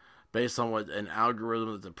pixels based on what an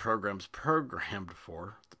algorithm that the program's programmed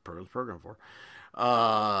for,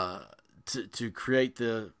 to create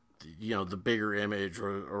the bigger image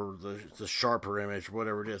or the sharper image,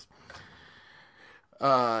 whatever it is.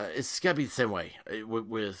 It's got to be the same way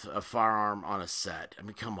with a firearm on a set. I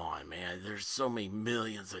mean, come on, man. There's so many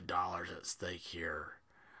millions of dollars at stake here.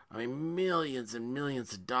 I mean, millions and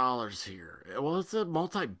millions of dollars here. Well, it's a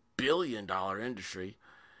multi-billion-dollar industry.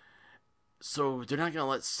 So they're not going to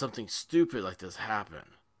let something stupid like this happen.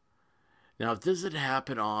 Now, if this had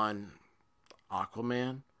happened on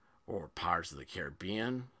Aquaman or Pirates of the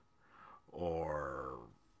Caribbean or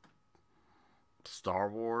Star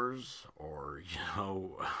Wars or,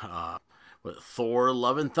 with Thor,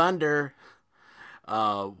 Love and Thunder,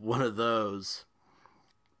 one of those,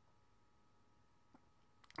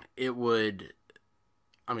 it would,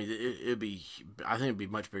 I think it'd be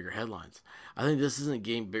much bigger headlines. I think this isn't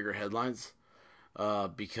getting bigger headlines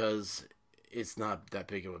because it's not that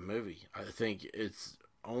big of a movie. I think it's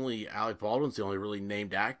only Alec Baldwin's the only really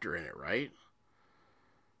named actor in it, right?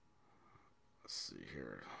 Let's see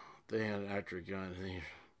here. They had an actor gun.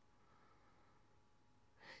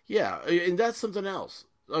 Yeah, and that's something else.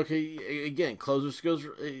 Okay, again, Closers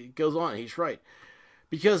goes on. He's right.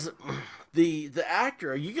 Because the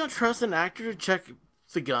actor, are you going to trust an actor to check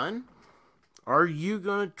the gun? Are you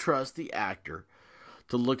going to trust the actor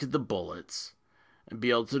to look at the bullets and be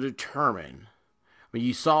able to determine? I mean,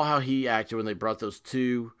 you saw how he acted when they brought those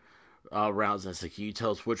two rounds in. So can you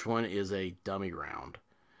tell us which one is a dummy round?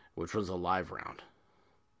 Which one's a live round?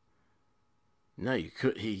 No, you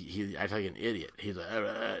could. He acted like an idiot. He's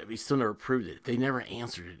like, he still never proved it. They never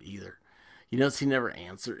answered it either. You notice he never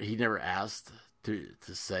answered. He never asked to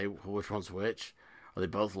say which one's which. Are they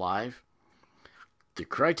both live? The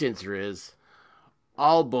correct answer is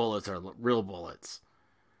all bullets are real bullets.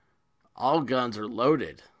 All guns are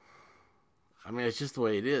loaded. I mean, it's just the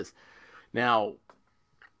way it is. Now,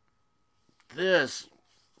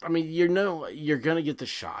 you're going to get the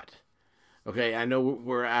shot. Okay, I know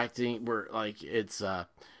we're like it's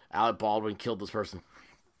Alec Baldwin killed this person.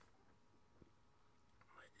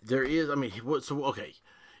 there is. I mean, okay,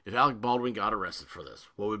 if Alec Baldwin got arrested for this,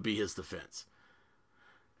 what would be his defense?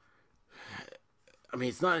 I mean,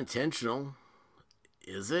 it's not intentional,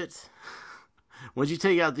 is it? Once you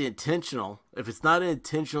take out the intentional, if it's not an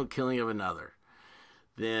intentional killing of another,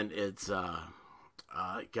 then it's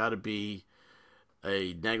got to be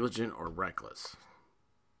a negligent or reckless.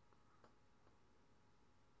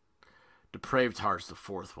 Depraved heart's the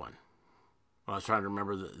fourth one. I was trying to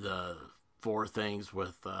remember the four things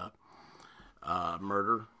with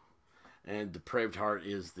murder, and depraved heart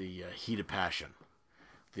is the heat of passion.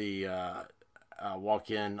 The walk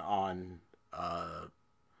in on,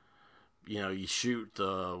 you shoot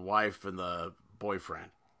the wife and the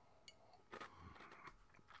boyfriend.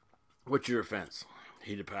 What's your offense?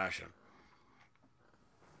 Heat of passion.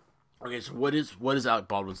 Okay, so what is Alec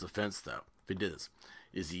Baldwin's defense, though, if he did this?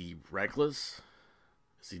 Is he reckless?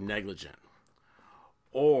 Is he negligent?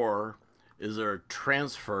 Or is there a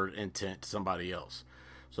transferred intent to somebody else?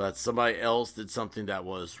 So that somebody else did something that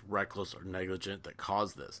was reckless or negligent that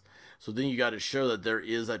caused this. So then you got to show that there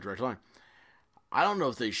is that direct line. I don't know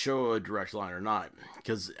if they show a direct line or not,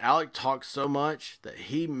 because Alec talks so much that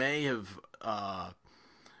he may have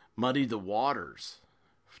muddied the waters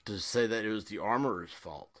to say that it was the armorer's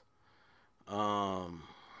fault. And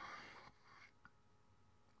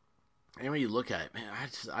when you look at it, man,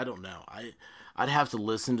 I don't know. I'd have to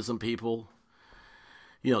listen to some people,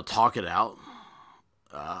 talk it out,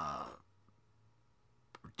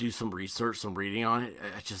 do some research, some reading on it.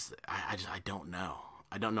 I don't know.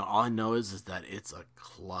 I don't know. All I know is that it's a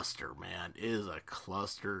cluster, man. It is a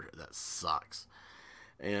cluster that sucks.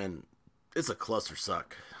 And it's a cluster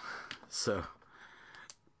suck. So,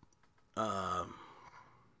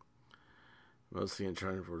 mostly in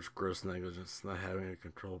trying to force gross negligence, not having a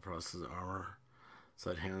control process of armor,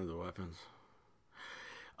 side handling the weapons.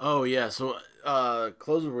 Oh yeah, so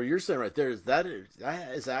closing what you're saying right there is that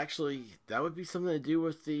actually that would be something to do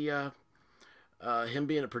with the him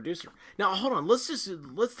being a producer. Now hold on, let's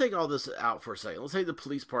take all this out for a second. Let's take the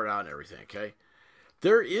police part out and everything. Okay,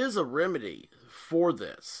 there is a remedy for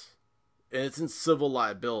this, and it's in civil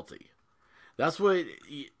liability. That's what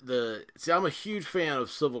I'm a huge fan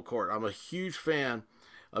of civil court. I'm a huge fan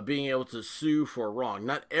of being able to sue for wrong.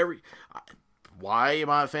 Why am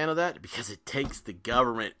I a fan of that? Because it takes the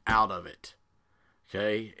government out of it.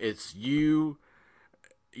 Okay? It's your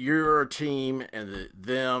team and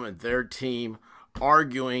them and their team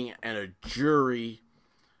arguing, and a jury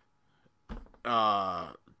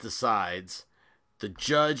decides. The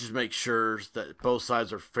judge makes sure that both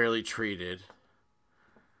sides are fairly treated.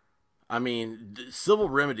 I mean, civil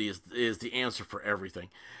remedy is the answer for everything.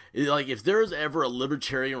 Like, if there is ever a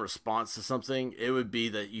libertarian response to something, it would be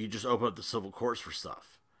that you just open up the civil courts for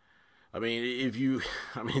stuff. I mean,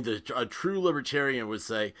 a true libertarian would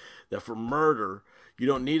say that for murder, you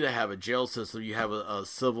don't need to have a jail system. You have a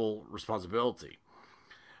civil responsibility.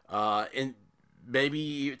 And maybe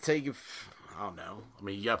you I don't know. I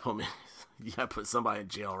mean, you gotta put somebody in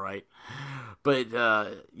jail, right? But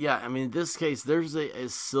yeah, I mean, in this case, there's a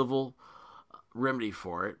civil remedy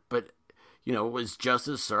for it. But was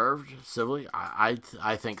justice served civilly? I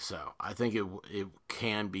think so. I think it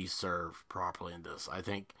can be served properly in this.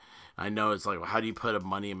 I know it's like, well, how do you put a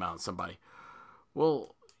money amount on somebody?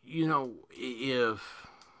 Well, if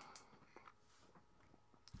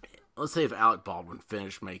let's say if Alec Baldwin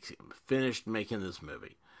finished making this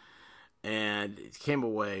movie, and it came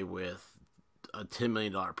away with a $10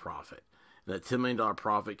 million profit. And that $10 million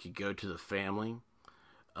profit could go to the family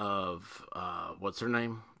of, what's her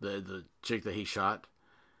name? The chick that he shot.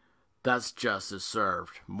 That's justice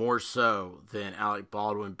served. More so than Alec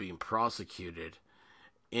Baldwin being prosecuted,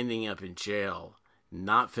 ending up in jail,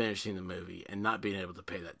 not finishing the movie, and not being able to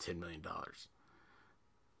pay that $10 million.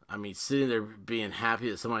 I mean, sitting there being happy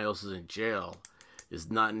that somebody else is in jail is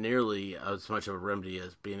not nearly as much of a remedy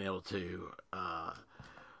as being able to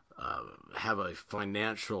have a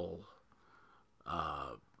financial.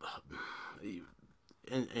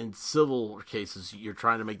 In civil cases, you're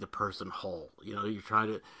trying to make the person whole. You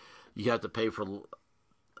have to pay for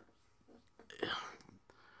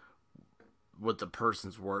what the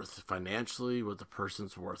person's worth financially, what the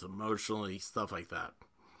person's worth emotionally, stuff like that.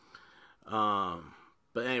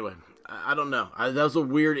 But anyway, I don't know. That was a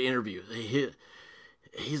weird interview.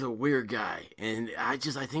 He's a weird guy, and I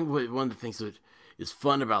think one of the things that is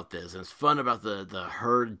fun about this, and it's fun about the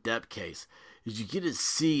Heard Depp case, is you get to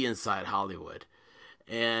see inside Hollywood.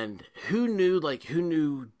 And who knew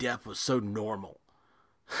Depp was so normal?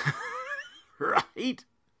 Right?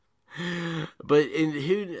 But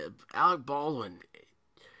Alec Baldwin,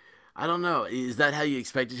 I don't know. Is that how you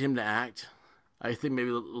expected him to act? I think maybe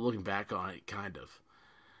looking back on it, kind of.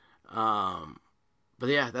 But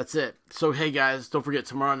yeah, that's it. So hey guys, don't forget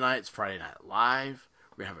tomorrow night it's Friday Night Live.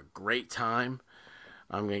 We're gonna have a great time.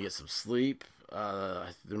 I'm gonna get some sleep. There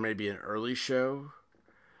may be an early show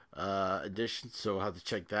edition, so I'll have to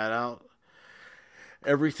check that out.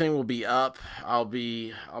 Everything will be up. We'll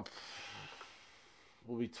be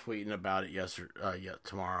tweeting about it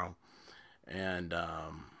tomorrow, and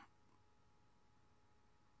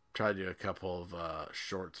try to do a couple of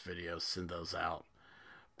shorts videos, send those out.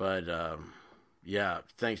 But yeah,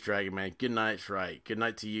 thanks, Dragon Man. Good night's right. Good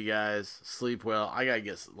night to you guys. Sleep well. I gotta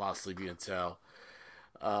get a lot of sleep, you can tell.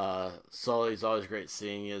 Sully's always great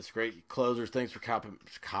seeing you. It's great closer. Thanks for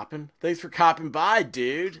copping. Thanks for copping by,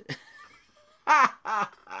 dude. I'm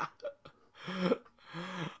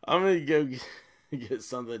gonna go get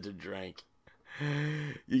something to drink.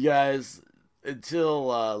 You guys,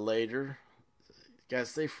 until later, guys,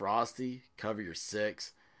 stay frosty, cover your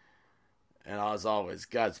six, and as always,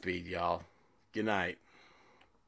 Godspeed, y'all. Good night.